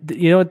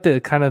what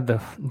the kind of the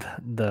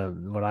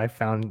what I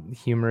found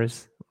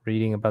humorous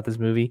reading about this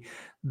movie,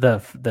 the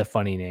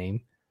funny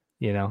name,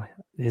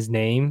 his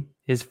name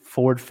is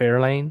Ford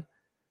Fairlane.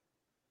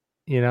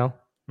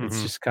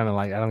 It's just kind of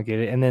like, I don't get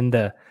it. And then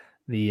the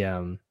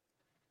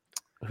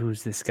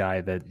who's this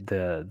guy,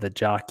 the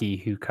jockey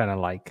who kind of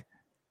like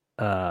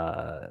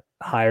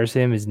hires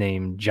him is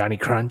named Johnny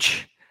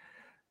Crunch.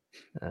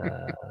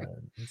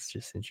 It's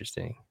just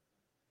interesting.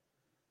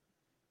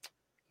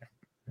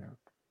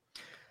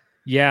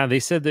 Yeah, they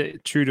said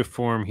that true to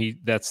form,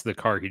 that's the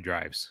car he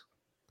drives.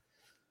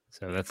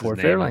 So that's Ford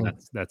his name.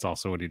 Fairlane. That's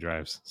also what he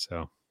drives.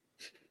 So,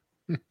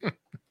 all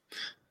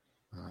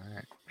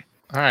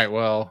right.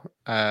 Well,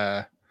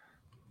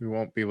 we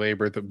won't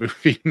belabor the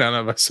movie none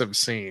of us have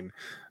seen,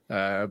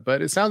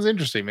 but it sounds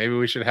interesting. Maybe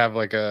we should have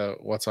like a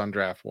What's on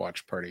Draft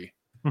watch party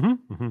for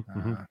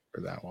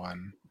that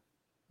one.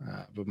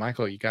 But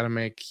Michael, you gotta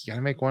make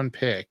one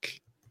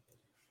pick.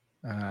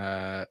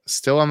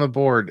 Still on the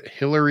board,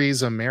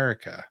 Hillary's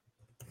America.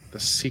 The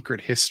Secret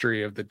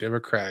History of the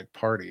Democratic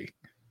Party.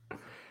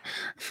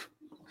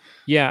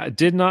 Yeah,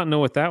 did not know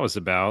what that was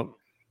about.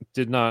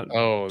 Did not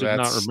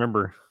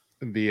remember.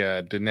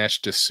 The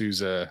Dinesh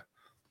D'Souza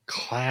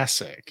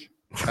classic.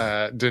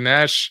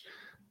 Dinesh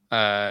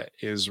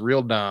is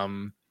real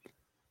dumb,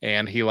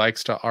 and he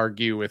likes to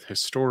argue with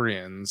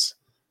historians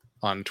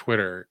on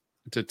Twitter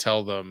to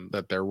tell them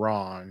that they're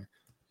wrong.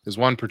 There's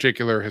one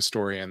particular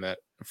historian that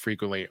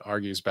frequently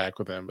argues back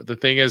with him. But the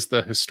thing is,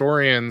 the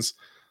historians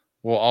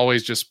will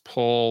always just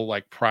pull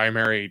like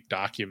primary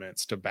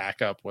documents to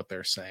back up what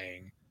they're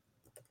saying.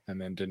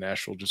 And then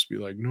Dinesh will just be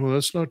like, no,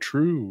 that's not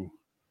true.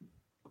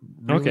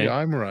 Really,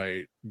 I'm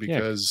right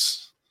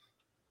because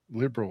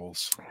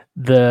liberals.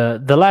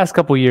 The last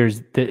couple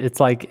years, it's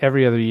like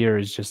every other year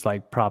is just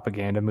like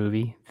propaganda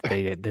movie.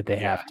 They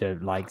have to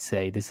like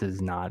say this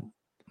is not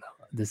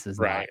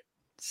not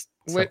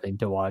something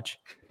to watch.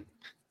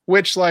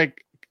 Which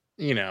like,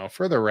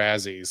 for the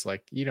Razzies,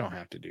 like, you don't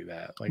have to do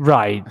that. Like,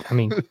 right. I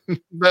mean,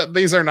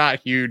 these are not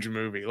huge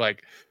movie.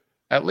 Like,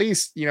 at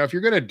least, if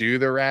you're going to do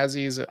the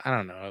Razzies, I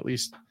don't know, at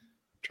least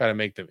try to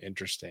make them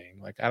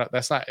interesting. Like,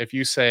 that's not, if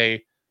you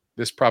say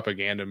this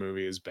propaganda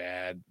movie is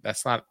bad,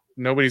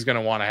 nobody's going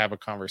to want to have a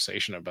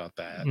conversation about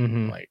that.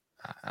 Mm-hmm. Like,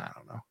 I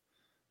don't know.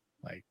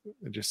 Like,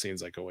 it just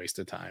seems like a waste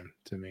of time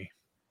to me.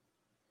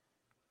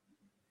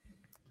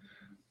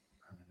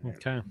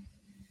 Okay.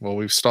 Well,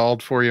 we've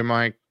stalled for you,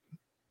 Mike.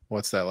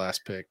 What's that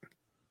last pick?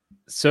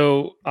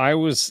 So I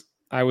was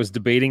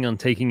debating on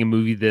taking a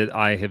movie that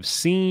I have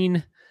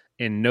seen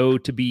and know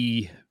to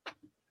be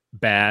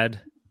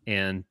bad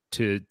and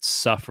to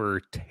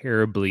suffer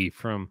terribly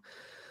from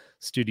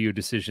studio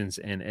decisions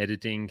and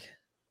editing.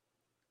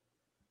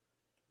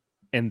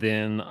 And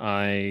then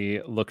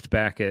I looked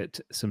back at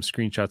some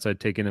screenshots I'd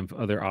taken of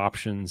other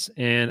options,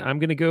 and I'm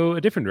going to go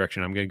a different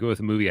direction. I'm going to go with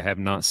a movie I have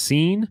not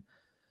seen,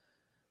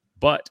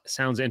 but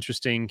sounds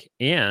interesting.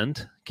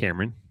 And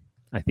Cameron,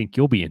 I think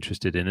you'll be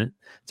interested in it.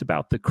 It's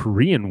about the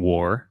Korean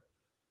War.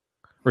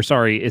 Or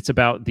sorry, it's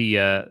about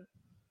the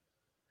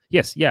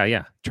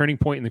turning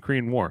point in the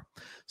Korean War.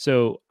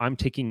 So I'm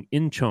taking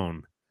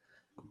Incheon,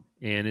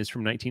 and it's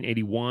from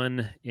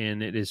 1981,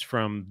 and it is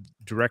from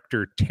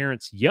director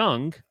Terrence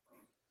Young.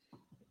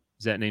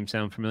 Does that name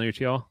sound familiar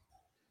to y'all?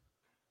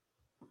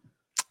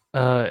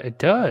 It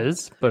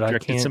does, but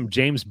directed I can't. Some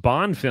James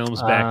Bond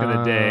films back in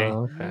the day.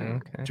 Okay.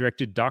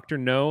 Directed Dr.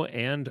 No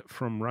and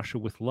From Russia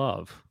with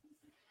Love.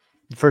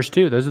 The first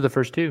two. Those are the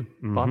first two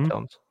Bond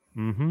films.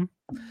 Mm-hmm.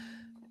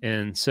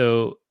 And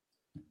so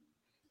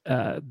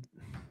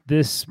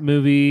this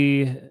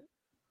movie,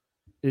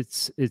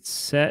 it's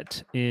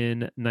set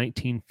in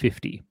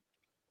 1950.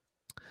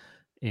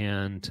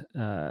 And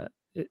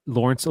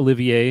Laurence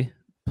Olivier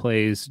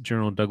plays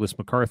General Douglas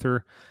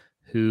MacArthur,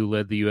 who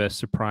led the U.S.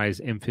 surprise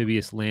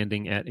amphibious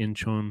landing at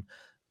Incheon,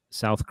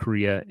 South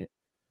Korea.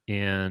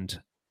 And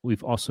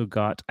we've also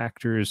got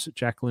actors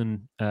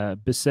Jacqueline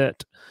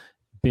Bisset,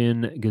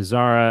 Ben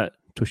Gazzara,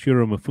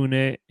 Toshiro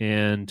Mifune,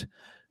 and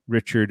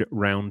Richard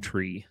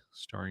Roundtree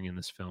starring in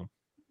this film.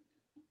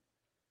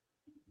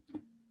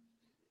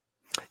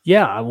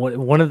 Yeah,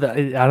 one of the,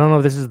 I don't know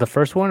if this is the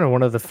first one or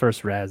one of the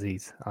first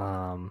Razzies.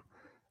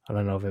 I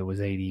don't know if it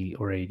was 80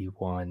 or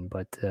 81,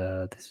 but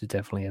this is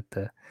definitely at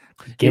the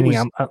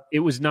beginning. It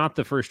was not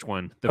the first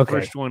one. The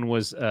first one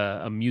was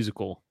a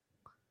musical.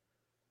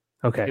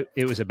 Okay.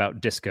 It was about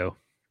disco.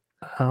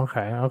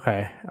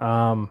 Okay.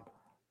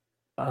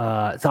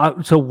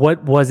 So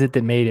what was it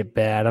that made it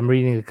bad? I'm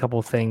reading a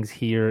couple things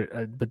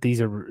here, but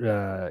these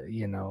are,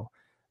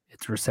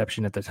 its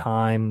reception at the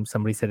time.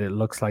 Somebody said it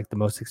looks like the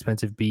most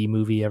expensive B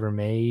movie ever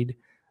made.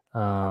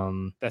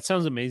 That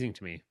sounds amazing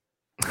to me.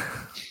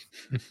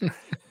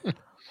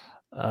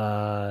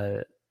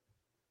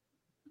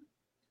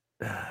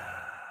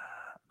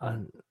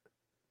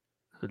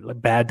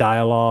 Bad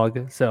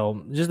dialogue.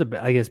 So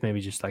I guess maybe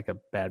just like a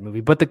bad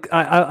movie. But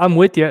I'm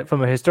with you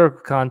from a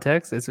historical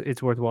context.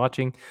 It's worth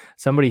watching.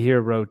 Somebody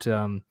here wrote,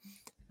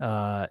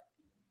 Incheon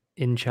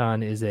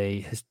is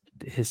a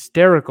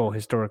historical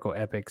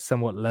epic,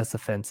 somewhat less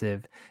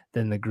offensive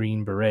than the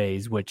Green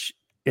Berets, which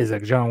is a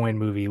John Wayne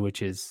movie,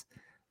 which is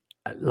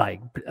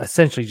like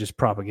essentially just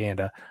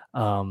propaganda,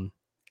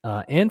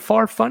 and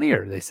far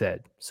funnier, they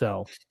said.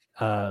 So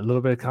a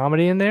little bit of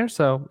comedy in there.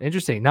 So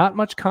interesting. Not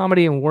much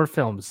comedy in war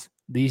films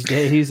these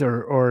days,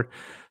 or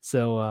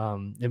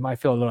so it might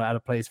feel a little out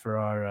of place for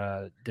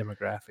our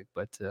demographic.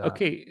 But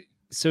okay,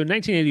 so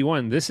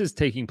 1981. This is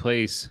taking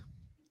place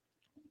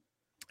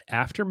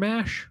after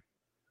MASH,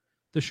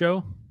 the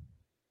show,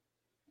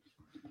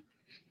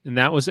 and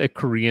that was a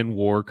Korean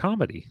War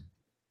comedy.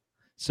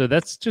 So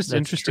that's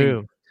interesting.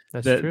 True.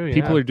 That's true.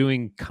 People are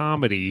doing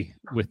comedy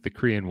with the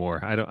Korean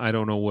War. I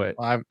don't know what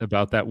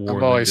about that war.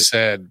 I've always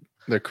said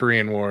the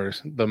Korean War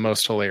is the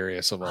most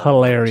hilarious of all.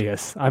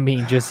 Hilarious. I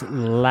mean, just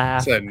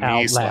laugh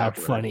out loud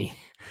funny.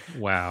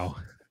 Wow.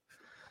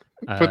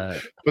 Put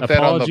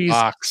that on the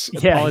box.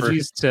 Yeah,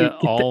 apologies to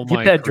all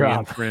my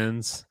Korean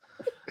friends.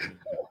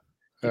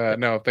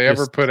 No, if they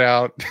ever put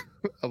out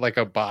like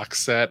a box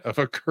set of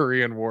a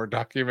Korean War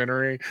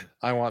documentary,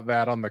 I want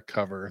that on the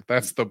cover.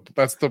 That's the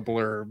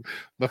blurb.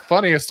 The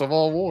funniest of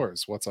all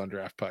wars. What's on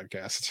Draft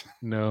Podcast?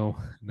 No.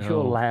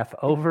 You'll laugh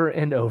over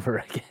and over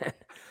again.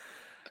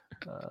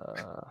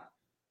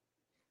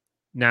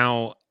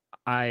 Now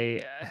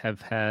I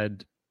have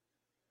had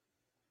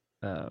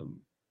a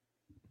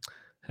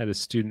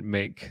student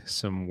make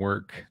some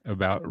work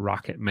about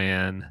Rocket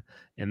Man,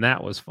 and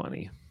that was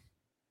funny.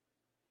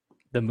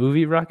 The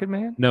movie Rocket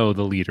Man? No,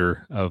 the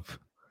leader of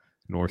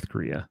North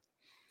Korea.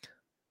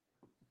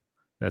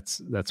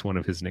 That's one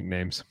of his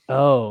nicknames.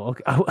 Oh,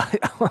 okay. I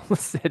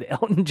almost said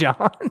Elton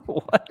John.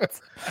 What?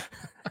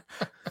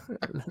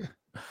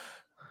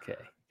 Okay,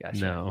 gotcha.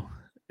 No,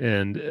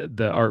 and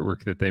the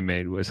artwork that they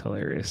made was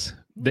hilarious.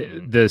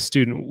 The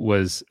student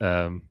was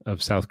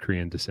of South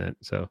Korean descent,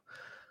 so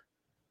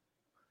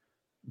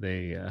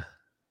they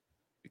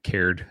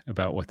cared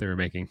about what they were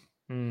making.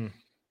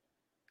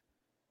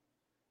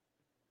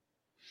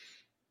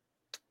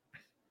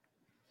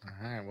 All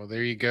right, well,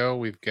 there you go.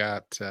 We've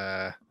got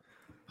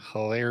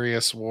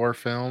hilarious war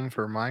film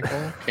for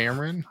Michael.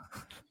 Cameron,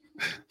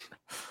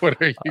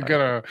 what are you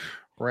gonna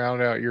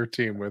round out your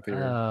team with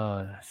here?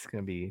 Oh, that's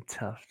gonna be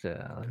tough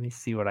to. Let me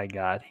see what I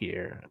got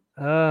here.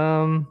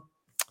 Oh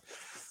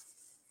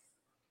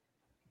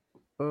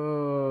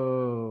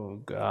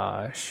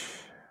gosh.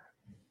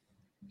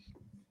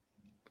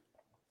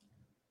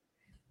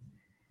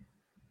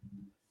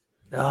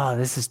 Oh,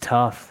 this is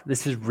tough.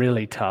 This is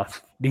really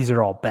tough. These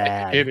are all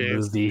bad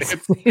movies.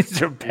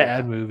 These are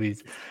bad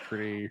movies.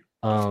 Pretty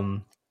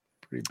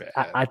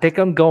bad. I think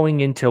I'm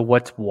going into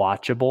what's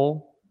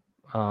watchable.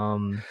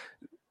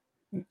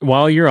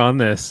 While you're on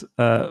this,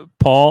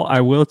 Paul, I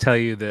will tell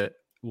you that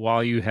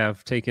while you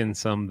have taken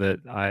some that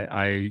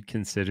I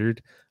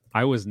considered,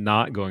 I was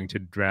not going to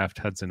draft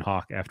Hudson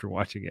Hawk after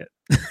watching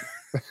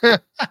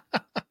it.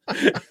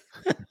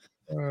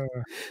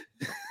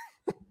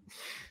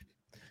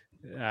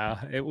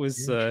 Yeah, it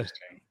was.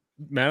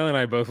 Madeline and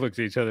I both looked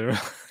at each other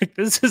like,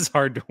 "This is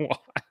hard to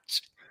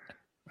watch."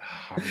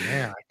 Oh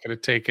man, I could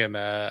have taken.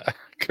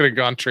 Could have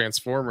gone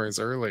Transformers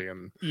early,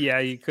 and yeah,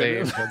 you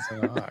could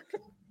have.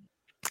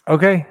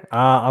 Okay,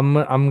 I'm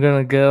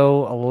gonna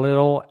go a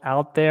little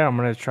out there. I'm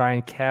gonna try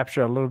and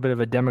capture a little bit of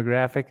a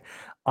demographic.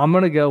 I'm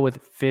gonna go with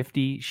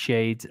 50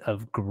 Shades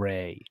of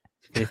Grey.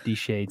 50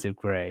 Shades of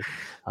Grey.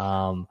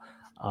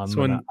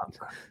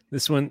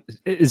 This one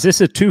is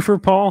this a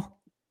twofer, Paul?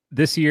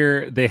 This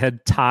year they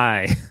had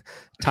tie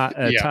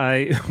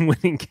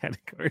winning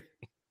category.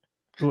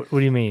 What do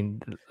you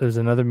mean? There's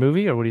another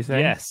movie, or what are you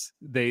saying? Yes,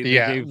 they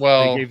gave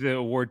the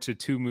award to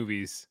 2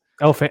 movies.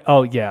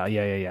 Yeah.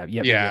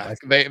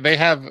 They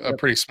have a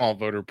pretty small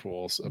voter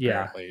pools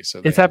apparently. Yeah.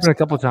 So it's happened a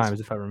couple of times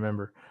if I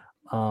remember.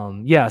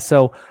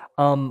 So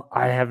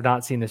I have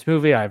not seen this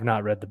movie. I have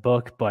not read the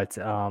book, but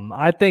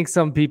I think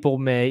some people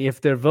may,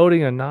 if they're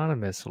voting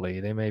anonymously,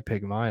 they may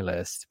pick my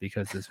list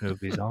because this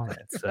movie's on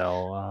it.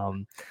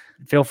 So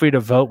feel free to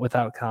vote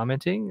without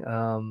commenting,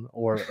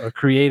 or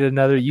create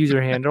another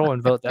user handle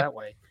and vote that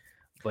way.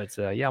 But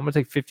I'm gonna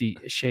take 50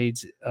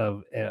 Shades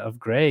of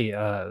Grey,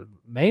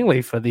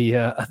 mainly for the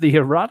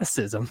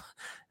eroticism,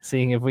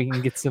 seeing if we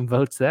can get some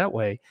votes that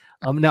way.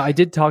 Now I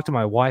did talk to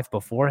my wife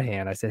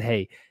beforehand. I said,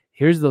 "Hey,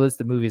 here's the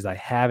list of movies I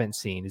haven't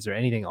seen. Is there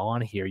anything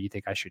on here you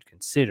think I should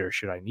consider?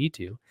 Should I need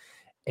to?"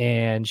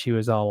 And she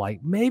was all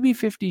like, "Maybe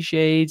 50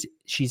 Shades."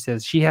 She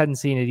says she hadn't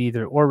seen it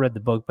either or read the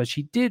book, but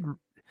she did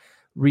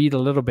read a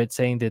little bit,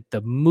 saying that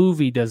the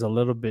movie does a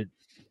little bit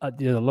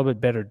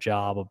better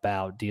job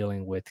about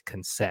dealing with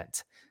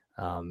consent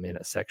in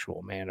a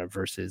sexual manner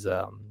versus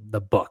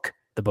the book.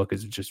 The book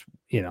is just,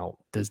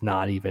 does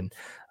not even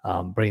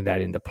bring that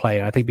into play.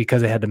 And I think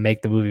because they had to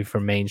make the movie for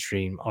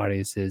mainstream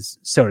audiences,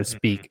 so to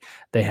speak,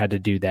 they had to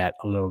do that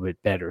a little bit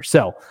better.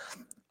 So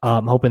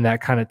I'm hoping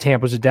that kind of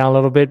tampers it down a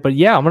little bit. But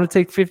yeah, I'm going to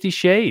take 50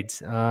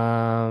 Shades.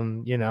 I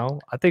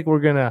think we're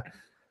going to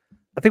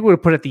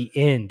put at the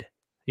end.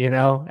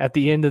 At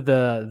the end of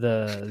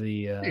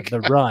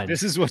the run.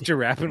 This is what you're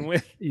rapping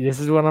with.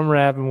 This is what I'm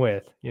rapping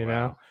with.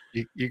 Wow.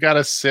 You got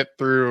to sit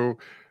through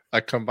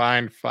a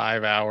combined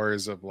 5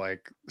 hours of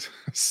like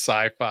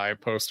sci-fi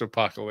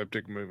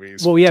post-apocalyptic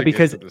movies. Well, yeah,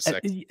 because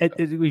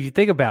if you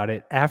think about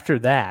it, after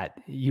that,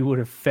 you would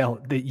have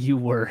felt that you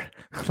were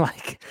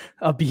like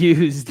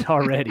abused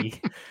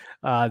already.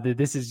 That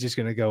this is just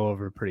going to go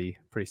over pretty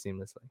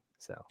seamlessly.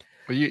 So,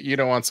 but you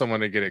don't want someone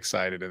to get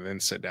excited and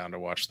then sit down to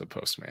watch The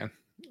Postman.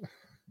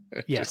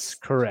 Yes,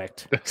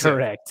 correct.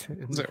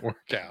 Doesn't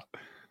work out.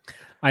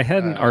 I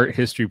had an art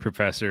history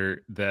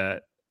professor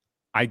that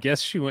I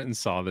guess she went and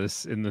saw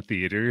this in the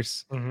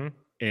theaters,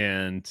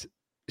 and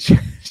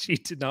she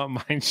did not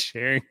mind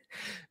sharing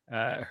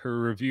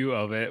her review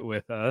of it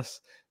with us.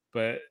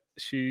 But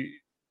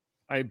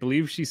I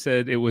believe she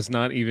said it was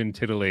not even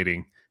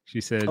tittillating.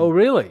 She said, "Oh,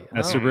 really?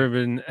 A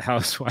suburban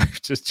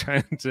housewife just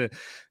trying to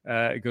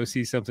go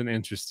see something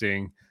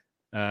interesting.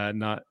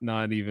 Not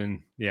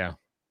even, yeah."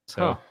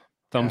 So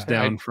thumbs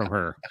down from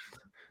her.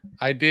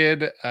 I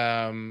did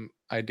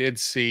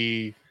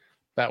see.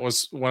 That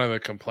was one of the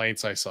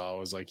complaints I saw,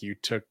 was like you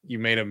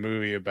made a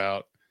movie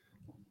about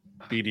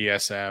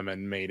BDSM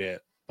and made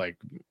it like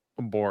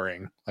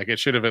boring. Like it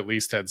should have at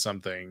least had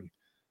something.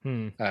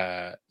 Like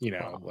I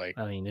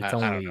mean, it's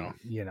only, I don't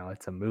know.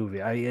 It's a movie.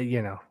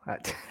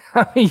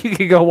 You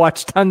could go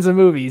watch tons of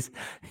movies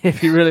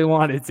if you really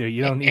wanted to.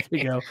 You don't need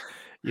to go.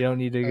 You don't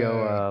need to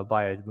go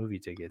buy a movie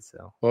ticket.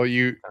 So, well,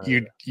 you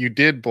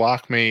did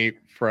block me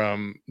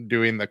from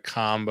doing the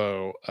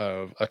combo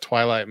of a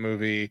Twilight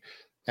movie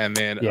and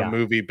then a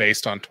movie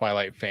based on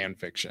Twilight fan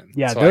fiction.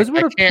 Yeah, so those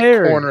would have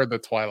paired. Corner the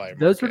Twilight.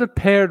 Those would have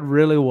paired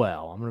really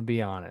well. I'm going to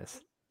be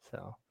honest.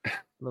 So, a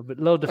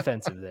little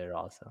defensive there,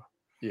 also.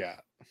 Yeah.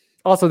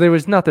 Also, there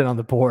was nothing on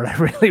the board I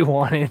really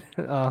wanted.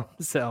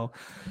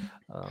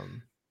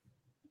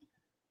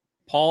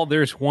 Paul,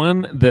 there's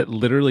one that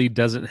literally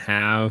doesn't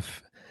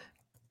have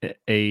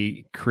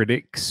a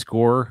critic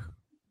score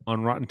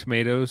on Rotten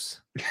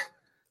Tomatoes,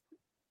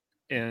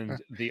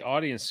 and the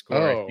audience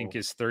score I think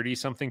is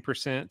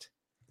 30-something%.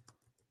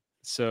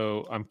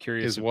 So I'm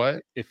curious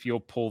if you'll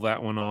pull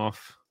that one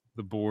off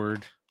the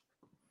board.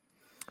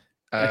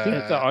 I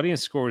think the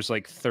audience score is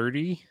like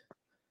 30.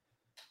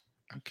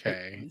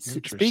 Okay.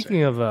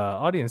 Speaking of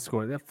audience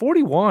score,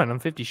 41 on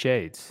 50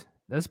 Shades.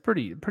 That's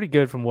pretty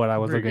good from what I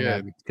was looking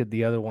at.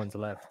 The other ones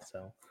left.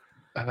 So,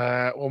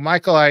 well,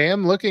 Michael, I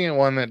am looking at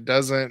one that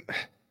doesn't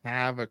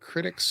have a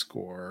critic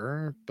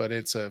score, but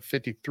it's a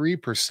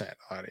 53%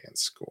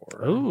 audience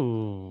score.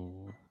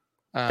 Ooh,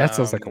 that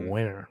sounds like a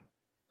winner.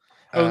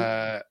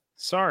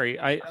 Sorry,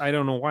 I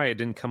don't know why it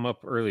didn't come up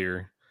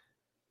earlier.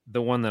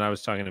 The one that I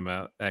was talking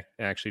about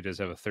actually does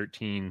have a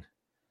 13%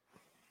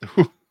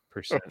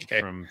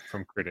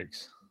 from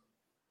critics.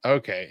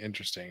 Okay,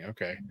 interesting.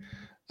 Okay.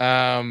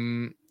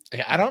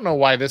 I don't know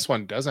why this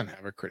one doesn't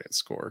have a critic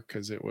score,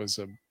 because it was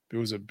a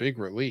was a big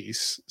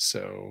release,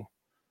 so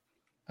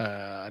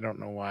I don't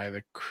know why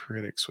the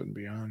critics wouldn't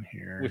be on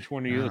here. Which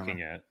one are you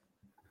looking at?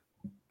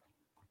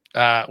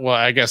 Well,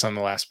 I guess on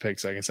the last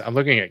picks, I can say I'm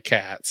looking at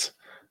Cats.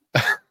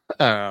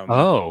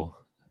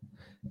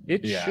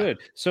 It should.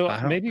 So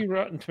maybe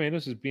Rotten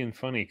Tomatoes is being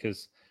funny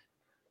because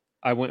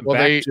I went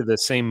back to the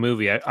same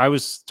movie. I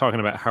was talking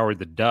about Howard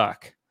the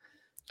Duck.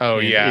 Oh,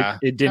 yeah.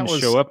 It didn't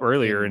show up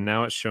earlier, and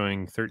now it's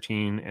showing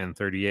 13 and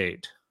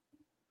 38.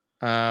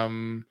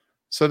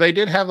 So they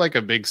did have like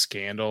a big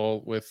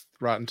scandal with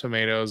Rotten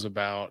Tomatoes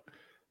about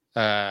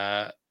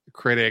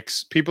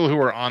critics, people who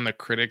were on the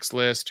critics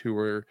list who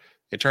were,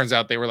 it turns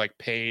out they were like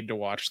paid to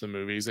watch the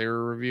movies they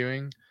were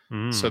reviewing.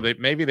 So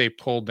they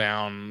pulled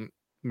down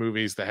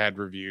movies that had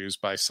reviews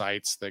by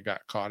sites that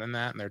got caught in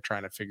that, and they're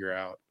trying to figure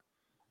out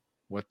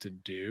what to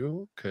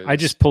do. I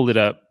just pulled it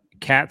up.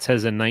 Cats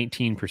has a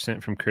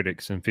 19% from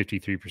critics and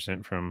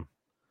 53% from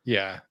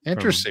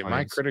interesting.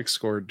 My critics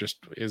score just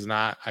is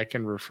not. I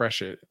can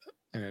refresh it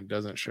and it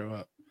doesn't show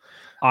up.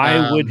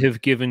 I would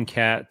have given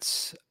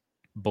Cats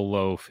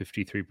below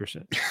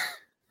 53%.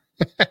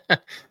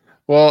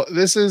 Well,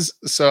 this is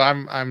so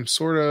I'm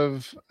sort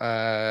of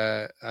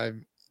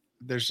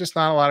there's just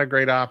not a lot of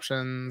great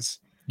options.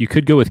 You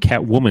could go with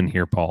Catwoman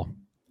here, Paul.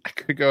 I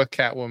could go with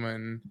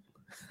Catwoman.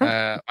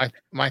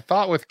 My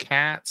thought with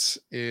Cats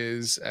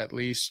is at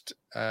least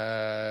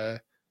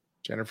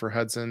Jennifer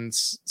Hudson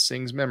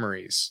sings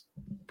Memories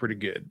pretty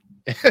good.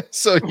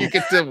 So you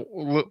get to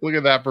look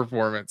at that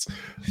performance.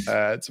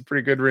 It's a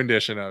pretty good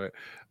rendition of it.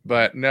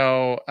 But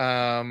no,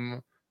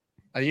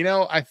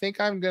 I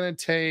think I'm gonna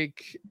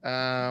take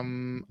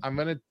I'm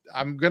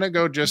gonna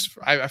go just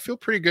I feel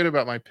pretty good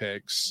about my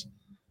picks.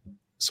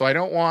 So I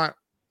don't want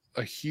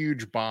a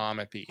huge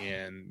bomb at the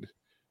end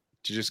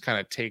to just kind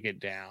of take it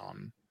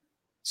down.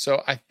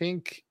 So I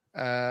think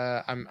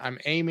I'm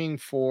aiming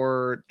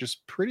for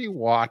just pretty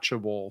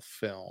watchable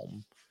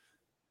film.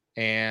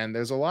 And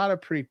there's a lot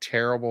of pretty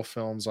terrible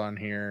films on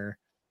here.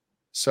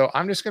 So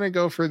I'm just going to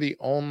go for the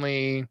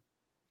only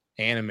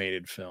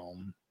animated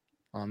film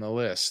on the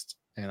list.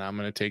 And I'm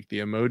going to take the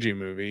Emoji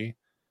Movie,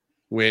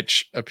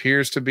 which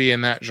appears to be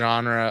in that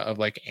genre of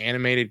like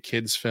animated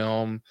kids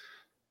film.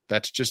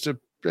 That's just a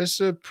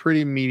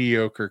pretty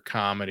mediocre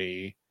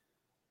comedy.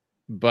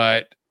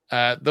 But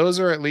those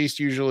are at least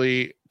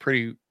usually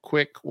pretty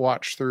quick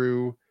watch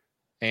through,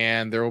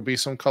 and there will be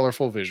some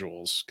colorful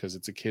visuals because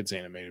it's a kids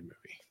animated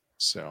movie.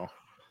 So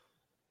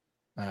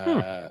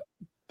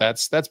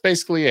that's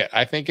basically it.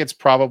 I think it's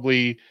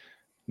probably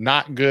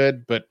not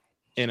good, but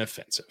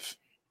inoffensive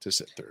to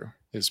sit through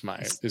is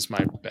my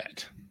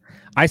bet.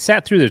 I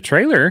sat through the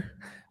trailer.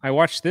 I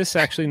watched this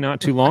actually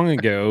not too long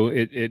ago.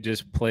 It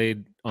just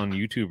played on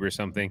YouTube or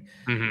something.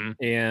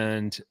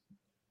 And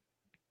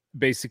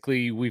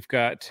basically we've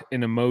got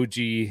an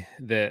emoji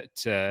that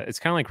it's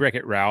kind of like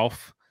Wreck-It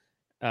Ralph.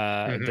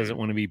 Doesn't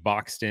want to be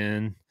boxed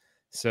in.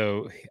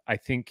 So I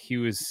think he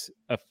was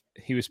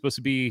supposed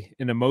to be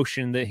an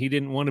emotion that he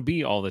didn't want to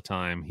be all the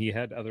time. He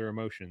had other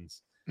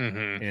emotions.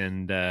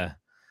 And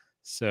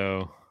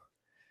so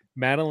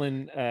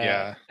Madeline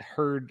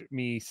heard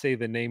me say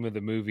the name of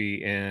the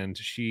movie and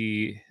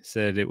she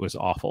said it was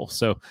awful.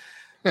 So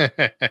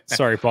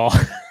sorry, Paul.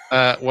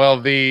 Well,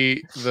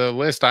 the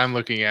list I'm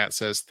looking at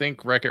says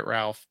think Wreck-It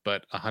Ralph,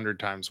 but 100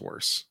 times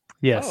worse.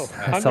 Yes,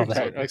 I saw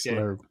that.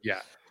 Okay. Yeah.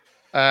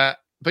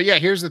 But yeah,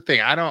 here's the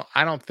thing. I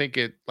don't think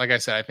it, like I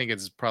said, I think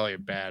it's probably a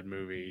bad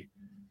movie.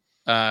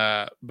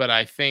 But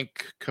I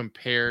think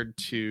compared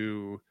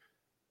to,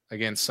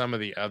 again, some of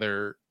the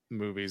other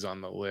movies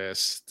on the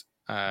list,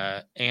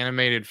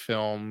 animated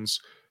films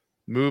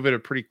move at a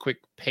pretty quick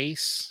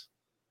pace.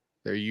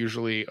 They're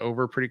usually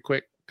over pretty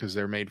quick because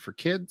they're made for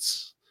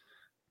kids.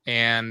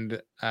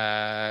 And,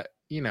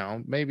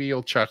 maybe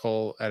you'll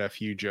chuckle at a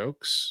few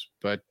jokes,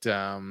 but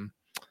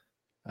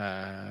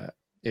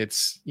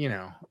it's,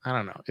 I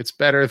don't know. It's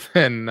better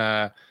than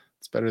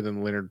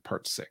Leonard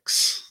Part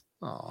 6.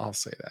 I'll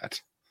say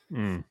that.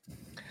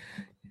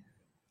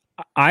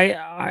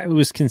 I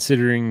was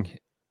considering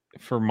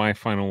for my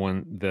final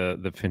one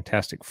the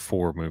Fantastic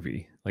Four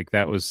movie. Like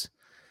that was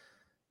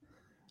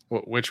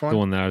which one? The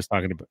one that I was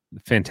talking about.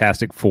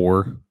 Fantastic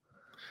Four.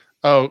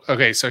 Oh,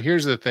 okay. So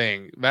here's the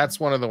thing. That's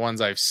one of the ones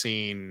I've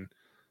seen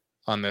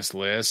on this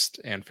list,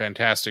 and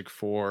Fantastic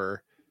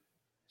Four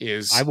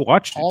is I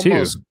watched it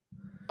too.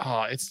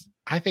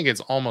 I think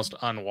it's almost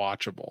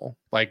unwatchable.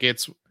 Like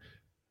it's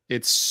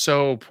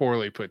so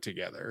poorly put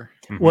together.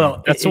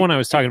 Well, that's the one I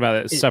was talking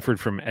about that suffered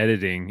from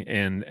editing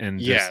and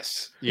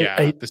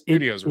the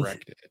studios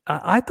wrecked it.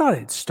 I thought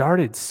it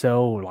started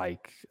so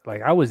like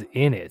I was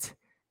in it,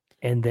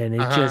 and then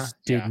it just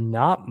did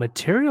not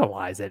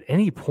materialize at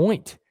any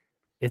point.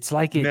 It's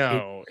like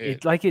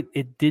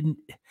it didn't.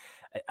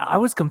 I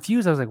was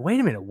confused. I was like,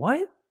 wait a minute,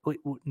 what? Wait,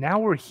 now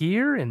we're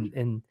here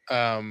and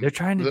they're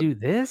trying to do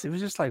this. It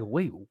was just like,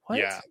 wait, what?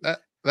 Yeah,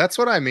 that's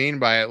what I mean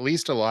by at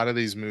least a lot of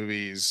these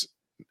movies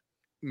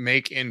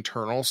make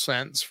internal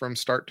sense from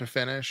start to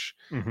finish,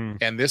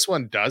 and this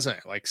one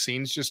doesn't. Like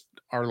scenes just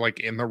are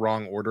like in the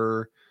wrong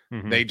order.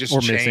 They just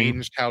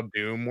changed how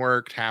Doom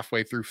worked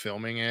halfway through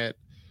filming it.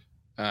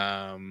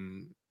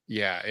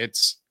 Yeah,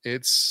 it's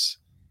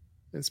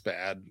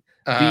bad.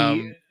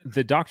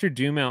 The Doctor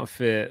Doom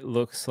outfit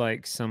looks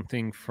like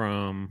something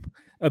from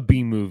a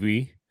B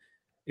movie.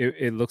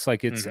 It looks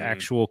like it's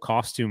actual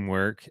costume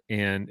work,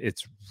 and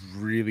it's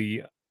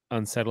really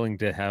unsettling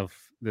to have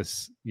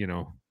this,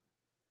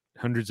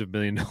 hundreds of $1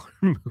 million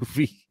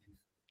movie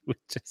with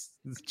just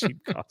this cheap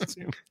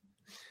costume.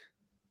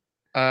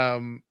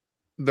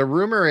 The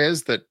rumor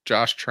is that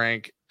Josh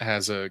Trank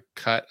has a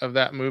cut of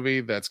that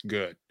movie that's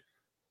good.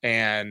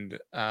 And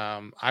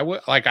I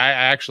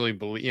actually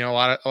believe, a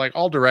lot of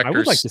all directors I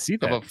would like to see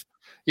that.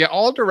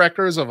 All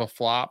directors of a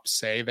flop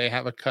say they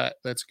have a cut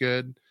that's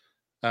good.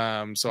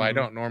 So I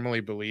don't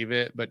normally believe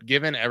it, but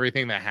given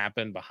everything that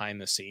happened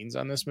behind the scenes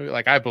on this movie,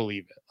 I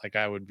believe it.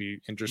 I would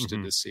be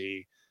interested to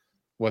see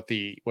what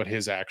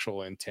his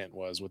actual intent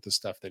was with the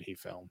stuff that he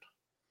filmed.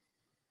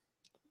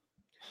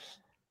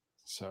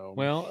 So,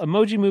 well,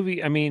 Emoji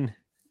Movie, I mean,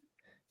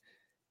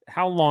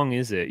 how long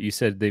is it? You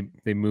said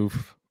they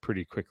move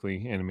pretty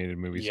quickly, animated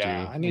movies do.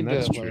 I need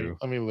to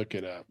let me look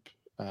it up.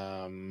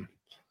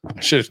 I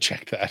should have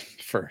checked that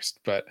first,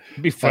 but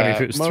it'd be funny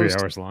if it was 3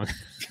 hours long.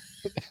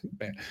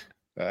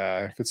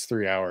 If it's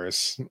 3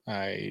 hours,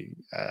 I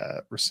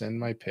rescind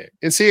my pick.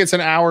 It's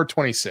an hour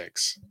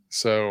 26,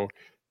 so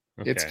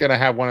it's gonna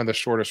have one of the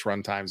shortest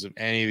run times of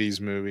any of these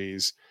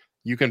movies.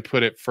 You can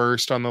put it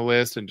first on the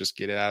list and just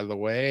get it out of the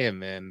way,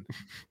 and then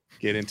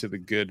get into the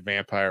good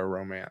vampire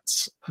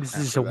romance. This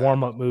is a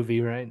warm-up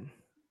movie, right?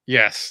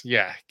 Yes,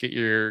 yeah. Get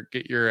your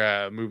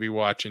movie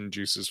watching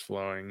juices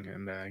flowing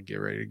and get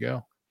ready to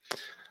go.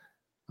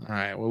 All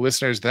right, well,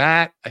 listeners,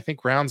 that I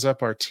think rounds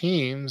up our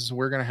teams.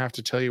 We're going to have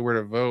to tell you where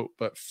to vote,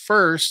 but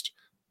first,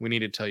 we need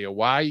to tell you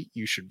why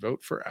you should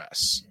vote for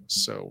us.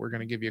 So we're going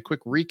to give you a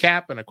quick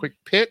recap and a quick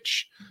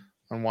pitch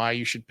on why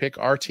you should pick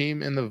our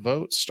team in the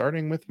vote,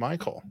 starting with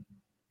Michael.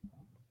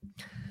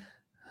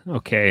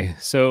 Okay,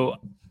 so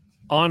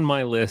on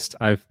my list,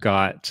 I've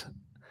got,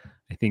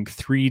 I think,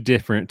 3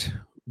 different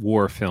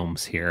war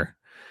films here.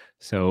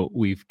 So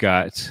we've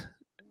got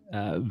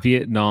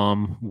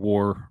Vietnam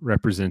War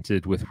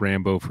represented with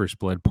Rambo First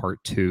Blood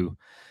Part 2.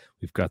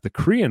 We've got the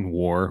Korean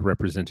War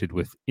represented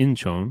with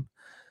Incheon.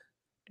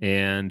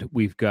 And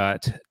we've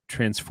got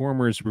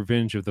Transformers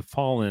Revenge of the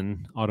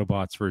Fallen,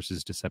 Autobots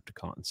versus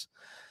Decepticons.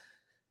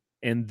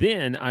 And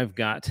then I've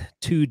got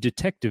 2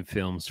 detective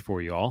films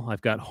for y'all.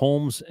 I've got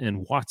Holmes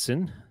and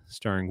Watson,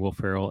 starring Will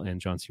Ferrell and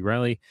John C.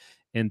 Reilly.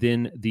 And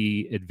then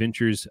The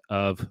Adventures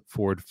of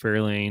Ford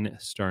Fairlane,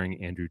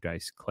 starring Andrew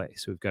Dice Clay.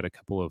 So we've got a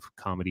couple of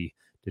comedy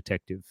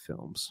detective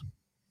films.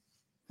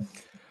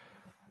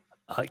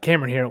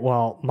 Cameron here.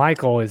 Well,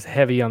 Michael is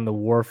heavy on the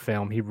war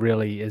film. He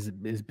really is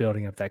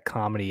building up that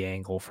comedy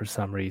angle for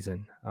some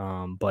reason.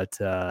 But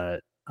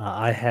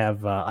I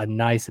have a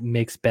nice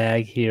mixed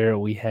bag here.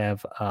 We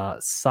have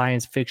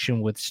science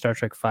fiction with Star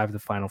Trek V: The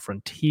Final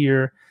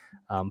Frontier,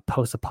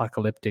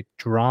 post-apocalyptic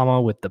drama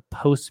with The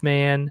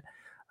Postman,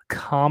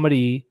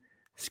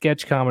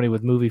 sketch comedy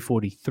with Movie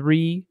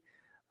 43,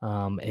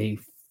 a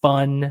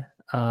fun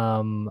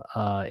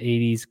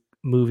 80s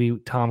movie,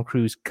 Tom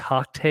Cruise,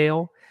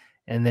 Cocktail,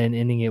 and then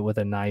ending it with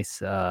a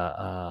nice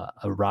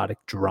erotic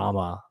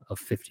drama of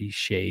 50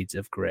 Shades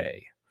of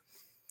Grey.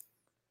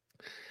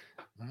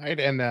 All right,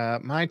 and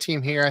my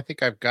team here, I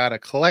think I've got a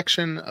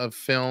collection of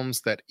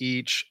films that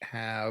each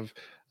have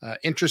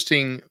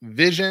interesting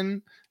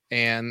vision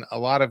and a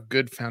lot of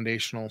good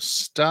foundational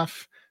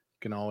stuff.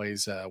 You can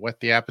always whet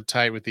the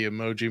appetite with the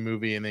Emoji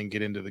Movie and then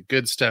get into the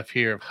good stuff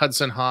here of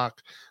Hudson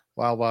Hawk,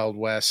 Wild Wild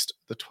West,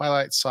 The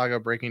Twilight Saga,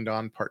 Breaking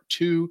Dawn Part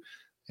 2,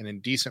 An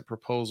Indecent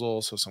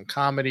Proposal. So some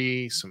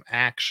comedy, some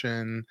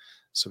action,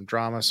 some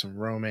drama, some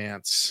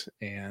romance,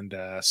 and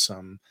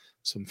some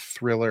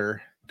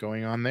thriller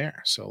going on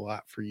there. So a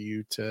lot for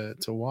you to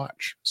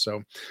watch.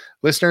 So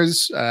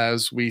listeners,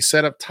 as we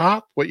set up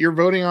top, what you're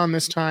voting on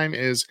this time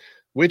is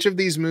which of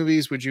these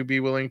movies would you be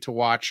willing to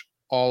watch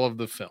all of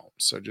the films?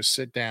 So just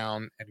sit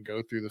down and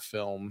go through the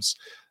films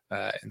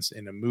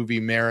in a movie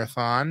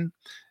marathon.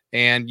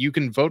 And you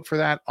can vote for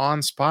that on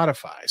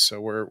Spotify. So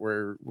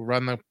we're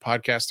run the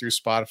podcast through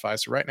Spotify.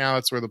 So right now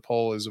that's where the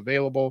poll is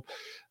available.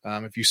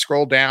 If you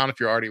scroll down, if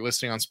you're already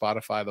listening on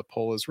Spotify, the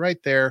poll is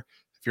right there.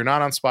 If you're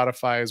not on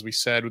Spotify, as we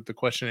said with the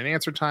question and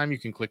answer time, you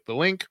can click the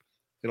link.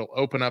 It'll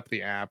open up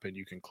the app and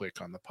you can click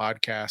on the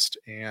podcast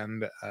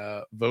and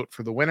vote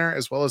for the winner,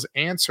 as well as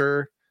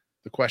answer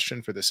the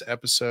question for this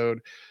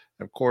episode.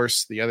 And of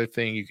course, the other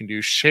thing you can do,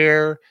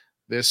 share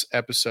this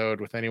episode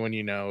with anyone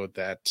you know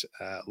that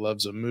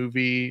loves a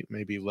movie,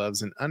 maybe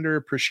loves an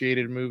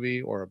underappreciated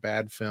movie or a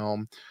bad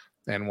film,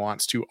 and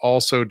wants to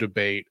also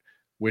debate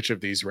which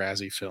of these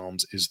Razzie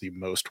films is the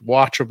most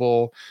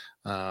watchable.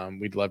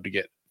 We'd love to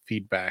get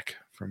feedback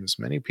from as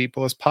many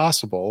people as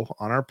possible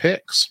on our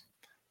picks.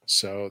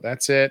 So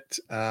that's it.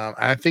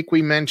 I think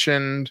we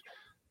mentioned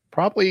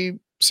probably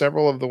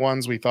several of the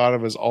ones we thought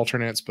of as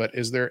alternates, but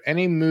is there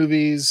any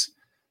movies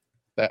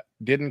that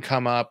didn't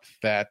come up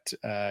that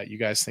you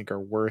guys think are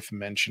worth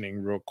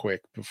mentioning real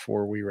quick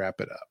before we wrap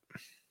it up?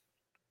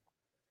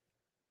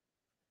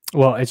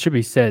 Well, it should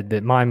be said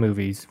that my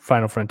movies,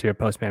 Final Frontier,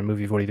 Postman,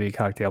 Movie 43,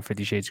 Cocktail,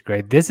 50 Shades of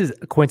Grey, this is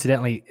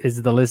coincidentally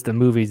is the list of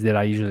movies that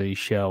I usually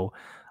show.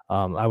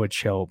 I would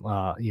show,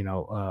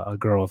 a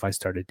girl if I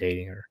started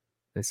dating her.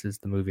 This is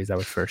the movies I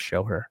would first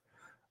show her.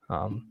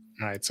 All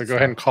right, so go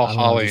ahead and call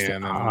Holly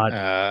in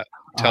and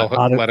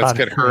let us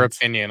get her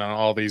opinion on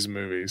all these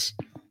movies.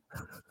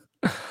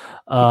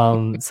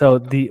 So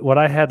what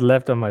I had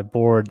left on my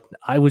board,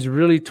 I was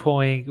really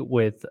toying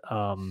with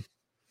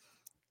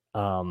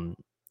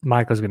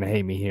Michael's gonna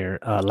hate me here.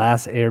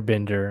 Last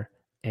Airbender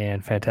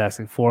and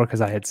Fantastic Four,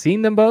 because I had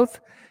seen them both,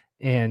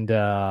 and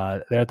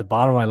they're at the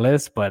bottom of my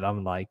list. But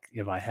I'm like,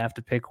 if I have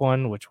to pick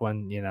one, which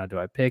one do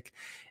I pick?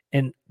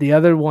 And the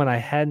other one I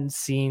hadn't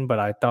seen, but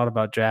I thought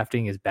about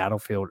drafting is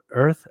Battlefield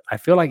Earth. I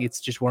feel like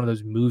it's just one of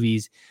those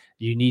movies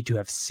you need to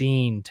have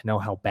seen to know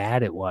how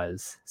bad it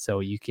was. So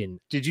you can.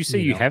 Did you say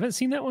you haven't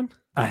seen that one?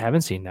 I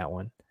haven't seen that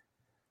one.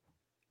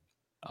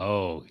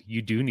 Oh,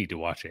 you do need to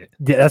watch it.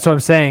 Yeah, that's what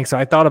I'm saying. So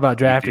I thought about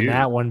drafting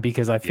that one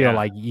because I feel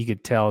like you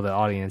could tell the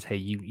audience, hey,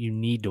 you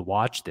need to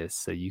watch this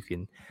so you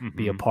can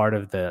be a part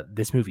of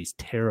this movie's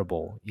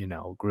terrible,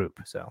 group.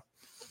 So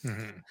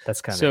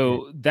that's kind of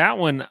so that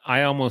one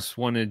I almost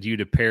wanted you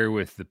to pair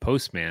with The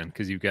Postman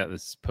because you've got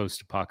this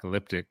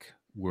post-apocalyptic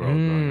world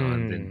going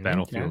on in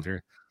Battlefield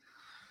here.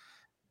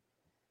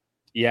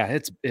 Yeah,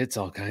 it's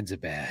all kinds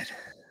of bad.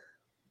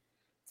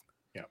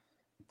 Yeah.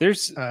 There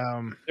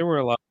were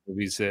a lot of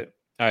movies that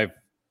I've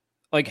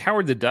like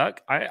Howard the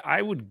Duck.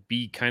 I would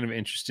be kind of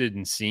interested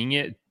in seeing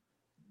it.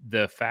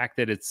 The fact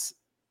that it's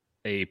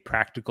a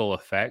practical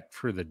effect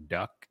for the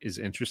duck is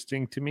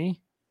interesting to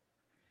me.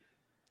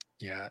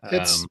 Yeah,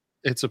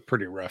 it's a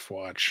pretty rough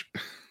watch.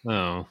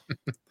 Oh.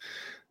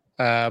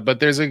 But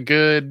there's a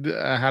good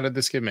How Did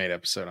This Get Made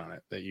episode on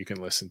it that you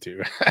can listen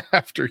to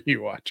after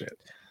you watch it.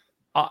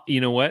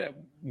 You know what?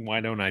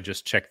 Why don't I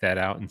just check that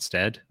out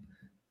instead?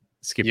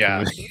 Skip the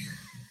movie.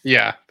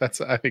 Yeah,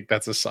 I think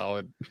that's a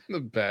solid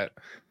bet.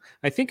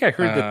 I think I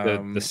heard that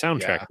the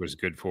soundtrack was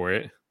good for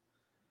it.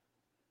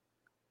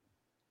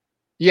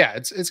 Yeah,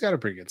 it's got a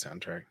pretty good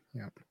soundtrack.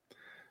 Yeah.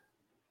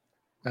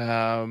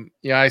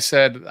 I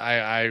said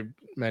I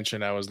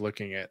mentioned I was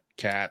looking at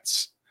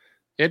Cats.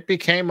 It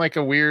became like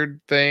a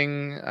weird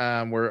thing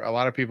where a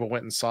lot of people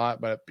went and saw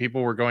it, but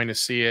people were going to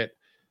see it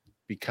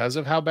because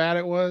of how bad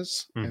it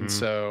was. And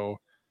so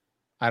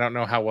I don't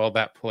know how well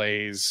that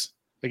plays.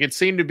 Like it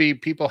seemed to be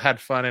people had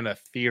fun in a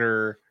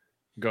theater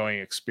going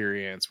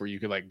experience where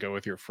you could like go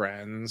with your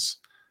friends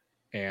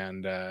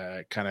and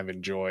kind of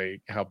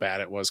enjoy how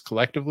bad it was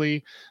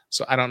collectively.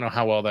 So I don't know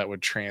how well that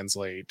would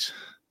translate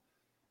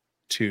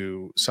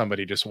to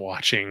somebody just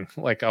watching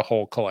like a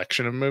whole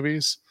collection of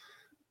movies.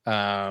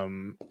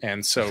 And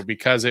so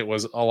because it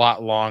was a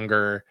lot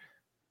longer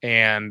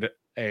and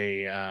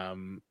a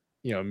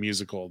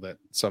musical that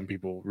some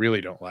people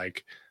really don't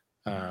like,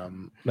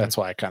 that's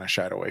why I kind of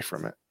shied away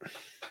from it.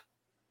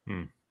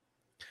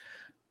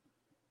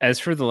 As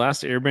for The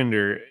Last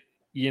Airbender,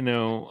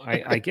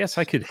 I guess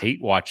I could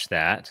hate watch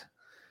that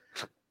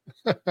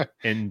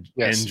and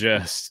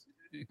just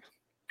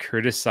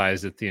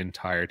criticize it the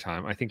entire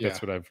time. I think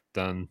that's what I've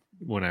done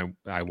when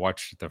I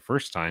watched it the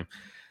first time.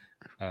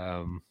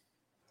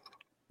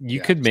 You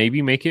could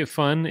maybe make it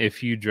fun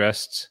if you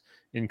dressed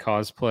in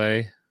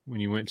cosplay when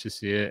you went to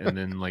see it, and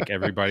then like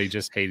everybody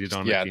just hated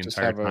on it the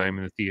entire time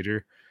in the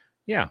theater.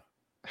 Yeah.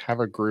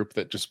 Have a group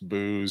that just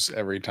boos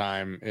every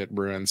time it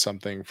ruins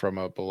something from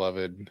a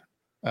beloved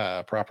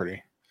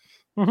property.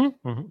 Yeah,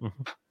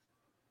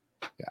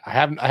 I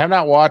have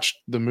not watched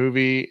the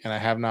movie, and I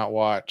have not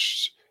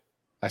watched.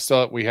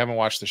 We haven't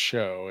watched the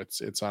show.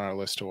 It's on our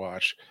list to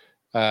watch.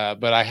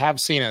 But I have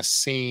seen a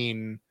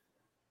scene.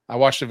 I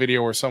watched a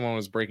video where someone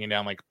was breaking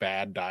down like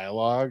bad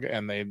dialogue,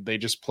 and they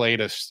just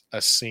played a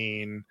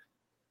scene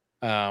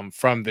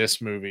from this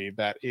movie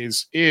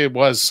it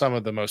was some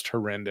of the most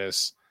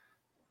horrendous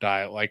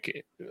dialogue,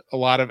 like a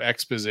lot of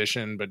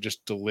exposition, but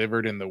just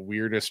delivered in the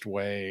weirdest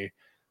way,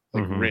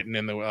 like written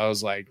in I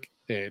was like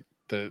it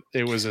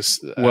was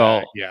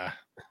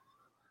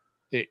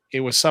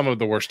it was some of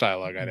the worst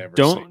dialogue I'd ever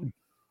seen.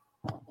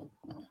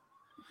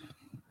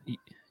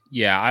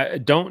 Yeah,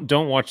 don't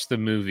watch the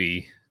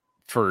movie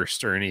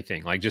first or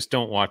anything. Like, just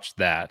don't watch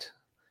that.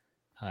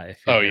 I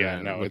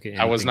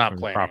was not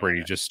playing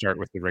property. Just start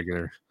with the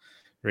regular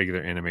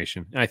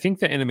animation. And I think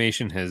the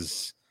animation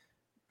has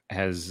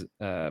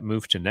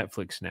moved to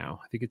Netflix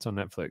now. I think it's on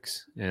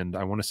Netflix, and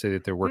I want to say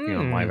that they're working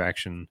on live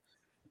action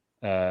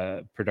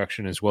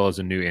production as well as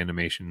a new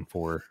animation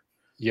for.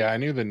 Yeah, I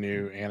knew the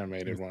new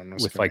animated one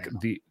was with like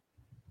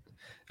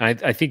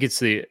I think it's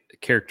the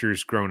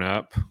characters grown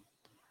up.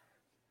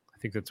 I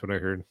think that's what I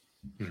heard.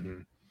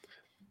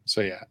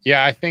 So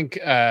yeah. I think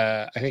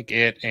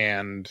it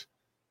and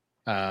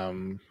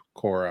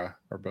Korra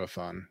are both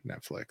on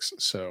Netflix.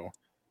 So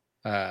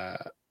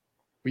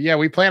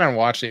we plan on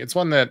watching it. It's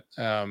one that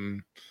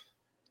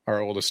our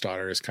oldest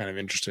daughter is kind of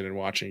interested in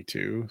watching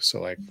too.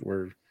 So like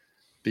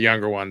the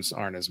younger ones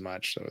aren't as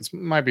much. So it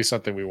might be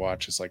something we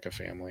watch as like a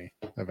family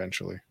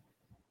eventually.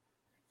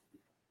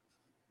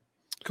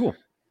 Cool.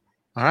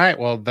 All right.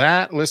 Well,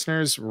 that,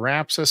 listeners,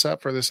 wraps us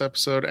up for this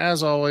episode.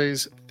 As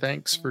always,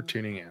 thanks for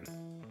tuning in.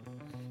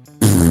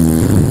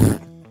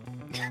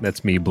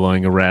 That's me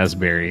blowing a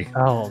raspberry.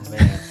 Oh,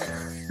 man.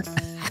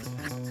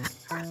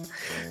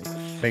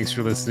 Thanks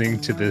for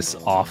listening to this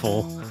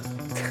awful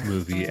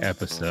movie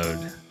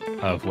episode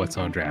of What's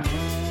on Draft.